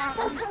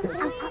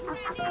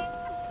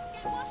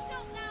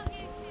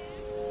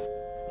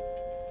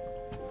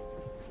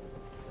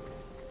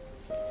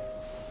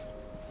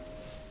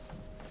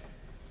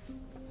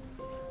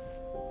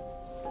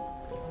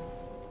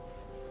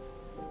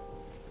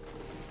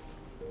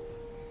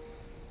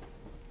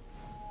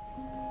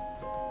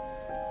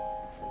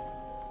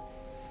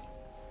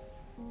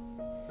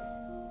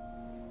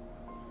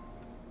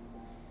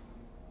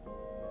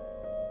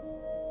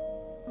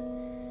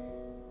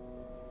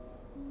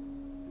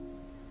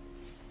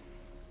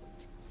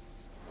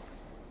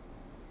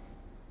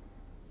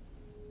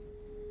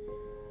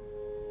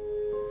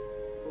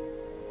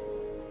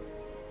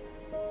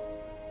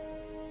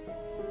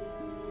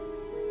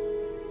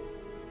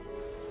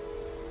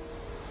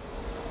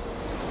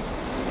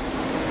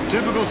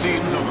 Typical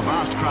scenes of the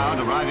vast crowd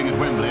arriving at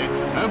Wembley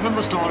open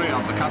the story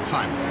of the Cup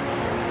final.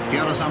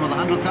 Here are some of the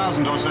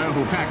 100,000 or so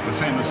who packed the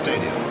famous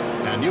stadium.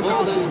 And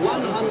More than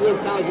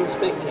 100,000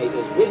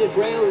 spectators. British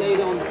Rail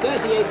laid on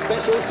 38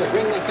 specials to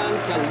bring their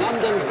fans to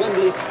London's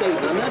Wembley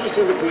Stadium. Her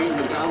Majesty the Queen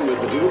went down with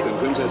the Duke and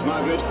Princess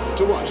Margaret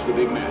to watch the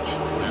big match.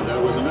 And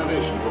there was an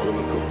ovation for them,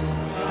 of course.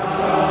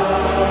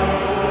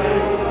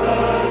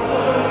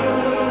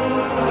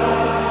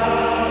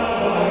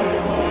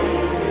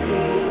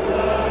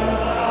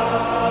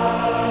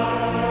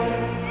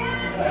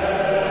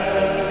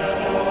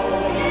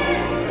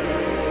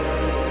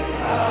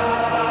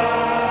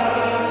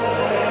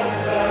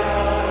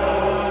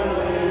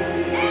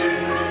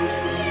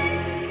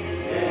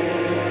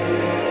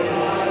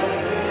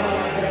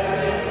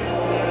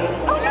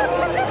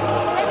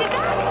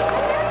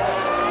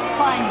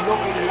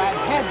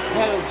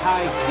 Held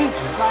high,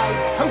 each side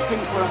hoping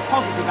for a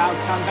positive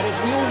outcome, but as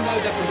we all know,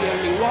 there can be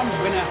only one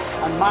winner,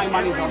 and my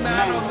money's on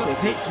Man City. The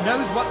pitch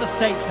knows what the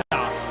stakes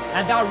are,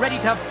 and are ready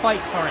to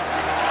fight for it.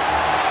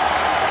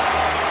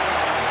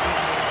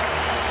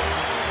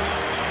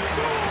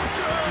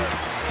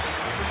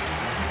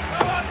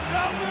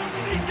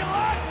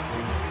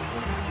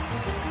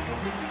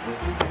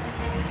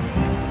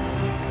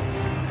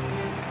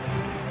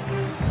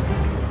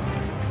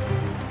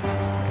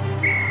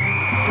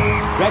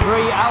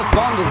 Referee Alf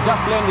Bond has just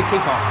blown the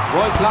kick-off.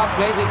 Roy Clark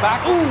plays it back.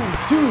 Ooh,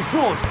 too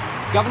short.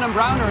 Governor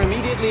Brown are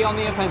immediately on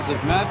the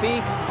offensive. Murphy,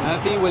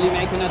 will he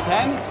make an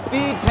attempt?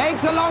 He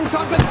takes a long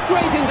shot, but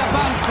straight into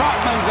Van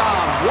Trotman's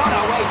arms. What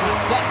a way to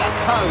set the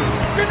tone.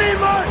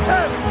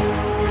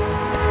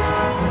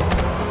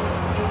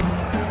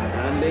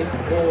 And it's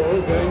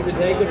Paul going to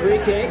take the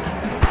free kick.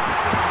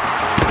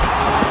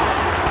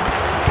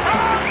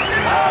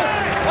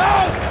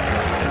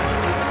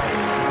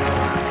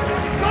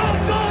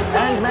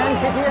 And Man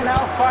City are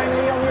now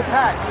finally on the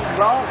attack.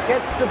 Clark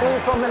gets the ball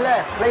from the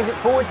left, plays it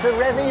forward to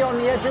Revy on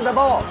the edge of the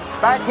box.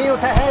 Back heel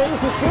to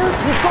Hayes, he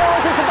shoots, he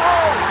scores, it's a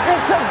goal!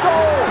 It's a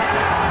goal!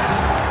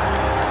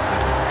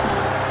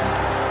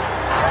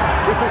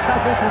 This is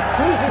something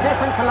completely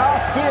different to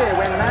last year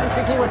when Man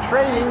City were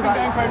trailing by...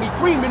 Going for only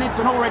 3 minutes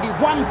and already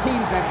one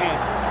team's ahead.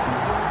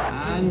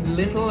 And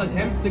Little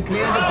attempts to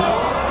clear the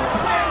ball.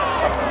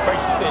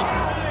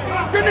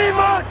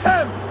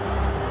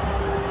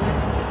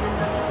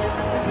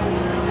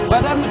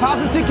 But the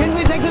passes to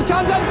Kinsley, takes a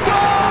chance and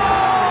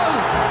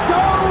scores!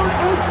 Goal!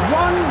 It's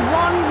 1-1.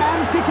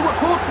 Man City were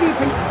coarsely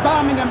think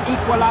Birmingham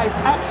equalised.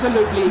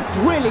 Absolutely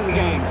thrilling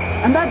game.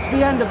 And that's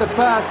the end of the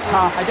first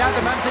half. I doubt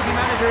the Man City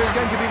manager is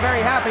going to be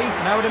very happy,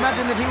 and I would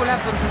imagine that he will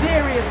have some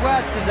serious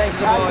words to say to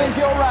the boys. I think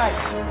you're right.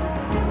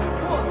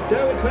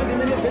 So 20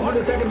 minutes into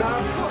the second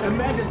half, and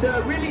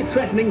Manchester really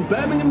threatening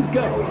Birmingham's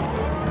goal.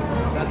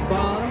 That's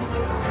Barnes,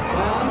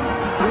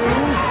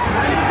 through,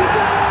 and it's a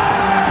goal!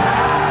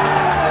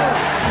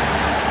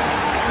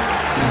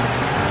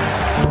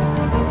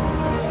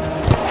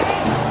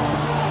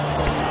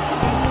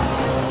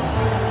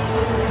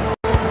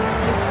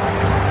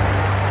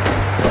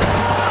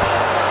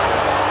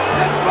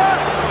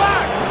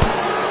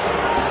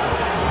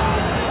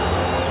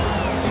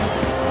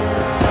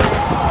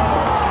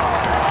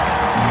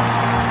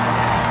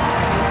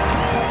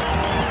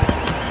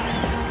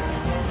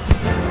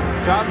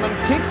 Troutman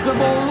kicks the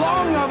ball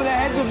long over the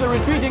heads of the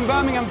retreating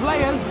Birmingham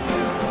players.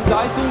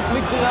 Dyson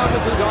flicks it over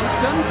to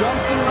Johnston.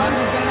 Johnston runs,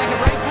 he's going to make a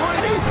break for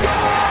it, and he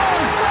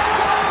scores!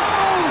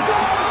 Goal!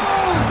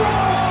 Goal!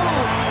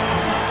 Goal!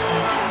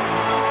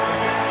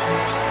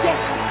 Yes!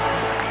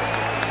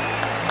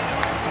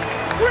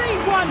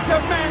 3-1 to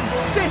Man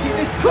City.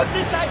 This could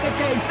decide the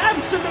game.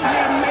 Absolutely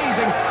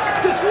amazing.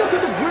 Just look at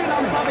the grin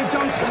on Bobby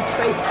Johnson's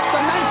face.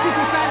 The Man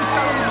City fans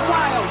going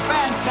wild.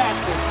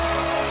 Fantastic.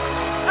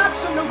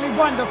 Absolutely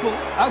wonderful.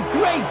 A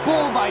great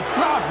ball by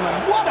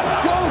Troutman. What a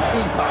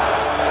goalkeeper!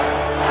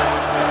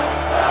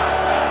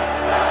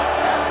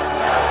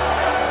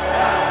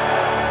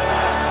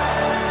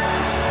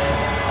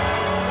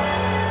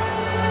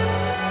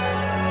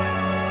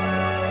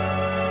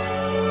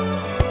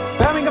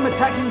 Birmingham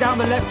attacking down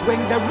the left wing.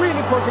 They're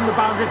really pushing the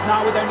boundaries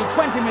now with only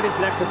 20 minutes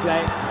left to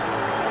play.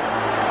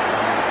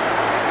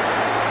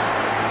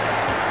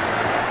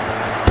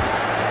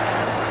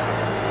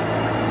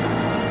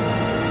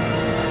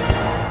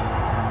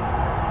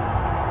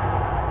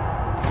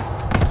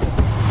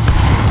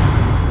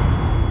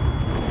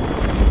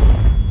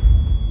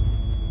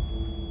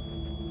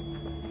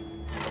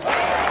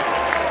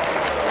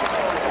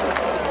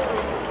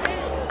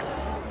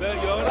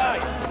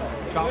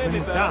 Troutman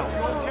is down.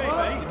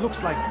 It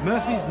looks like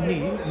Murphy's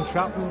knee and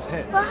Troutman's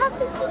head. What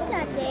happened to you,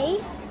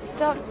 Daddy?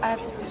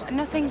 Don't,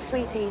 nothing,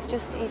 sweetie. He's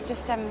just,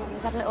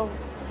 that little...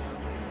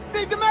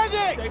 Need the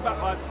medic! Stay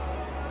back, lads.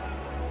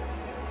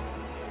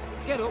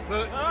 Get up,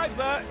 Bert. All right,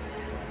 Bert.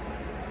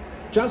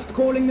 Just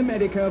calling the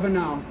medic over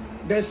now.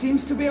 There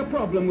seems to be a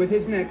problem with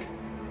his neck.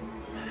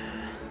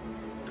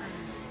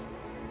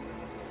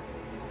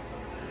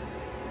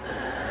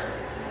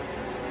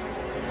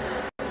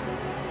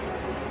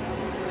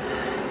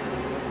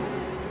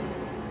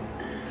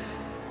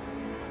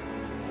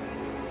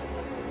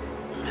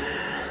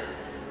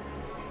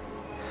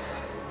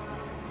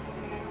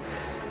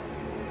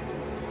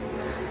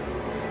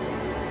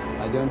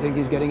 I don't think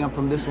he's getting up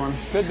from this one.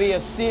 Could be a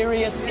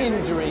serious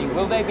injury.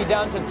 Will they be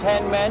down to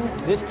 10 men?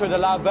 This could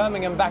allow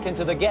Birmingham back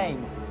into the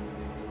game.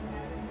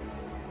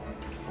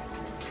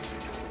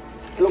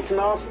 Looks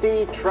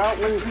nasty.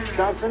 Troutman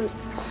doesn't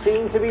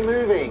seem to be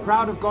moving. The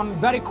crowd have gone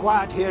very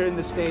quiet here in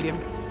the stadium.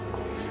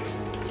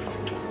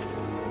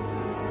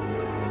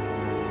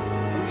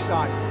 Which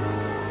side?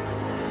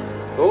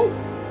 Oh,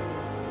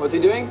 what's he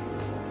doing?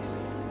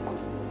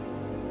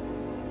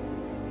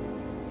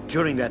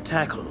 During that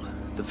tackle,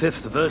 the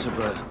fifth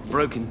vertebra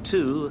broke in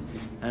two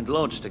and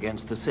lodged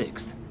against the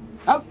sixth.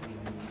 Oh,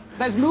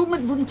 there's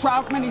movement from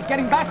Troutman. He's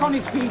getting back on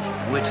his feet.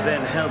 Which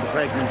then held the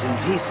fragment in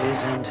pieces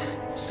and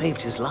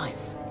saved his life.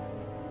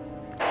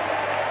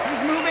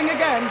 He's moving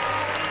again.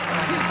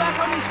 He's back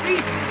on his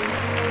feet.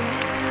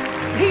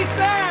 He's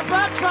there.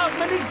 Bert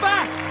Troutman is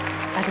back.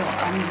 I don't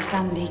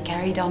understand. He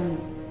carried on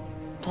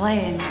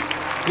playing.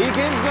 He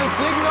gives the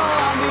signal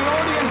and the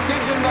audience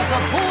gives him the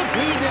support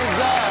he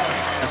deserves.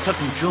 A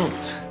sudden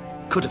jolt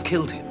could have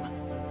killed him.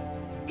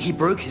 He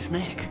broke his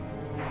neck.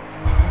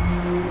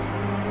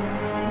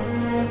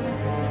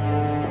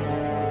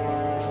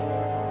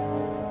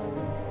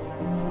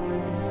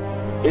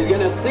 He's going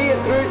to see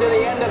it through to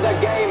the end of the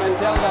game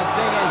until the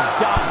thing is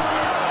done.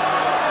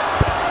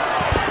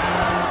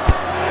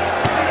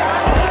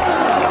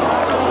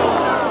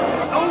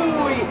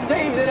 Oh, he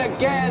saves it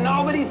again.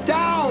 Oh, but he's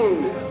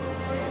down.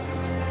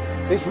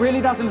 This really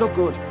doesn't look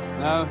good.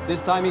 No,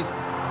 this time he's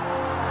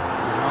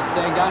not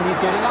staying down. He's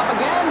getting up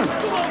again.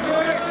 Come on,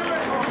 Bert.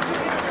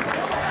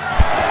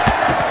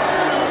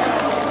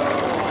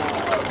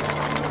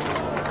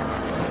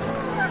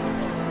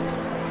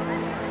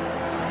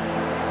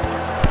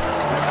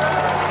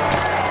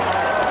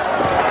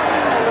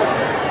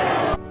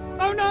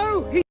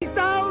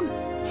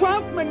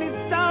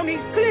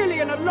 He's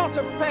clearly in a lot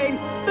of pain.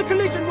 The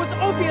collision was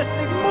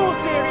obviously more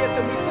serious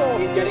than we thought.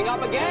 He's getting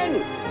up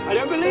again. I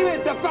don't believe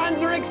it. The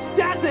fans are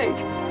ecstatic.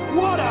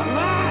 What a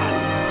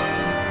man!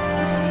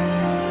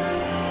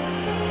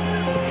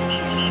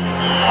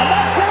 And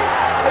that's it.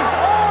 It's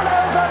all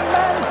over.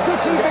 Man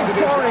City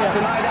victorious.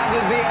 Tonight, that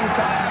is the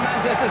entire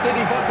Manchester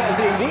City football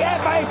team. The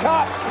FA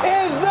Cup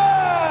is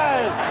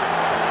theirs.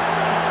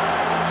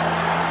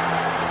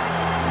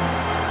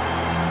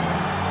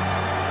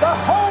 The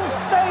whole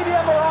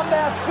stadium are on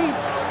their feet.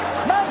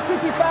 Man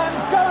City fans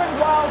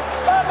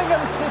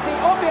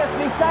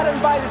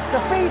saddened by this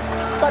defeat,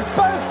 but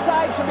both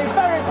sides should be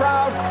very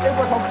proud. It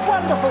was a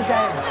wonderful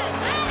game.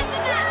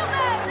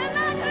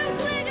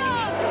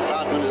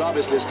 Troutman is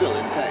obviously still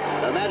in pain.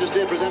 Her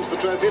Majesty presents the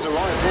trophy to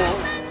Roy Paul.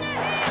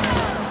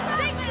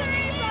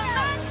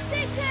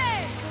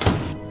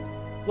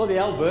 Bloody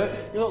hell, Bert,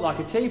 you look like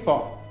a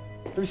teapot.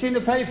 Have you seen the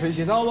papers?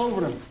 You're all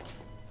over them.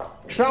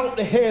 Trout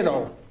the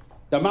hero,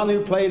 the man who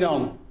played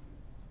on.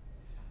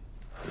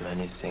 I'm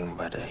anything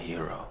but a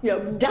hero.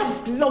 You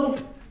daft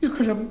lump. You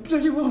could have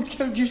bloody well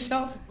killed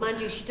yourself. Mind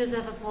you, she does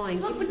have a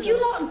point. Look, would you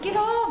lot get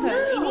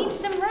over? He needs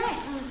some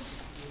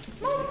rest.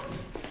 Mum.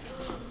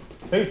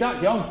 Who's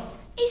that, John?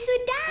 It's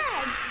your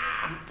dad.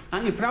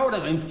 Aren't you proud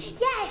of him?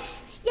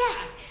 Yes, yes.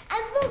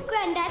 And look,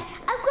 Grandad,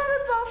 I've got a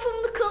ball from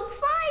the cup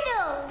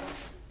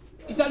finals.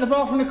 Is that the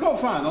ball from the cup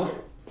final?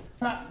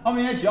 On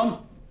my head,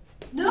 John.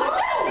 No!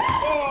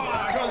 Oh,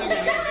 I don't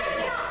think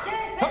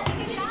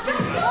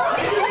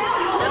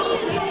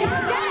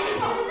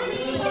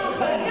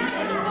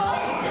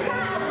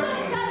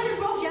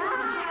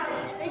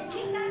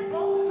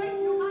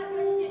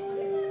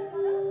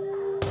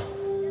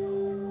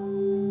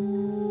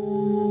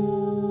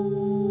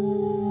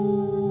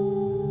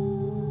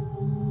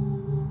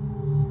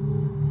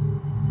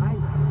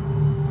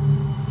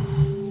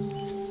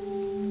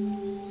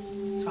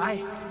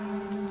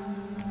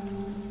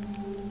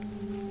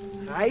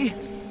Drei.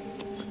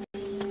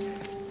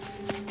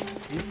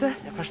 Siehst du,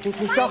 er versteht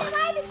mich doch.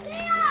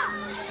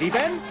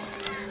 7,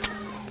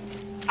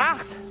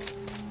 8,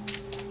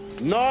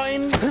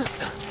 9,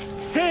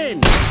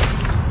 10.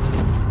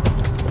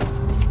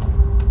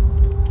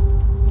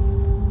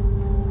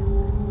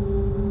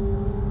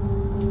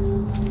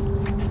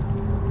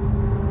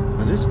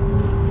 Was ist?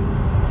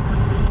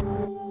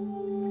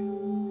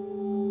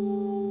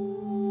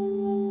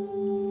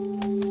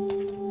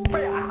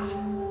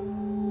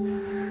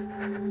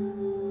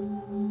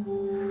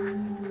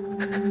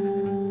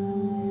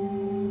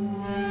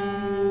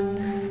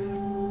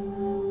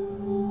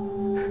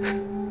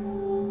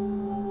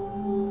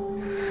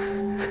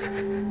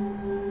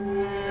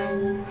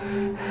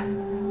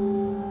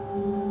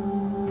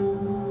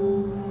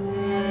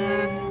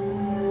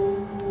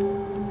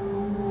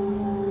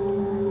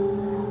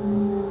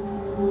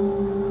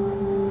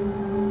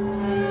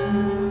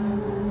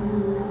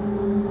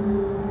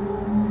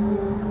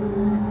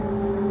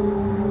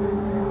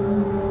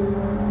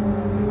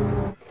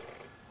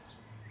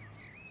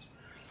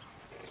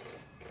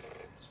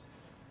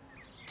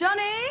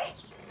 Johnny?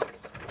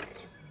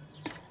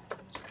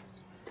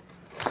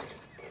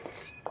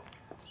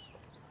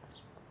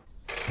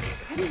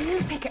 Why didn't you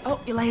pick it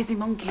up, you lazy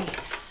monkey?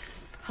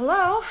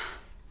 Hello?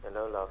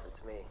 Hello, love,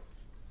 it's me.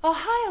 Oh,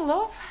 hi,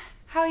 love.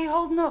 How are you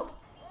holding up?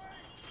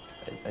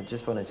 I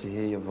just wanted to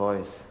hear your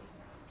voice.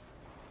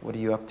 What are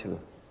you up to?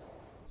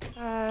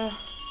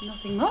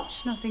 Nothing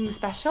much, nothing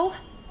special.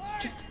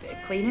 Just a bit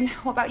of cleaning.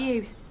 What about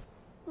you?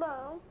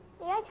 Mum,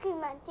 the ice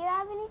cream man, do you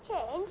have any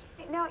change?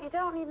 No, you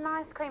don't need an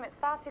ice cream. It's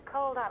far too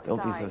cold outside.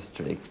 Don't be so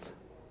strict.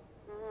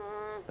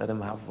 Let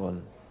him have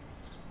one.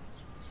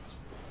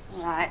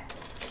 All right.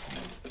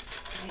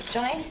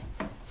 Johnny?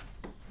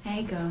 There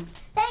you go.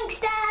 Thanks,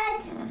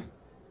 Dad.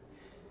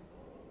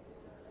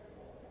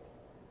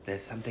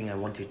 There's something I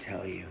want to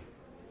tell you.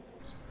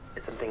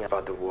 It's something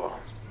about the war.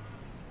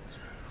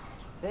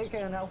 Take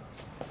care now.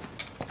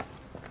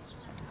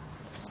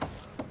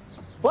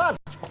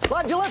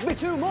 Lad, you left me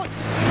too much.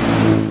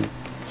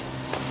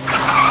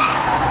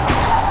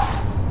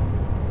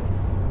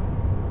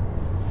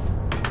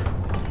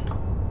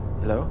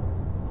 Hello?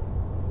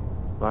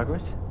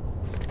 Margaret?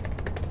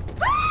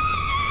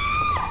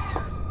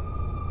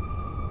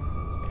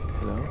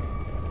 Hello?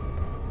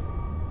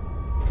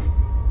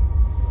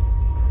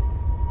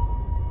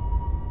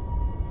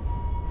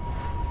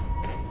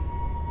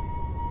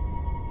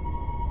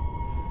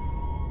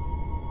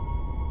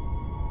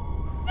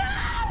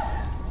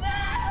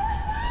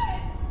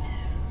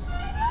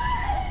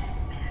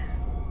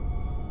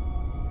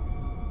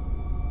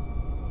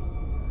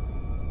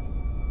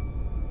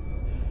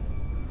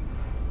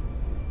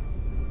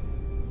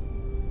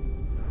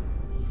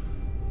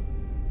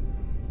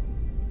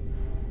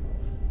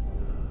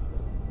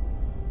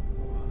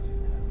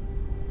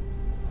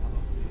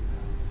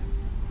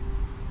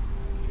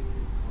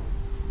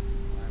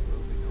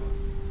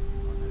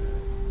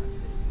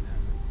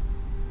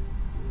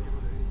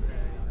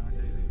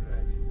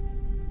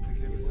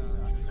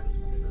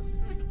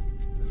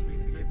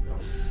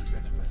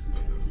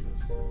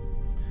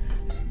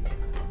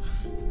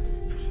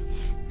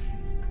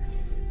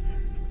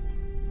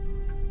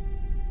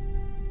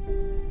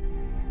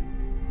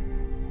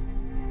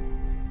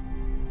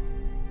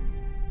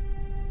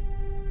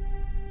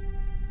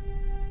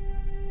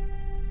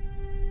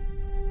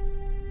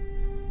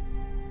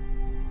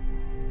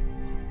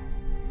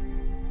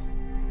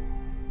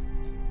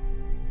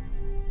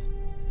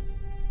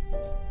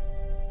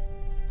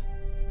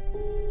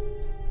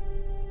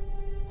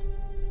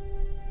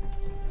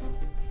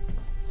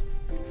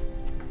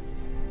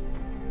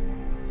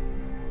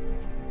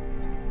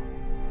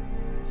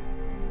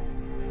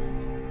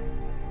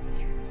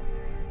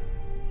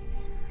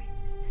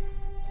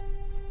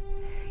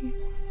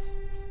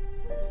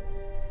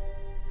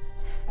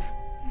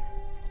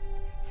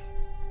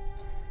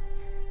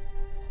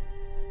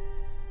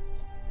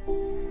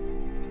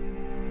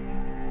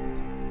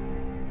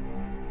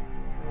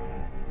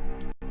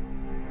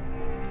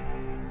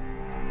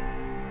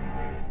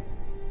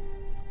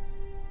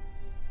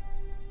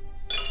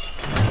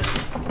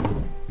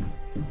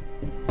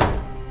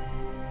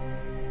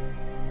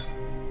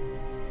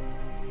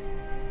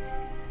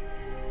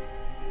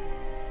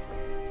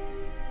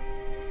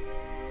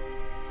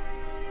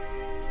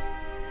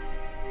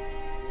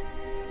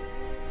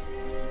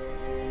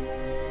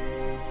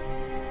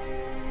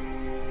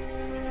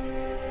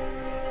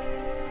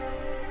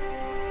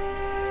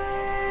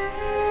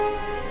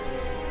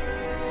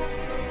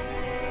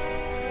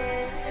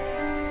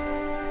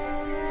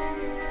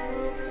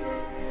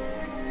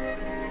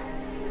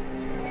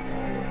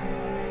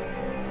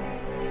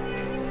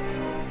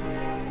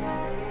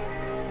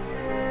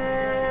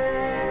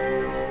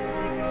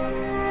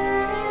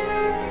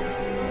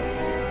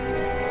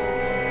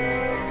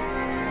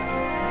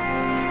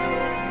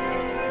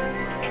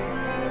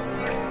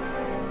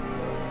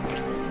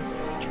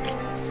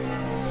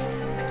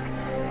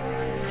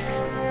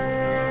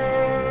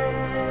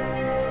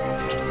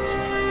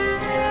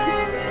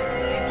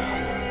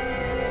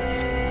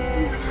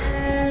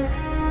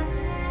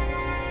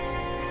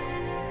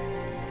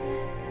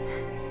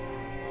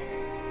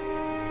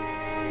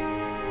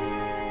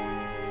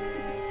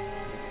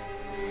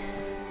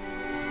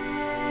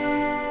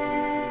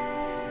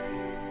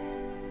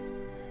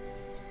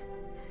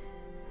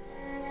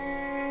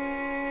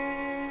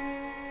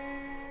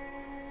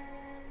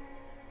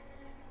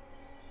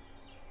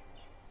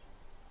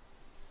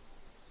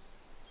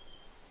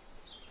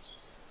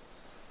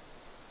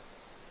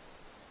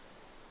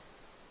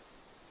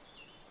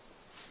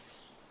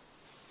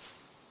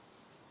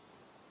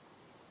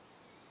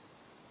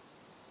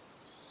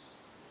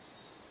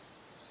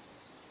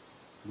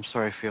 I'm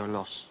sorry for your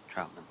loss,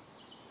 Troutman.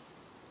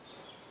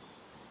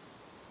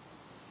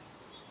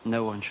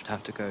 No one should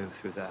have to go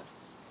through that.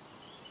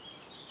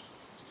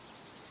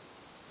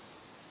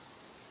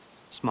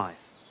 Smythe.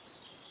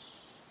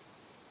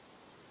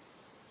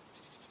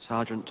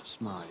 Sergeant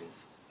Smythe.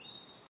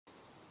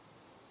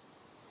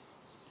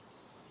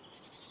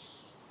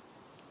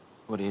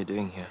 What are you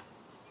doing here?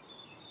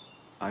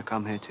 I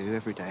come here too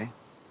every day.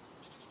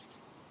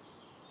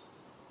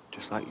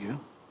 Just like you.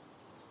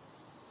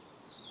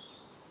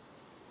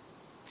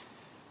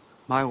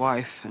 My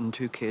wife and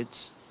 2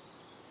 kids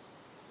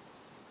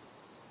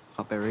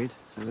are buried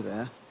over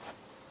there.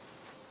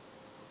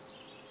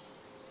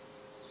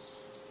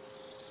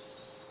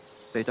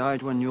 They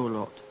died when your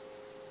lot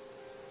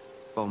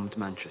bombed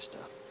Manchester.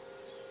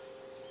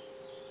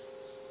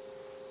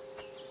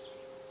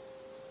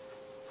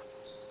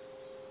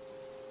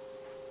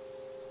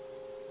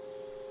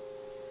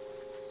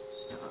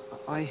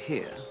 I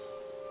hear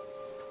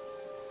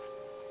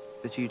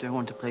that you don't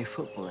want to play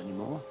football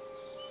anymore.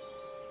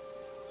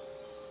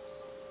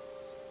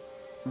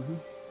 Mm-hmm.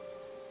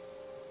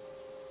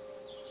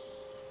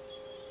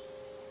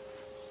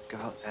 Go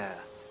out there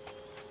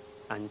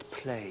and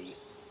play,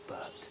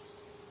 Bert.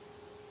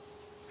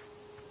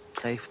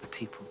 Play for the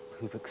people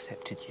who've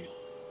accepted you.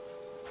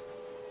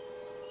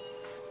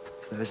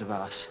 For those of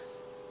us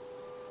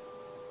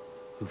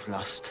who've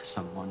lost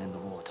someone in the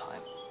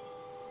wartime.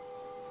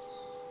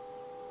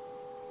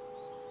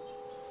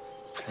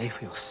 Play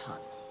for your son.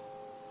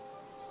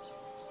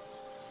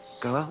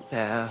 Go out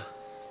there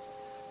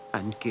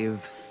and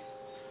give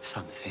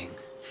something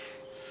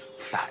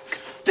back.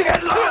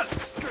 Get lost!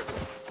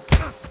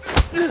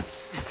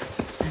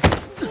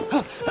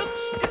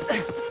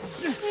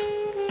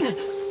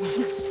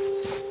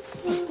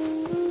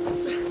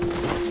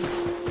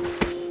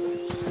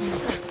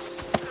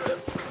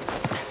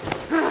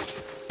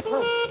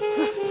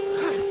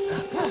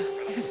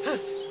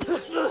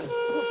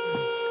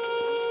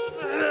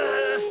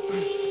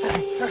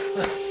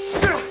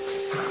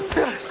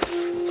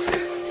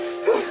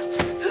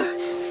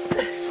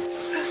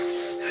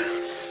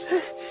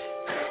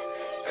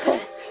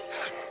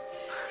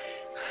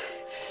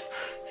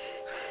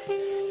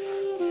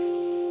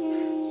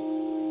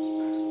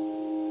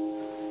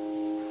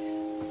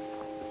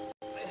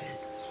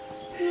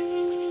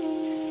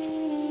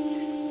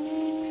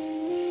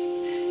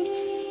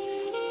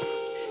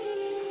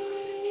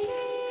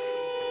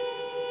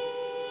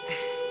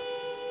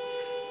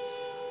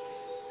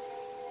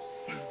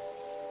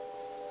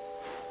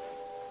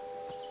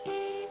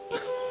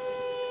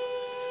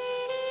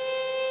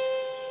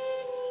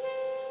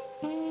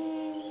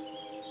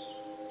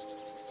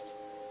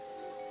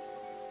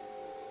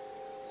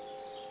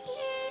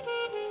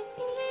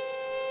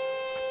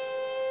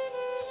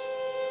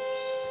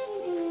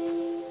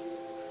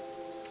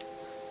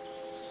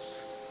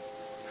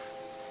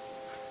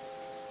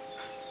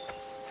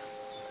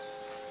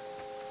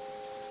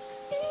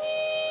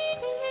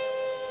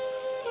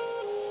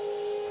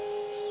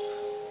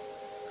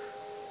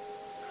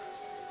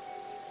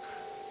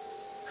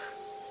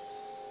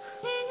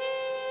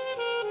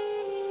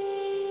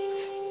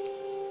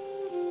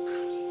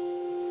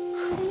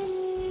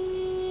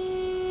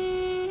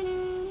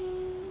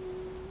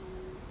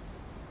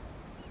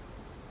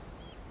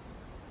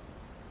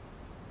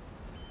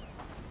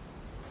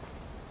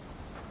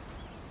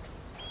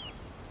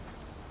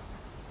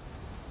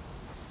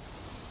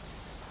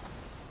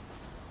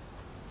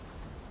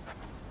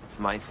 It's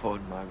my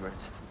fault, Margaret.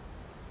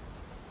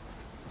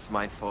 It's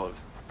my fault.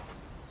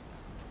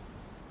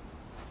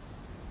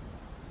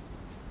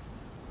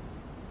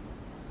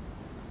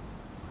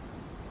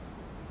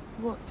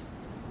 What?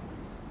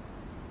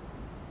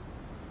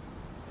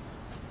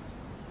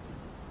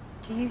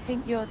 Do you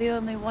think you're the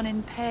only one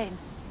in pain?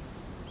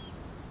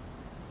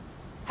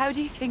 How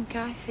do you think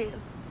I feel?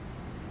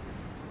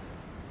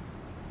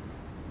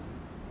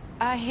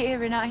 I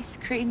hear an ice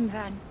cream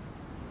van,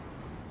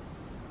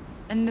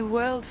 and the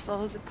world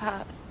falls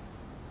apart.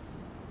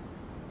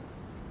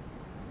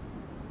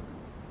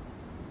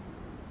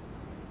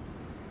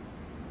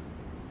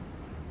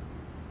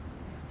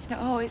 It's not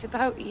always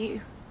about you.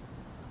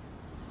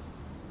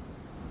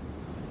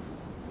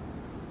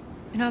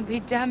 And I'll be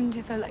damned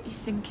if I let you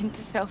sink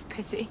into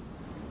self-pity.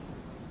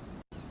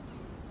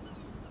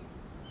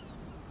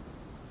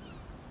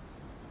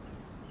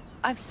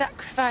 I've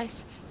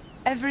sacrificed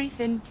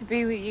everything to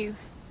be with you.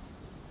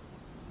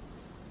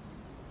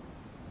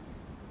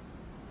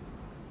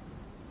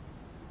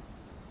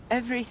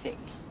 Everything.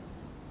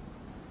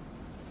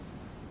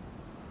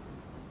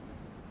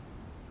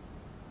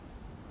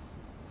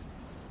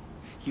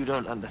 You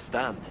don't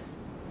understand.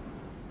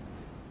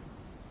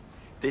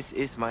 This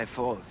is my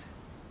fault.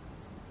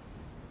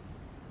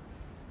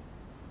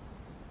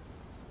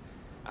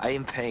 I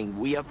am paying,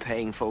 we are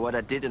paying for what I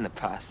did in the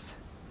past.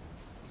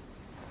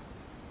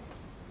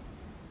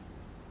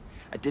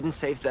 I didn't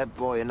save that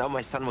boy, and now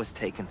my son was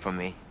taken from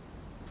me.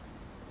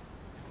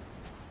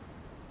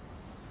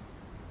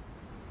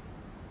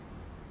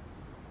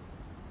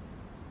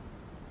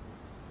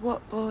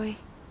 What boy?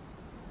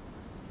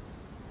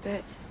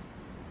 But...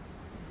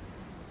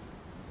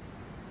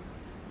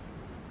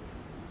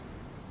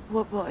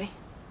 What boy?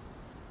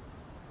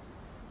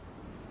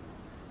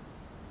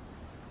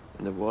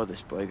 In the war,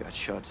 this boy got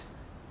shot.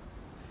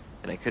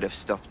 And I could have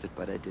stopped it,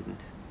 but I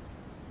didn't.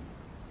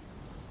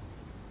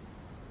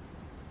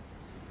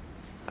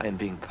 I am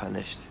being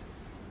punished.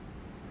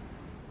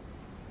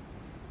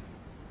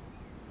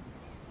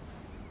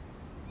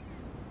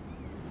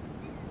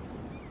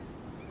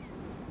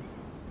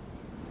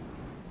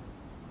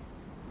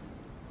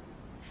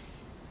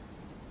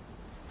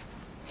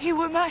 He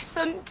were my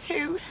son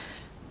too.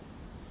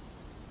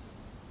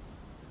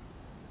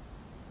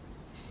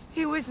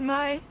 He was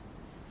my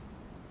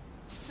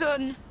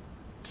son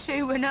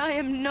too, and I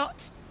am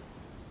not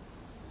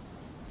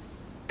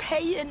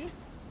paying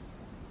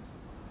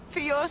for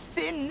your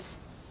sins.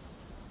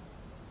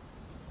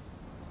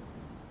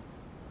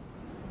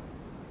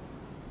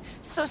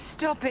 So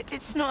stop it.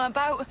 It's not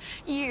about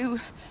you.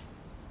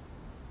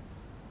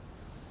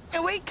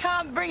 And we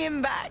can't bring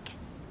him back.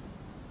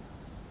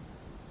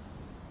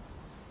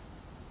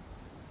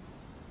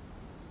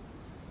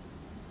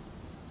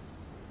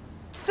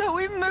 So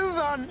we move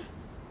on.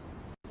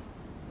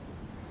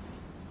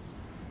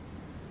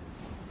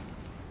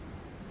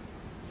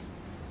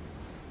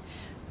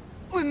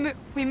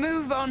 We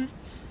move on,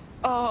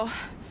 or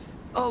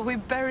we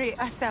bury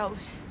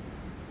ourselves.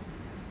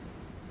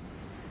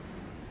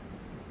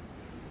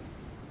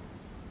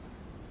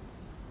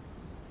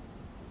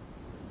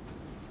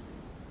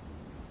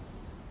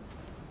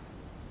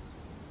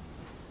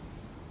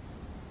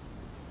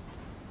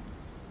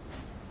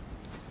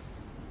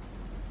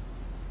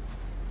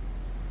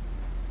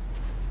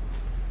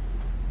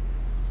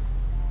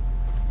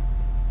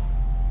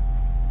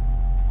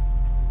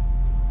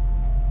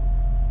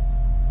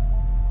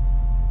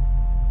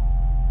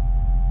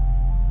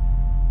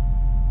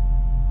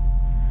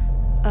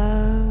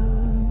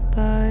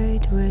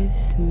 Abide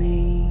with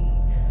me,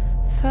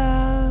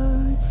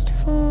 fast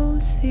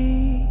falls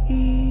the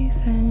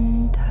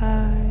eventide.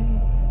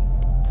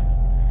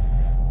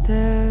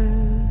 The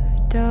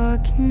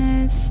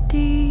darkness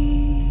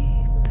deepens,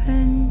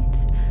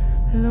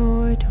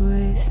 Lord,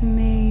 with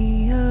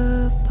me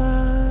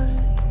abide.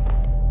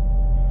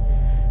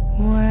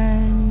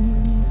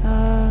 When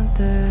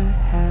other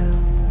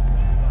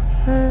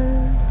helpers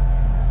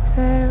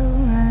fail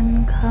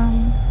and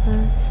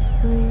comforts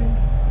flee,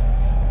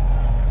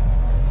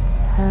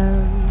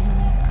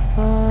 help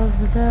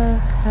of the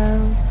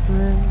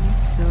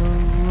helpless, so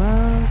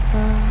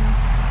abide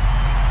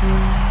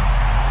with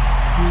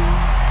me.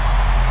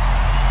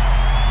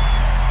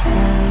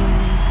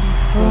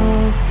 Help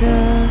of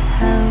the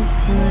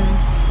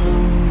helpless, so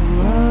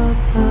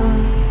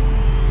abide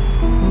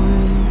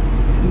with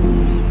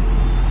me.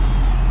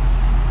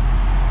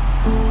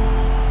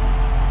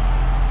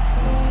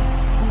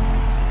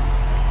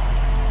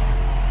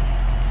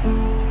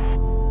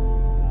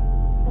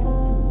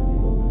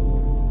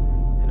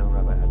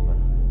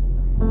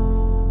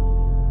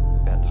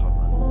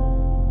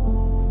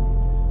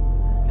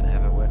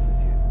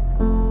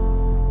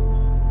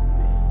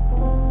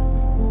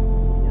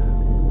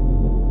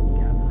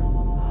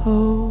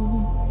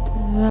 Hold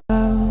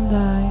thou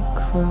thy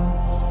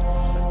cross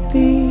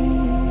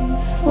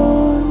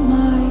before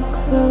my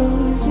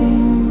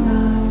closing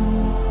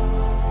eyes.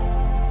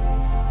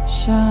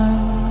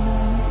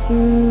 Shine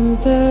through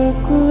the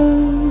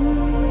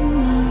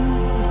gloom and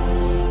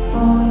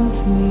point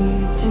me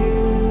to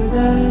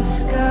the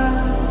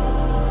sky.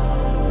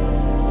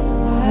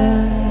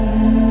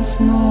 Heaven's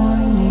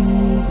morning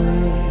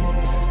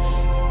breaks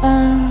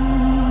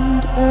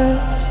and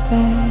earth's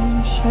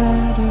faint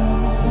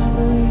shadows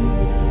flee.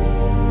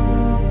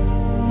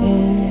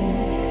 In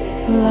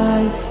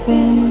life,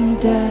 in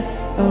death,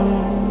 O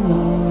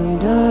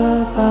Lord,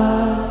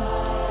 abide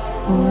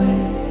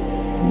with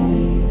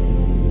me.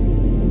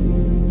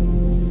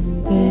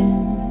 In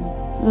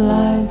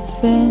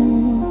life, in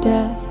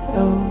death, O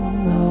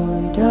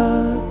Lord,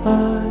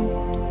 abide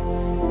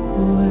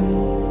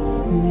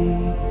with me.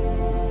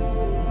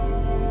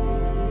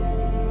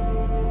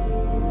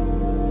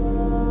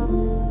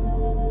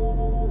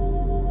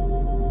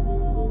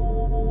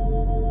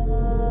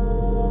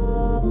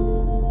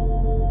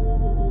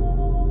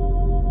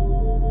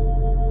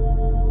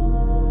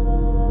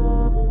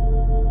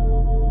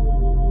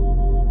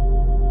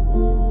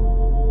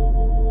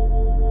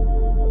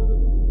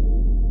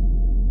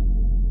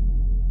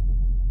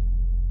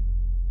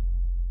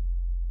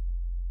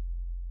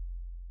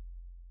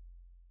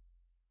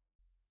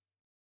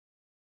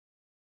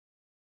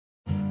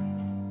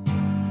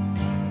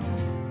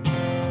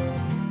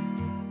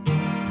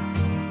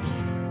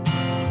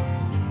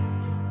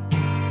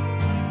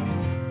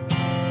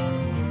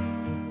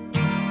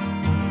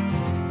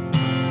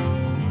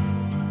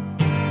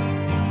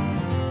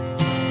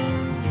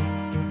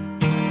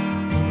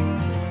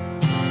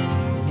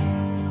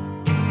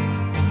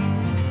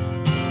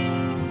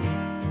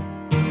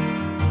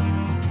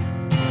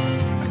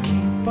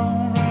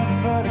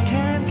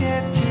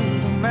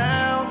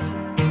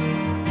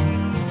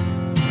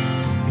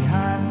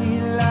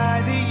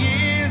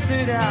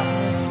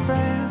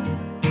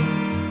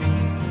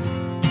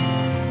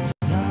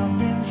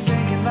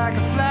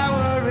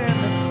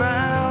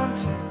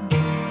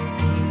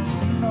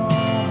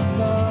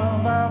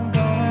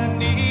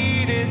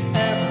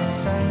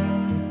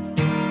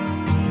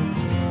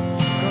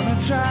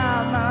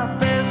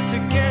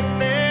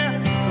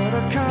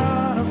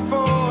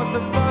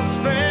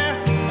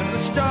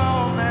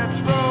 storm that's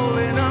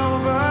rolling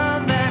over,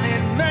 and then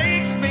it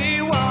makes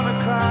me wanna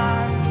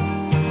cry.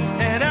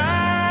 And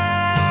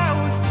I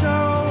was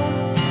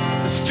told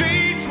the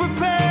streets were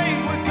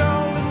paved with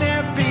gold and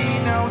there'd be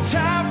no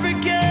time for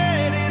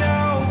getting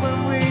old when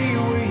we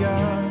were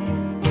young.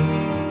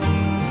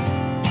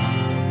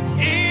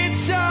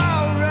 It's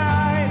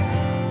alright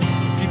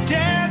if you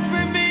dance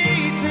with me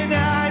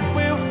tonight.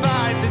 We'll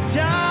fight the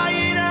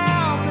dying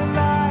of the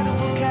light and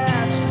we'll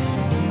catch the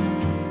sun.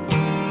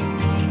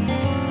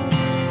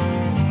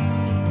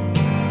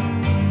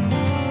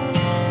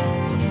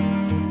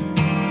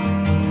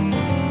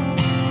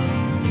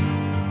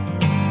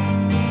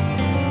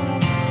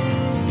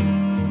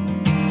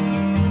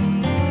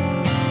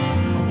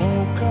 I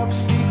woke up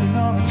sleeping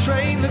on a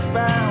train that's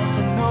bound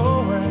for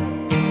nowhere.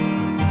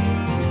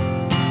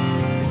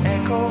 The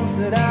echoes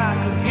that I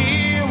could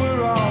hear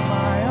were all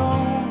my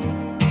own.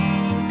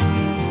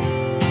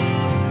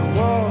 The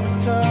world has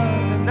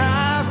turned and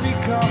I've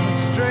become a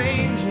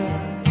stranger.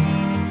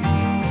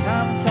 And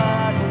I'm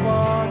tired of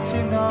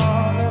watching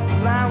all the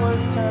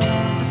flowers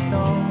turn to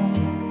stone.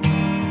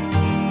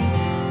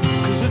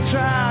 'Cause I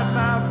tried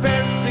my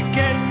best to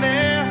get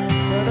there,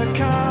 but I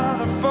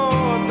can't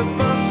afford the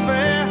bus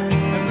fare.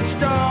 And the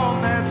storm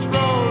that's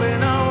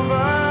rolling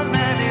over,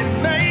 man, it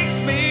makes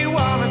me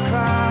wanna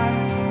cry.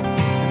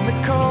 And the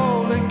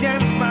cold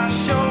against my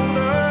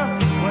shoulder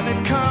when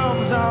it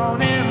comes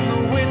on in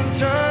the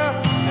winter,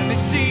 and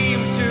it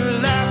seems to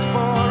last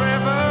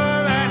forever,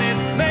 and it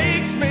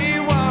makes me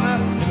wanna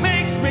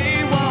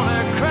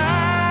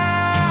cry.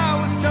 I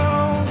was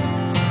told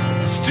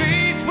the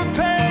streets were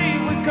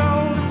paved with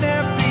gold and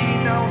there'd be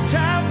no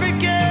time for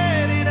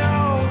getting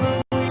old when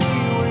we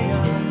were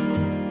young.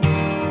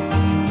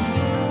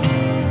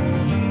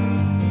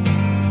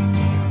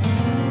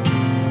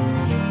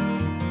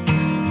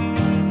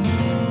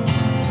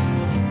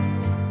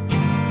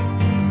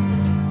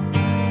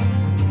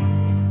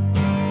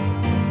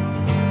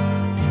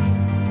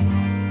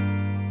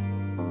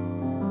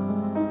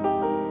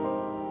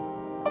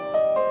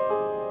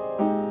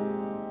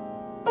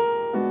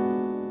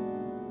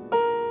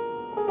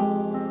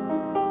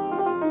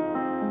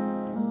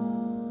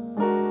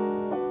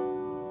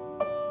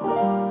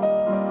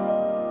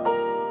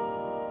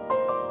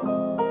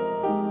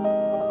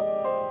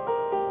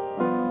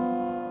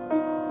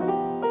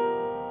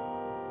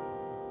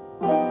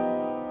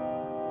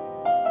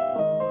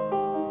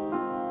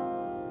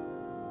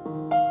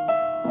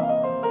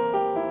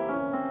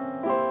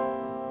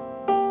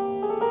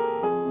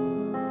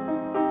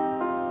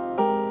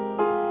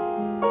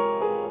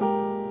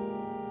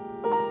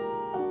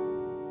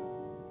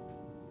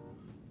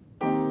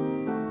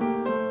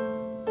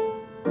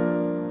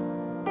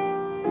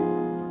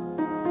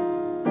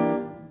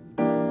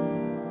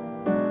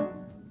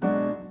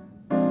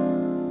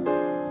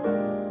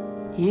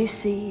 You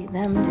see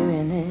them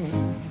doing it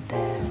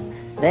there,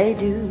 they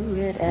do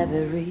it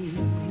everywhere.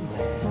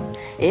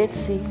 It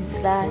seems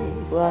like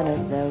one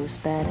of those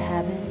bad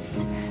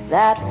habits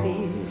that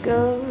feel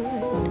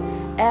good.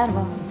 And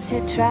once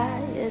you try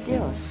it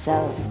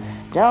yourself,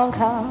 don't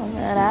come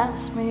and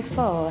ask me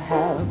for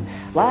help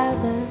while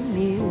the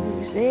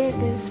music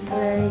is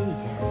playing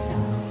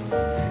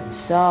a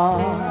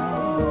song.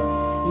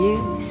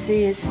 You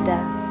see a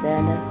step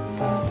and a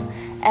bow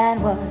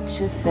and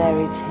watch a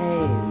fairy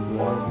tale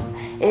roll.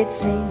 It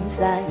seems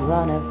like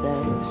one of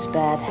those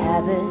bad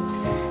habits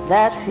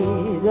that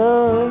feel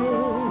good.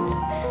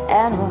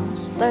 And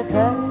once the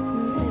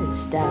curtain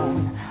is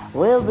down,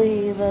 we'll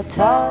be the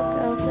talk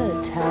of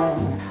the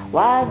town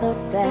while the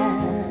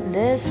band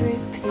is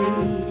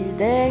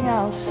repeating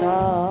our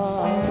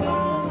song.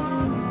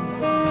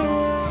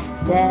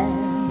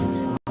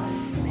 Dance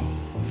with me,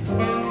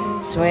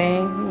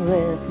 swing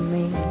with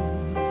me,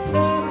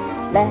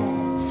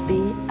 let's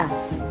be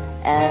up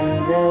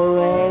and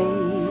away.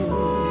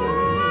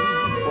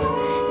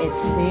 It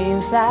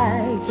seems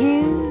like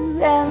you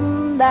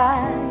and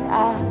I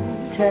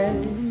are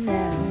turning,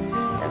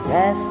 the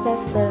rest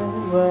of the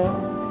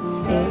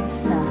world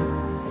is not.